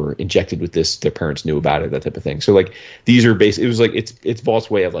kids were injected with this. Their parents knew about it, that type of thing. So like, these are it was like it's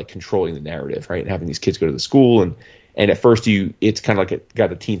Vaught's way of like controlling the narrative, right? And having these kids go to the school And at first it's kind of like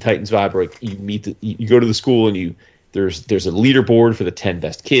got a Teen Titans vibe, where like you go to the school and there's a leaderboard for the 10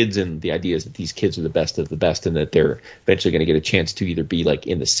 best kids, and the idea is that these kids are the best of the best, and that they're eventually going to get a chance to either be like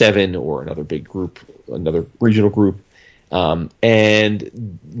in the 7 or another big group, another regional group.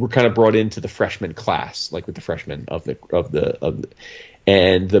 And we're kind of brought into the freshman class, like with the freshmen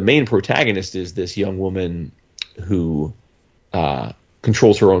and the main protagonist is this young woman who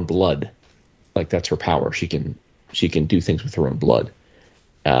controls her own blood. Like that's her power. She can do things with her own blood.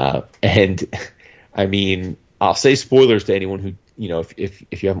 And I mean, I'll say spoilers to anyone who,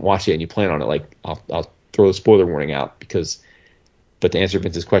 if you haven't watched it and you plan on it, like I'll throw the spoiler warning out but to answer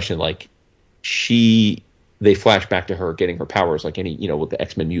Vince's question, like they flash back to her getting her powers like any, with the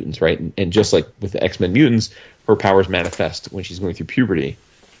X-Men mutants, right? And just like with the X-Men mutants, her powers manifest when she's going through puberty,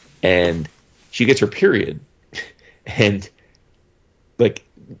 and she gets her period, and like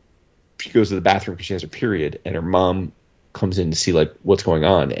she goes to the bathroom because she has her period, and her mom comes in to see like what's going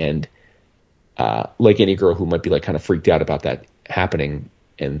on, and like any girl who might be like kind of freaked out about that happening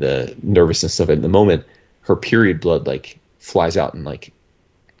and the nervousness of it in the moment, her period blood like flies out and like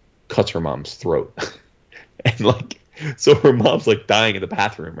cuts her mom's throat. And like, so her mom's like dying in the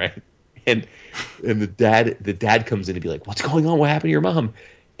bathroom, right? And the dad comes in to be like, "What's going on? What happened to your mom?"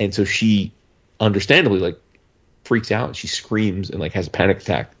 And so she understandably like freaks out and she screams and like has a panic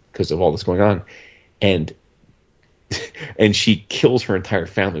attack because of all this going on. And she kills her entire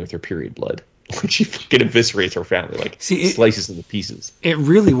family with her period blood. She fucking eviscerates her family, like slices into pieces. It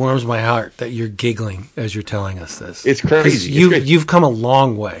really warms my heart that you're giggling as you're telling us this. It's crazy. You've come a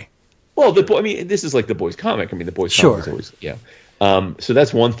long way. Well, this is like the boys' comic. I mean, the boys' comic is always, yeah. So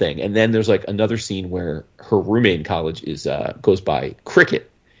that's one thing. And then there's like another scene where her roommate in college goes by Cricket,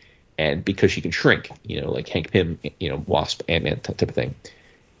 and because she can shrink, like Hank Pym, Wasp, Ant-Man type of thing.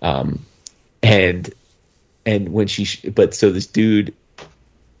 And when so this dude,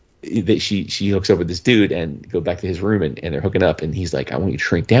 she hooks up with this dude and go back to his room and they're hooking up, and he's like, "I want you to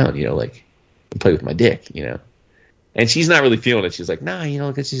shrink down, like and play with my dick, And she's not really feeling it. She's like, "Nah,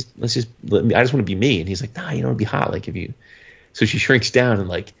 let's just I just want to be me." And he's like, "Nah, it'd be hot, like if you." So she shrinks down, and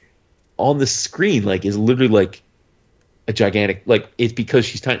like on the screen, like is literally like a gigantic, like it's because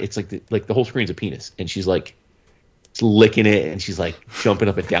she's tiny. It's like the whole screen's a penis, and she's like licking it, and she's like jumping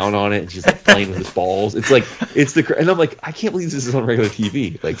up and down on it, and she's like playing with his balls. It's like and I'm like, I can't believe this is on regular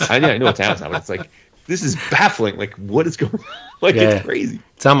TV. Like I know it's Amazon, but it's like this is baffling. Like what is going on? Like it's crazy.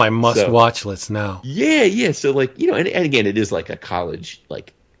 It's on my must-watch list now. Yeah. So like and again, it is like a college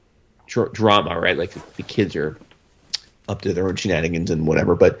like drama, right? Like the kids are up to their own shenanigans and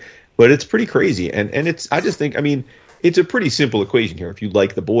whatever, but it's pretty crazy. And I just think, I mean, it's a pretty simple equation here. If you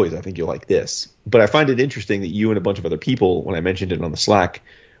like the boys, I think you'll like this. But I find it interesting that you and a bunch of other people, when I mentioned it on the Slack,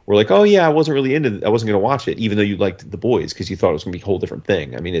 were like, "Oh yeah, I wasn't going to watch it," even though you liked the boys because you thought it was going to be a whole different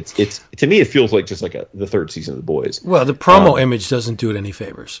thing. I mean, it's to me, it feels like just like the third season of the boys. Well, the promo image doesn't do it any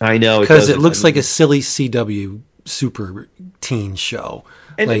favors. I know, because it looks like a silly CW super teen show.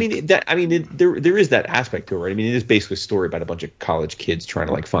 And there is that aspect to it, right? I mean, it is basically a story about a bunch of college kids trying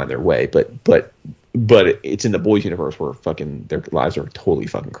to like find their way, but it's in the boys' universe where fucking their lives are totally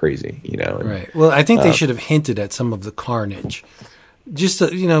fucking crazy, Right. Well, I think they should have hinted at some of the carnage. Just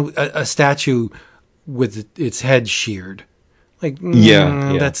a statue with its head sheared, like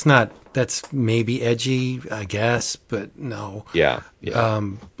that's maybe edgy, I guess, but no. Yeah.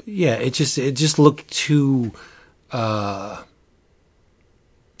 It just looked too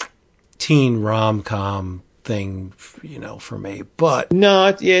teen rom-com thing, for me. But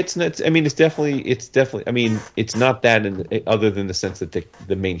no, it's not. I mean, it's definitely. I mean, it's not that, other than the sense that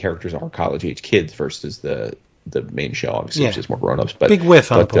the main characters are college age kids versus the main show. Obviously, it's just more grown ups. But big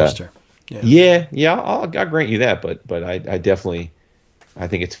whiff on the poster. I'll grant you that. But I definitely, I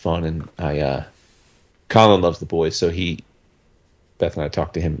think it's fun, and Cullen loves the boys, so Beth and I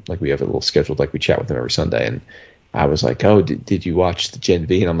talked to him, like we have a little scheduled, like we chat with him every Sunday, and I was like, "Oh, did you watch the Gen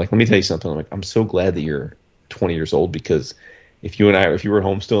V?" And I'm like, "Let me tell you something." I'm like, "I'm so glad that you're 20 years old, because if you were at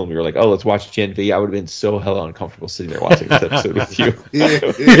home still and we were like, 'Oh, let's watch Gen V,' I would have been so hella uncomfortable sitting there watching this episode with you."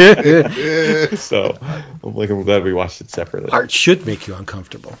 So I'm glad we watched it separately. Art should make you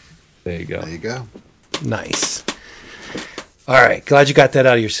uncomfortable. There you go. Nice. All right, glad you got that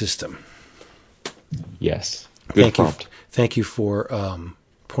out of your system. Yes. Good prompt. Thank you for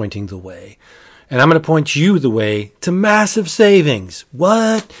pointing the way. And I'm going to point you the way to massive savings.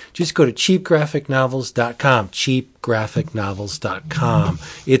 What? Just go to cheapgraphicnovels.com. Cheapgraphicnovels.com.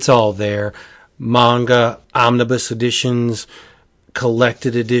 It's all there. Manga, omnibus editions,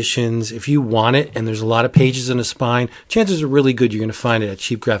 collected editions. If you want it, and there's a lot of pages in a spine, chances are really good you're going to find it at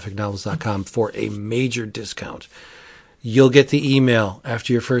cheapgraphicnovels.com for a major discount. you'll get the email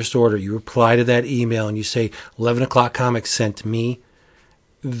after your first order. You reply to that email and you say 11 o'clock comics sent to me.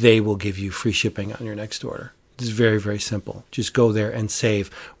 They will give you free shipping on your next order. It's very, very simple. Just go there and save.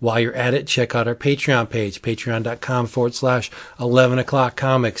 While you're at it, check out our Patreon page, patreon.com/11 o'clock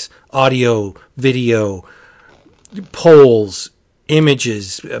comics. Audio, video, polls,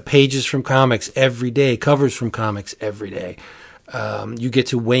 images, pages from comics every day, covers from comics every day. You get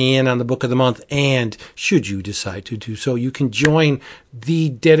to weigh in on the book of the month, and should you decide to do so, you can join the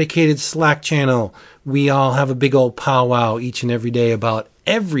dedicated Slack channel. We all have a big old powwow each and every day about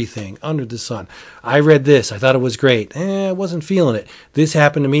everything under the sun. I read this. I thought it was great. I wasn't feeling it. This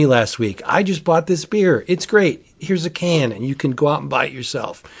happened to me last week. I just bought this beer. It's great. Here's a can, and you can go out and buy it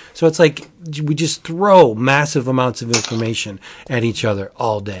yourself. So it's like we just throw massive amounts of information at each other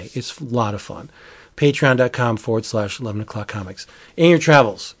all day. It's a lot of fun. Patreon.com/11 o'clock comics. In your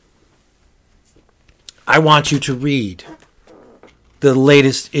travels, I want you to read the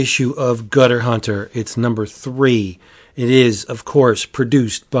latest issue of Gutter Hunter. It's number 3. It is, of course,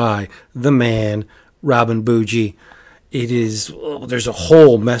 produced by the man, Robin Bougie. It is, there's a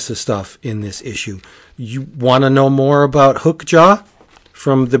whole mess of stuff in this issue. You want to know more about Hookjaw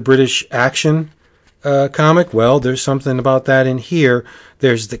from the British Action comic? Well, there's something about that in here.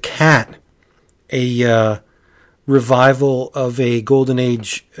 There's The Cat, a revival of a Golden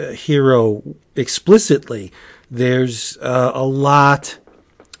Age hero explicitly. There's a lot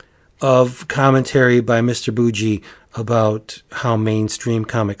of commentary by Mr. Bougie about how mainstream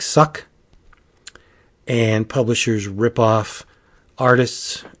comics suck and publishers rip off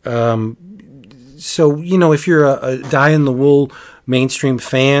artists. So, you know, if you're a die-in-the-wool mainstream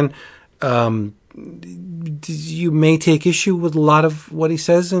fan, you may take issue with a lot of what he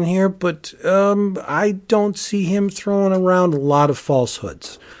says in here, but I don't see him throwing around a lot of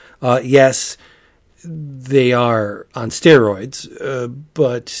falsehoods. Yes, they are on steroids,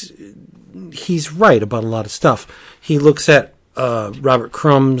 but he's right about a lot of stuff. He looks at Robert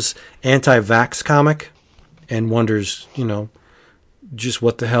Crumb's anti-vax comic and wonders, you know, just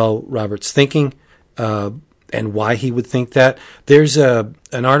what the hell Robert's thinking and why he would think that. There's an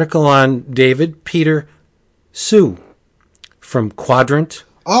article on David Peter Sue from Quadrant.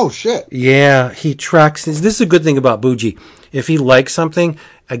 Oh, shit. Yeah, he tracks this. This is a good thing about Bougie. If he likes something,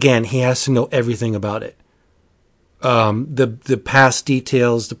 again, he has to know everything about it. The past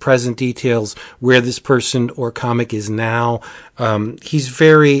details, the present details, where this person or comic is now. He's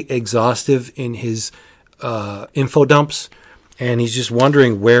very exhaustive in his info dumps, and he's just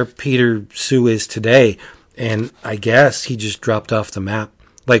wondering where Peter Sue is today. And I guess he just dropped off the map.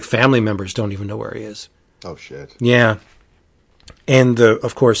 Like, family members don't even know where he is. Oh, shit. Yeah. And,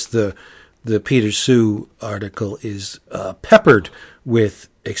 of course, the Peter Sue article is peppered with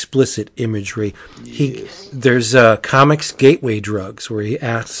explicit imagery. Yes. There's Comics Gateway Drugs, where he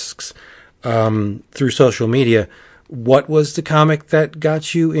asks through social media, what was the comic that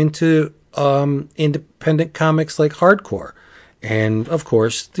got you into independent comics like hardcore? And, of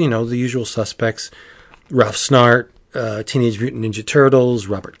course, you know, the usual suspects, Ralph Snart, Teenage Mutant Ninja Turtles,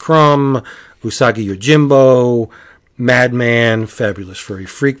 Robert Crumb, Usagi Yojimbo, Madman, Fabulous Furry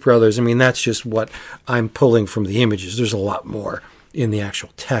Freak Brothers. I mean, that's just what I'm pulling from the images. There's a lot more in the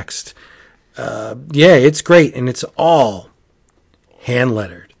actual text. Yeah, it's great, and it's all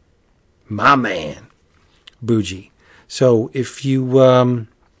hand-lettered. My man, Bougie. So if you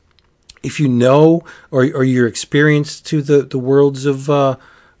know or you're experienced to the worlds of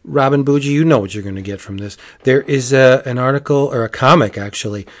Robin Bougie, you know what you're going to get from this. There is an article, or a comic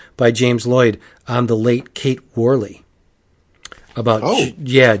actually, by James Lloyd on the late Kate Worley about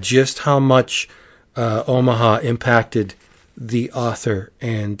just how much Omaha impacted the author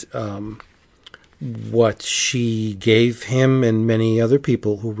and what she gave him and many other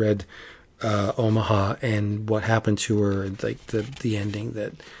people who read Omaha, and what happened to her, and like the ending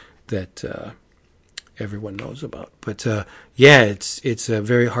that everyone knows about. But yeah, it's a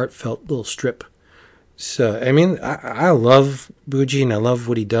very heartfelt little strip. So I mean, I love Bougie and I love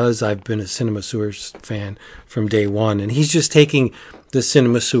what he does. I've been a Cinema Sewers fan from day one, and he's just taking the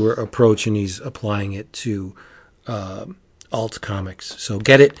Cinema Sewer approach and he's applying it to alt comics. So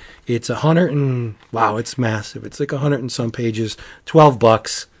get it. It's it's massive. It's like 100 and some pages,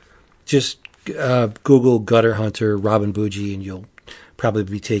 $12. Just Google Gutter Hunter, Robin Bougie, and you'll probably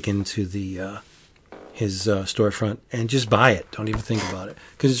be taken to the his storefront and just buy it. Don't even think about it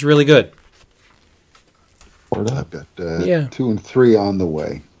because it's really good. I've got 2 and 3 on the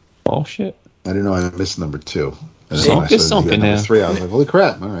way. Oh shit! I didn't know I missed number 2. It's something now. Number 3, I was like, holy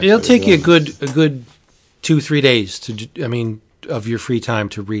crap! All right, it'll take you a good 2-3 days of your free time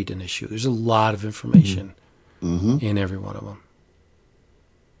to read an issue. There's a lot of information. in every one of them.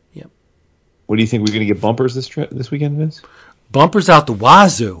 Yep. What do you think? We're going to get bumpers this weekend, Vince? Bumpers out the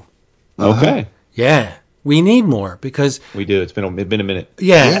wazoo. Okay. Yeah. We need more because we do. It's been a minute.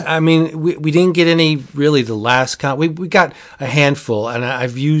 Yeah. I mean, we didn't get any really the last count. We got a handful, and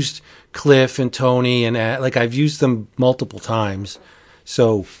I've used Cliff and Tony, and I've used them multiple times.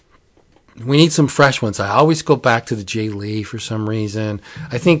 So we need some fresh ones. I always go back to the Jay Lee for some reason.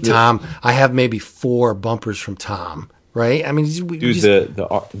 I think Tom. I have maybe 4 bumpers from Tom. Right? I mean,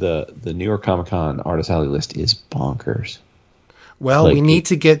 the New York Comic Con Artist Alley list is bonkers. Well, we need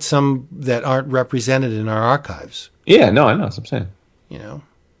to get some that aren't represented in our archives. Yeah, no, I know. That's what I'm saying. You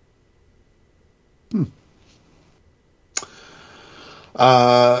know.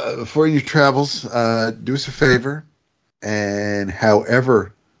 Before your travels, do us a favor, and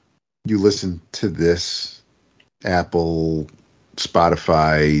however you listen to this, Apple,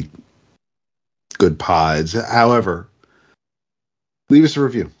 Spotify, Good Pods, however, leave us a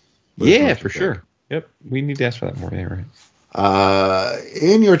review. Yeah, for sure. Yep, we need to ask for that more. Yeah, right.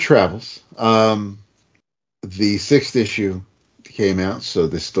 In your travels, the 6th issue came out, so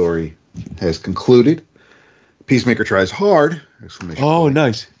this story has concluded. Peacemaker tries hard! Exclamation point.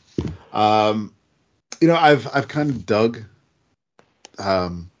 Nice. I've kind of dug.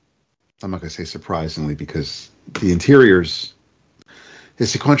 I'm not going to say surprisingly because the interiors,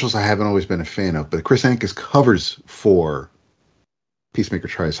 his sequentials, I haven't always been a fan of, but Chris Anka's covers for Peacemaker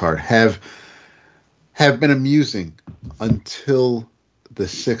tries hard have been amusing until the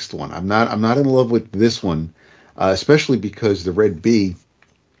 6th one. I'm not in love with this one, especially because the Red Bee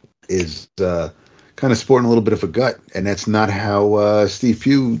is kind of sporting a little bit of a gut, and that's not how Steve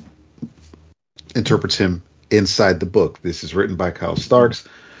Pugh interprets him inside the book. This is written by Kyle Starks,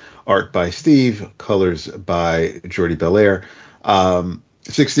 art by Steve, colors by Jordi Belair.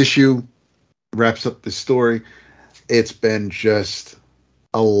 6th issue wraps up the story. It's been just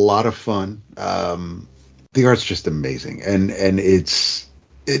a lot of fun. The art's just amazing, and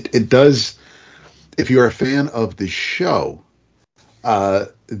it does. If you're a fan of the show,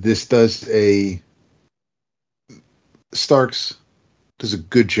 this does Starks does a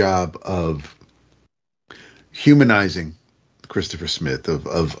good job of humanizing Christopher Smith,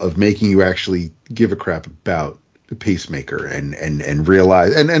 of making you actually give a crap about the Peacemaker and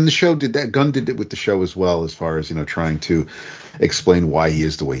realize, and the show did that. Gunn did it with the show as well, as far as trying to explain why he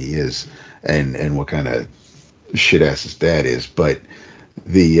is the way he is and what kind of shit ass his dad is. But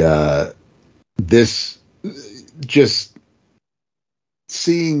this just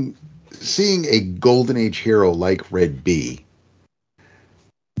seeing a Golden Age hero like Red Bee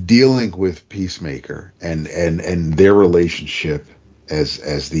dealing with Peacemaker and their relationship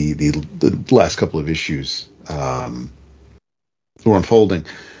as the last couple of issues were unfolding.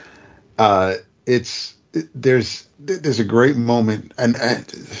 There's a great moment, and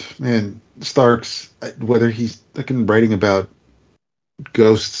man, Starks, whether he's fucking writing about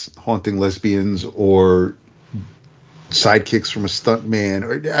ghosts haunting lesbians or sidekicks from a stuntman,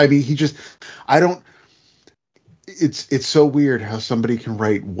 or it's so weird how somebody can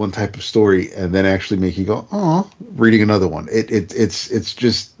write one type of story and then actually make you go, oh, reading another one. It's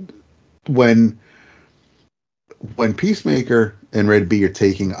just when Peacemaker and Red Bee are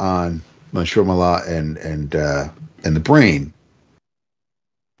taking on Monsieur Mallah and the Brain,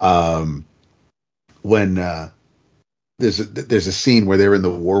 when there's a scene where they're in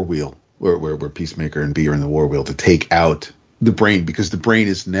the war wheel, where Peacemaker and Bee are in the war wheel to take out the Brain, because the Brain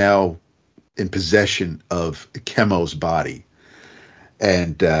is now in possession of Chemo's body,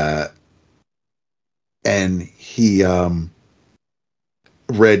 and he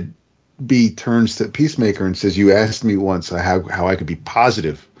Red Bee turns to Peacemaker and says, "You asked me once how I could be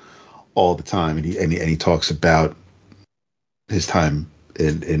positive all the time," and he talks about his time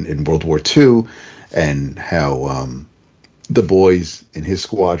in World War II and how the boys in his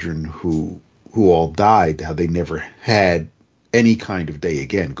squadron who all died, how they never had any kind of day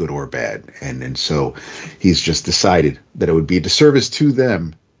again, good or bad, and so he's just decided that it would be a disservice to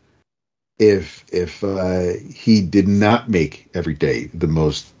them if he did not make every day the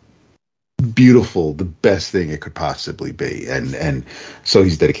most beautiful, the best thing it could possibly be, and so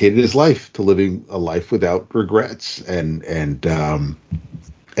he's dedicated his life to living a life without regrets, and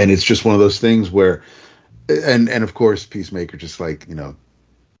it's just one of those things where, and of course Peacemaker just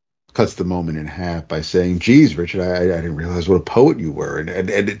cuts the moment in half by saying, "Geez, Richard, I didn't realize what a poet you were," and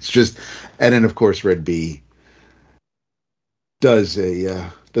it's just, and then of course Red Bee does a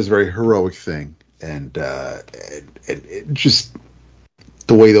very heroic thing, and it just,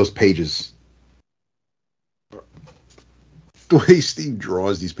 the way those pages, the way Steve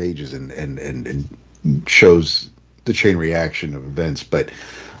draws these pages and shows the chain reaction of events. But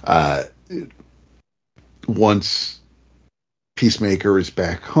once Peacemaker is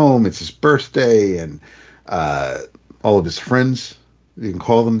back home, it's his birthday, and all of his friends, you can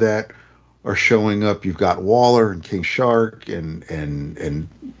call them that, are showing up. You've got Waller and King Shark, and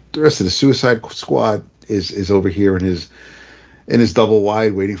the rest of the Suicide Squad is over here in his double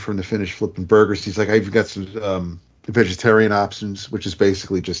wide, waiting for him to finish flipping burgers. He's like, I've even got some vegetarian options, which is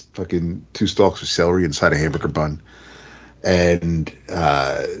basically just fucking 2 stalks of celery inside a hamburger bun. And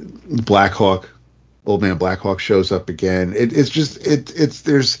Blackhawk, old man Blackhawk, shows up again.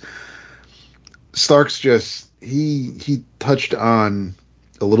 There's Stark's just he touched on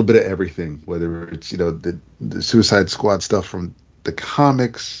a little bit of everything, whether it's the Suicide Squad stuff from the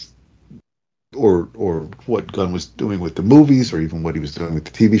comics, or what Gunn was doing with the movies, or even what he was doing with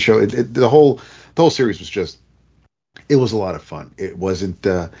the TV show. The whole series was just, it was a lot of fun. It wasn't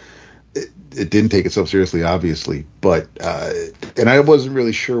it didn't take itself seriously, obviously, but and I wasn't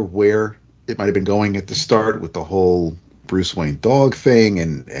really sure where it might have been going at the start with the whole Bruce Wayne dog thing,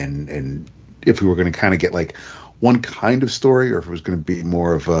 and if we were going to kind of get like one kind of story, or if it was going to be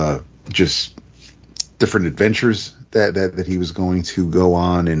more of just different adventures that he was going to go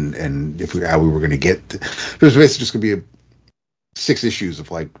on, and how we were going to get. It was basically just going to be 6 issues of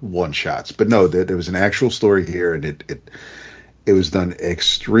like one shots, but no, there was an actual story here, and it was done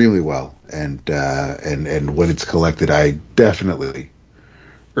extremely well, and when it's collected, I definitely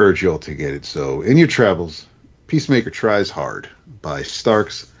urge y'all to get it. So in your travels, Peacemaker Tries Hard by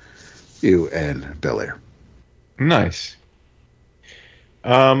Starks, and Belair. Nice.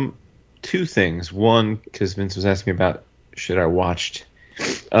 2 things. One, because Vince was asking me about should I watched.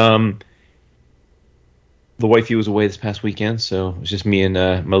 The wifey was away this past weekend, so it was just me and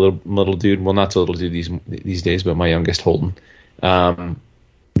my little dude. Well, not so little dude these days, but my youngest Holden.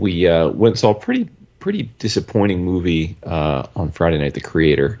 We went and saw a pretty disappointing movie on Friday night, The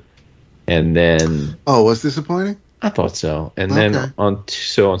Creator, and then was disappointing? I thought so. And then on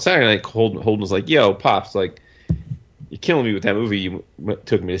Saturday night, Holden was like, "Yo, Pops, like, you're killing me with that movie you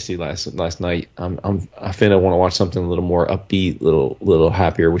took me to see last night. I finna want to watch something a little more upbeat, little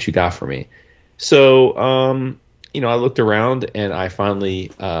happier. What you got for me?" So, I looked around and I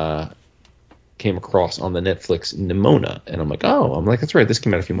finally came across on the Netflix Nimona, and I'm like, that's right. This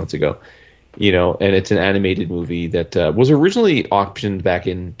came out a few months ago, and it's an animated movie that was originally auctioned back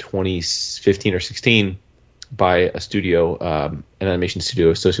in 2015 or 16 by a studio, an animation studio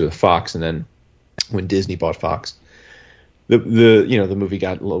associated with Fox, and then when Disney bought Fox, the movie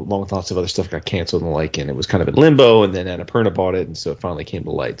got, along with lots of other stuff, got canceled and the like, and it was kind of in limbo, and then Annapurna bought it, and so it finally came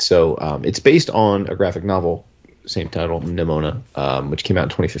to light. So it's based on a graphic novel, same title, Nimona, which came out in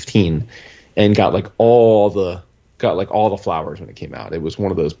 2015, and got all the flowers when it came out. It was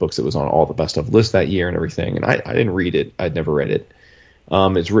one of those books that was on all the best of lists that year and everything, and I didn't read it. I'd never read it.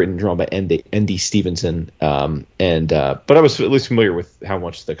 It's written and drawn by N.D. Stevenson, but I was at least familiar with how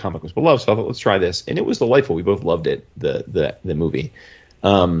much the comic was beloved, so I thought, let's try this, and it was delightful. We both loved it, the movie.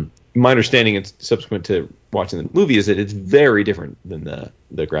 My understanding, and subsequent to watching the movie, is that it's very different than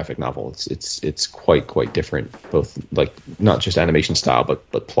the graphic novel. It's quite different, both like not just animation style,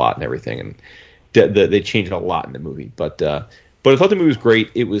 but plot and everything, and they changed a lot in the movie, but I thought the movie was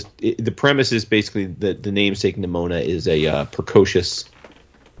great. The premise is basically the namesake Nimona is a precocious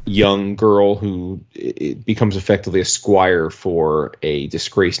young girl who becomes effectively a squire for a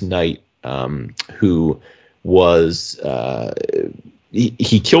disgraced knight who was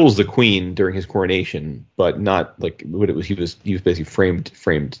he kills the queen during his coronation, but not like what it was. He was basically framed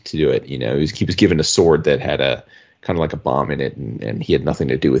to do it. He was given a sword that had a kind of like a bomb in it, and he had nothing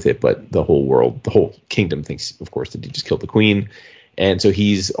to do with it. But the whole kingdom thinks, of course, that he just killed the queen. And so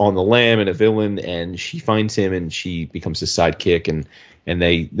he's on the lam and a villain, and she finds him, and she becomes his sidekick, and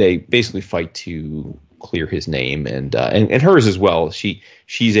they basically fight to clear his name and hers as well. She's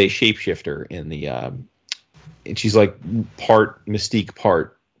a shapeshifter in the and she's like part Mystique,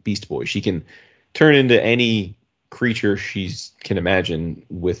 part Beast Boy. She can turn into any creature she can imagine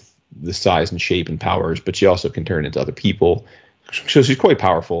with the size and shape and powers, but she also can turn into other people. So she's quite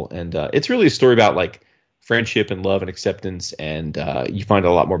powerful, and it's really a story about like friendship and love and acceptance, and you find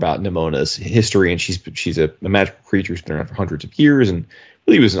a lot more about Nimona's history, and she's a magical creature who's been around for hundreds of years, and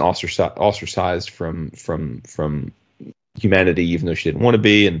really was ostracized from humanity, even though she didn't want to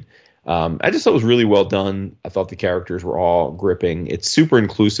be. And I just thought it was really well done. I thought the characters were all gripping. It's super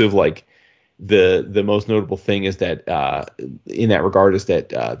inclusive. Like the most notable thing is that in that regard is that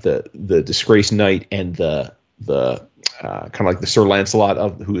the disgraced knight and the kind of like the Sir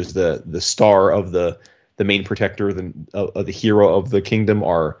Lancelot who is the star of the main protector of the hero of the kingdom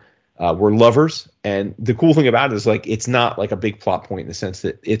are were lovers. And the cool thing about it is like it's not like a big plot point in the sense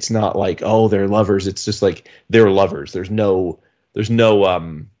that it's not like, oh, they're lovers. It's just like they're lovers. There's no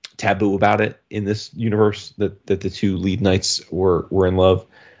taboo about it in this universe that the two lead knights were in love.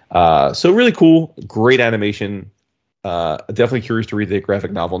 So really cool, great animation. Definitely curious to read the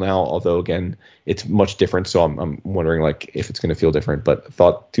graphic novel now, although again it's much different, so I'm wondering like if it's going to feel different, but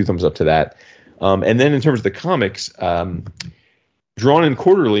thought 2 thumbs up to that. And then in terms of the comics, Drawn and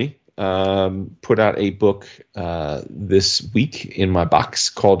Quarterly put out a book this week in my box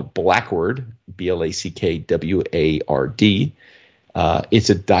called Blackward, Blackward. It's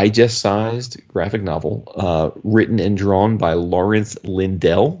a digest-sized graphic novel written and drawn by Lawrence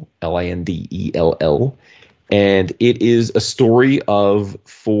Lindell, Lindell, and it is a story of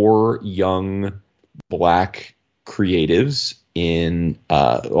 4 young black creatives in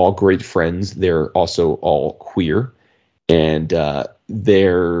all great friends. They're also all queer, and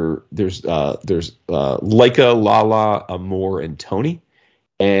there's Laika, Lala, Amor, and Tony,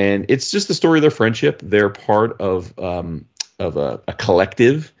 and it's just the story of their friendship. They're part of a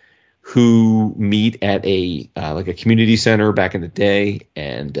collective who meet at a community center back in the day,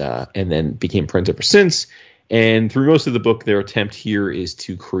 and then became friends ever since. And through most of the book, their attempt here is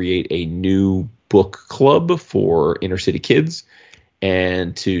to create a new book club for inner city kids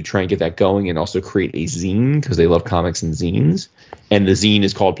and to try and get that going, and also create a zine because they love comics and zines. And the zine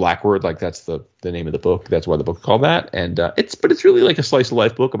is called Blackward, like that's the name of the book. That's why the book is called that. And it's really like a slice of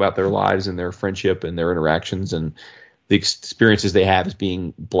life book about their lives and their friendship and their interactions and the experiences they have as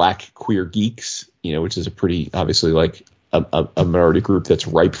being black queer geeks, which is a pretty obviously like a minority group that's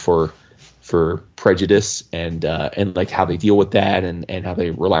ripe for prejudice and like how they deal with that and how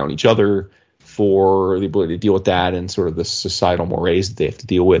they rely on each other for the ability to deal with that and sort of the societal mores that they have to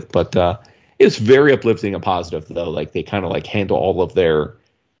deal with. But it's very uplifting and positive, though. Like they kind of like handle all of the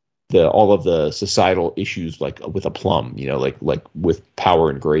societal issues like with aplomb, like with power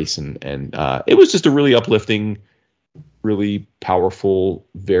and grace, and it was just a really uplifting, really powerful,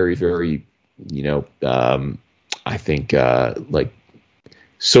 very, very, I think like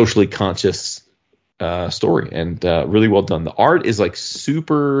socially conscious story, and really well done. The art is like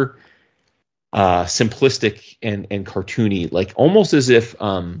super simplistic and cartoony, like almost as if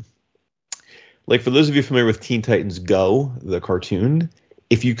like for those of you familiar with Teen Titans Go, the cartoon,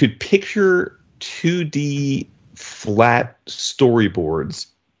 if you could picture 2D flat storyboards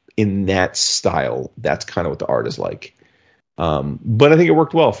in that style, that's kind of what the art is like. But I think it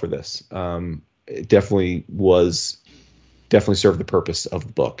worked well for this. It definitely served the purpose of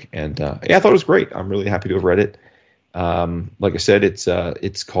the book, and I thought it was great. I'm really happy to have read it. Like I said,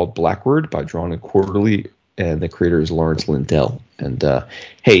 it's called Blackward by Drawn and Quarterly, and the creator is Lawrence Lindell. And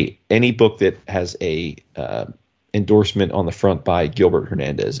hey, any book that has a endorsement on the front by Gilbert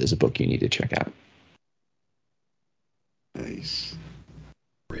Hernandez is a book you need to check out. Nice.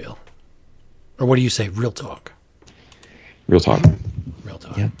 Real. Or what do you say? Real talk. Real talk. Real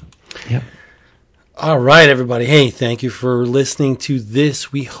talk. Yeah. All right, everybody. Hey, thank you for listening to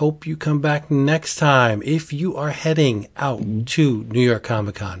this. We hope you come back next time. If you are heading out to New York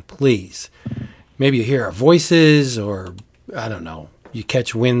Comic Con, please, maybe you hear our voices, or I don't know, you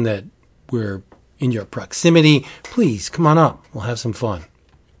catch wind that we're in your proximity. Please come on up. We'll have some fun.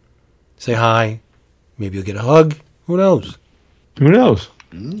 Say hi. Maybe you'll get a hug. Who knows? You're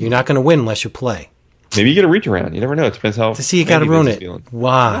not going to win unless you play. Maybe you get a reach around. You never know. It depends how. To see, you got to ruin it.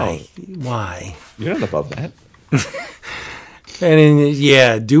 Why? No. Why? You're not above that. And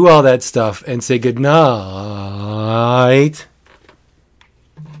then, do all that stuff and say good night.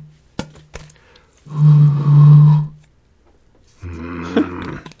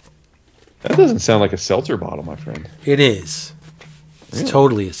 That doesn't sound like a seltzer bottle, my friend. It is. It's Really?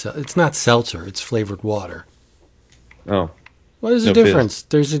 totally a seltzer. It's not seltzer. It's flavored water. Oh. What is the difference?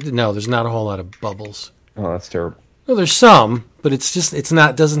 There's not a whole lot of bubbles. Oh, that's terrible. Well, there's some, but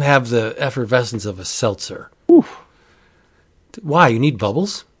doesn't have the effervescence of a seltzer. Oof. Why? You need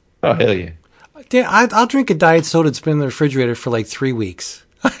bubbles? Oh, hell yeah. I'll drink a diet soda that's been in the refrigerator for like 3 weeks.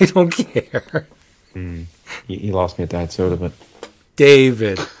 I don't care. He lost me at diet soda, but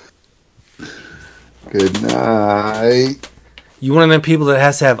David. Good night. You one of them people that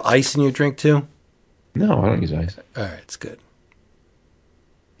has to have ice in your drink too? no, I don't use ice. All right, it's good.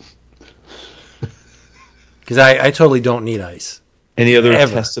 Because I totally don't need ice. Any other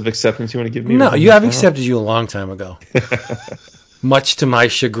Ever. tests of acceptance you want to give me? No, I've accepted you a long time ago. Much to my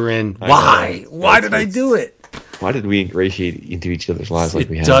chagrin. Why? Why did I do it? Why did we ingratiate into each other's lives like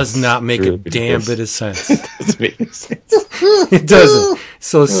we have? It does not make Really a damn ridiculous. bit of sense. It doesn't make any sense. It doesn't.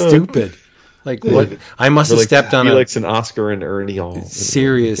 So stupid. Like what? I must have stepped on Felix and Oscar and Ernie all.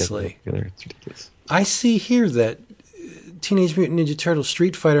 Seriously. It's ridiculous. I see here that Teenage Mutant Ninja Turtles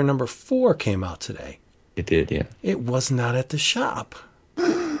Street Fighter number 4 came out today. It did, yeah. It was not at the shop.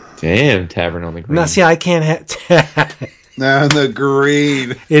 Damn, Tavern on the Green. Now, see, I can't have... Now the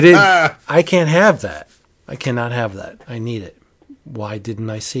green. It is. I can't have that. I cannot have that. I need it. Why didn't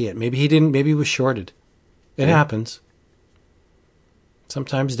I see it? Maybe he didn't. Maybe he was shorted. It happens.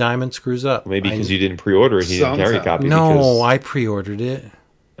 Sometimes Diamond screws up. Maybe because you didn't pre-order it, he didn't carry a copy. No, I pre-ordered it.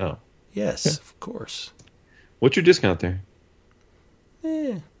 Oh. Yes, of course. What's your discount there?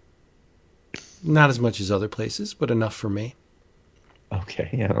 Not as much as other places, but enough for me. Okay,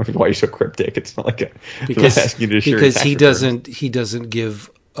 yeah, I don't know why you're so cryptic. It's not like because he doesn't give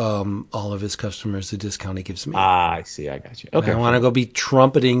all of his customers the discount he gives me. I see. I got you. Okay, I want to go be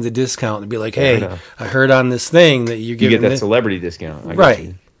trumpeting the discount and be like, "Hey, I heard on this thing that you're giving you get that celebrity discount."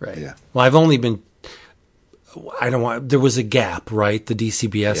 Right. Yeah. Well, I've only been. I don't want. There was a gap, right? The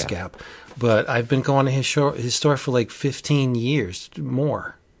DCBS gap, but I've been going to his store for like 15 years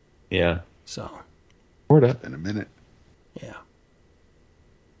more. Yeah. So. Word up. In a minute. Yeah.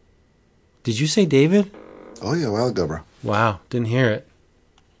 Did you say David? Oh yeah, a while ago, bro. Wow, didn't hear it.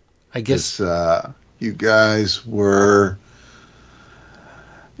 I guess you guys were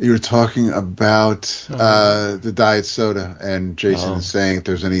talking about the diet soda, and Jason is saying if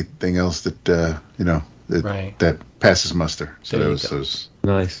there's anything else that that passes muster. So that was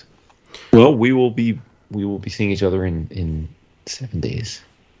nice. Well, we will be seeing each other in 7 days.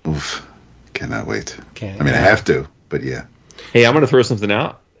 Oof! Cannot wait. I have to, but yeah. Hey, I'm going to throw something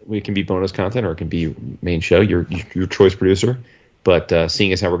out. It can be bonus content or it can be main show. Your choice, producer. But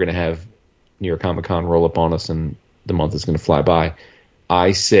seeing as how we're going to have New York Comic Con roll up on us and the month is going to fly by,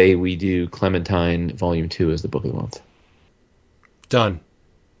 I say we do Clementine Volume 2 as the book of the month. Done.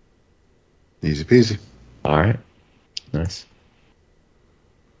 Easy peasy. All right. Nice.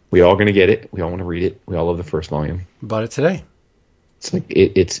 We all going to get it. We all want to read it. We all love the first volume. Bought it today. It's like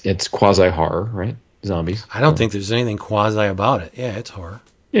it's quasi horror, right? Zombies. I don't think there's anything quasi about it. Yeah, it's horror.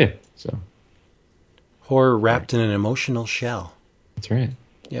 Yeah. So horror wrapped in an emotional shell. That's right.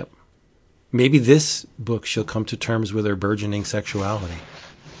 Yep. Maybe this book she'll come to terms with her burgeoning sexuality.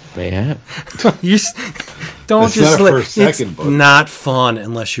 Mayhap. Don't That's just not a first second book. Not fun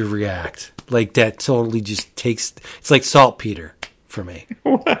unless you react. Like that totally just takes. It's like saltpeter for me.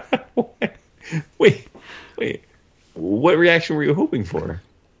 Wait. What reaction were you hoping for?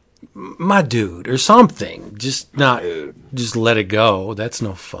 My dude, or something. Just let it go. That's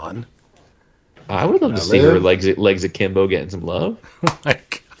no fun. I would love to see her legs akimbo getting some love. Oh my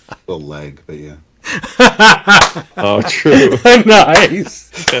God. The leg, but yeah. Oh, true. Nice.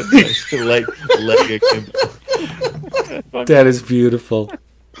 That's nice. Leg akimbo. That is beautiful.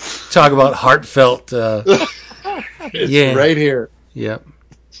 Talk about heartfelt. It's right here. Yep.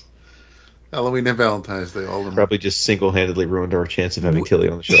 Halloween and Valentine's Day, all of them. Probably just single-handedly ruined our chance of having Tilly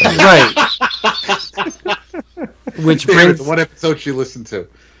on the show. Right. Which brings the one episode she listened to.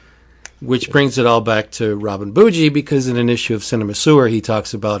 Which brings it all back to Robin Bougie, because in an issue of Cinema Sewer, he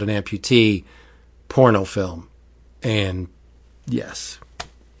talks about an amputee porno film. And yes,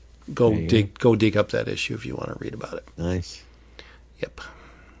 go dig up that issue if you want to read about it. Nice. Yep.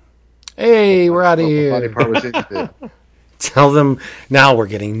 Hey, we're out of here. Tell them now we're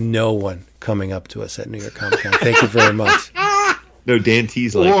getting no one coming up to us at New York Comic Con. Thank you very much. No, Dan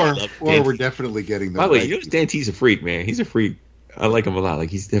T's or we're definitely getting them. By the way, Dan T's a freak, man. He's a freak. I like him a lot. Like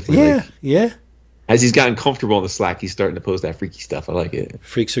he's definitely yeah. As he's gotten comfortable on the Slack, he's starting to post that freaky stuff. I like it.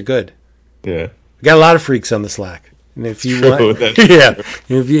 Freaks are good. Yeah, we got a lot of freaks on the Slack. And if you want,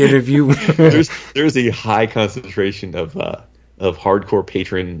 there's a high concentration of hardcore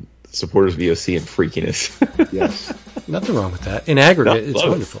patron supporters VOC and freakiness. Yes. Nothing wrong with that. In aggregate, it's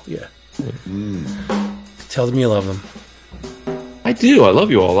wonderful. Yeah. Tell them you love them. I do. I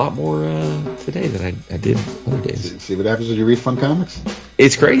love you all a lot more today than I did other days. See what happens when you read fun comics?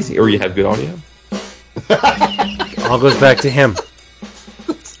 It's crazy. Or you have good audio. All goes back to him.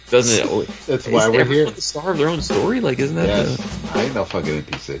 Doesn't it? That's why we're here. The star of their own story? Like, isn't that? Yes. I ain't no fucking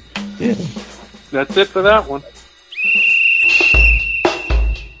NPC. Yeah. That's it for that one.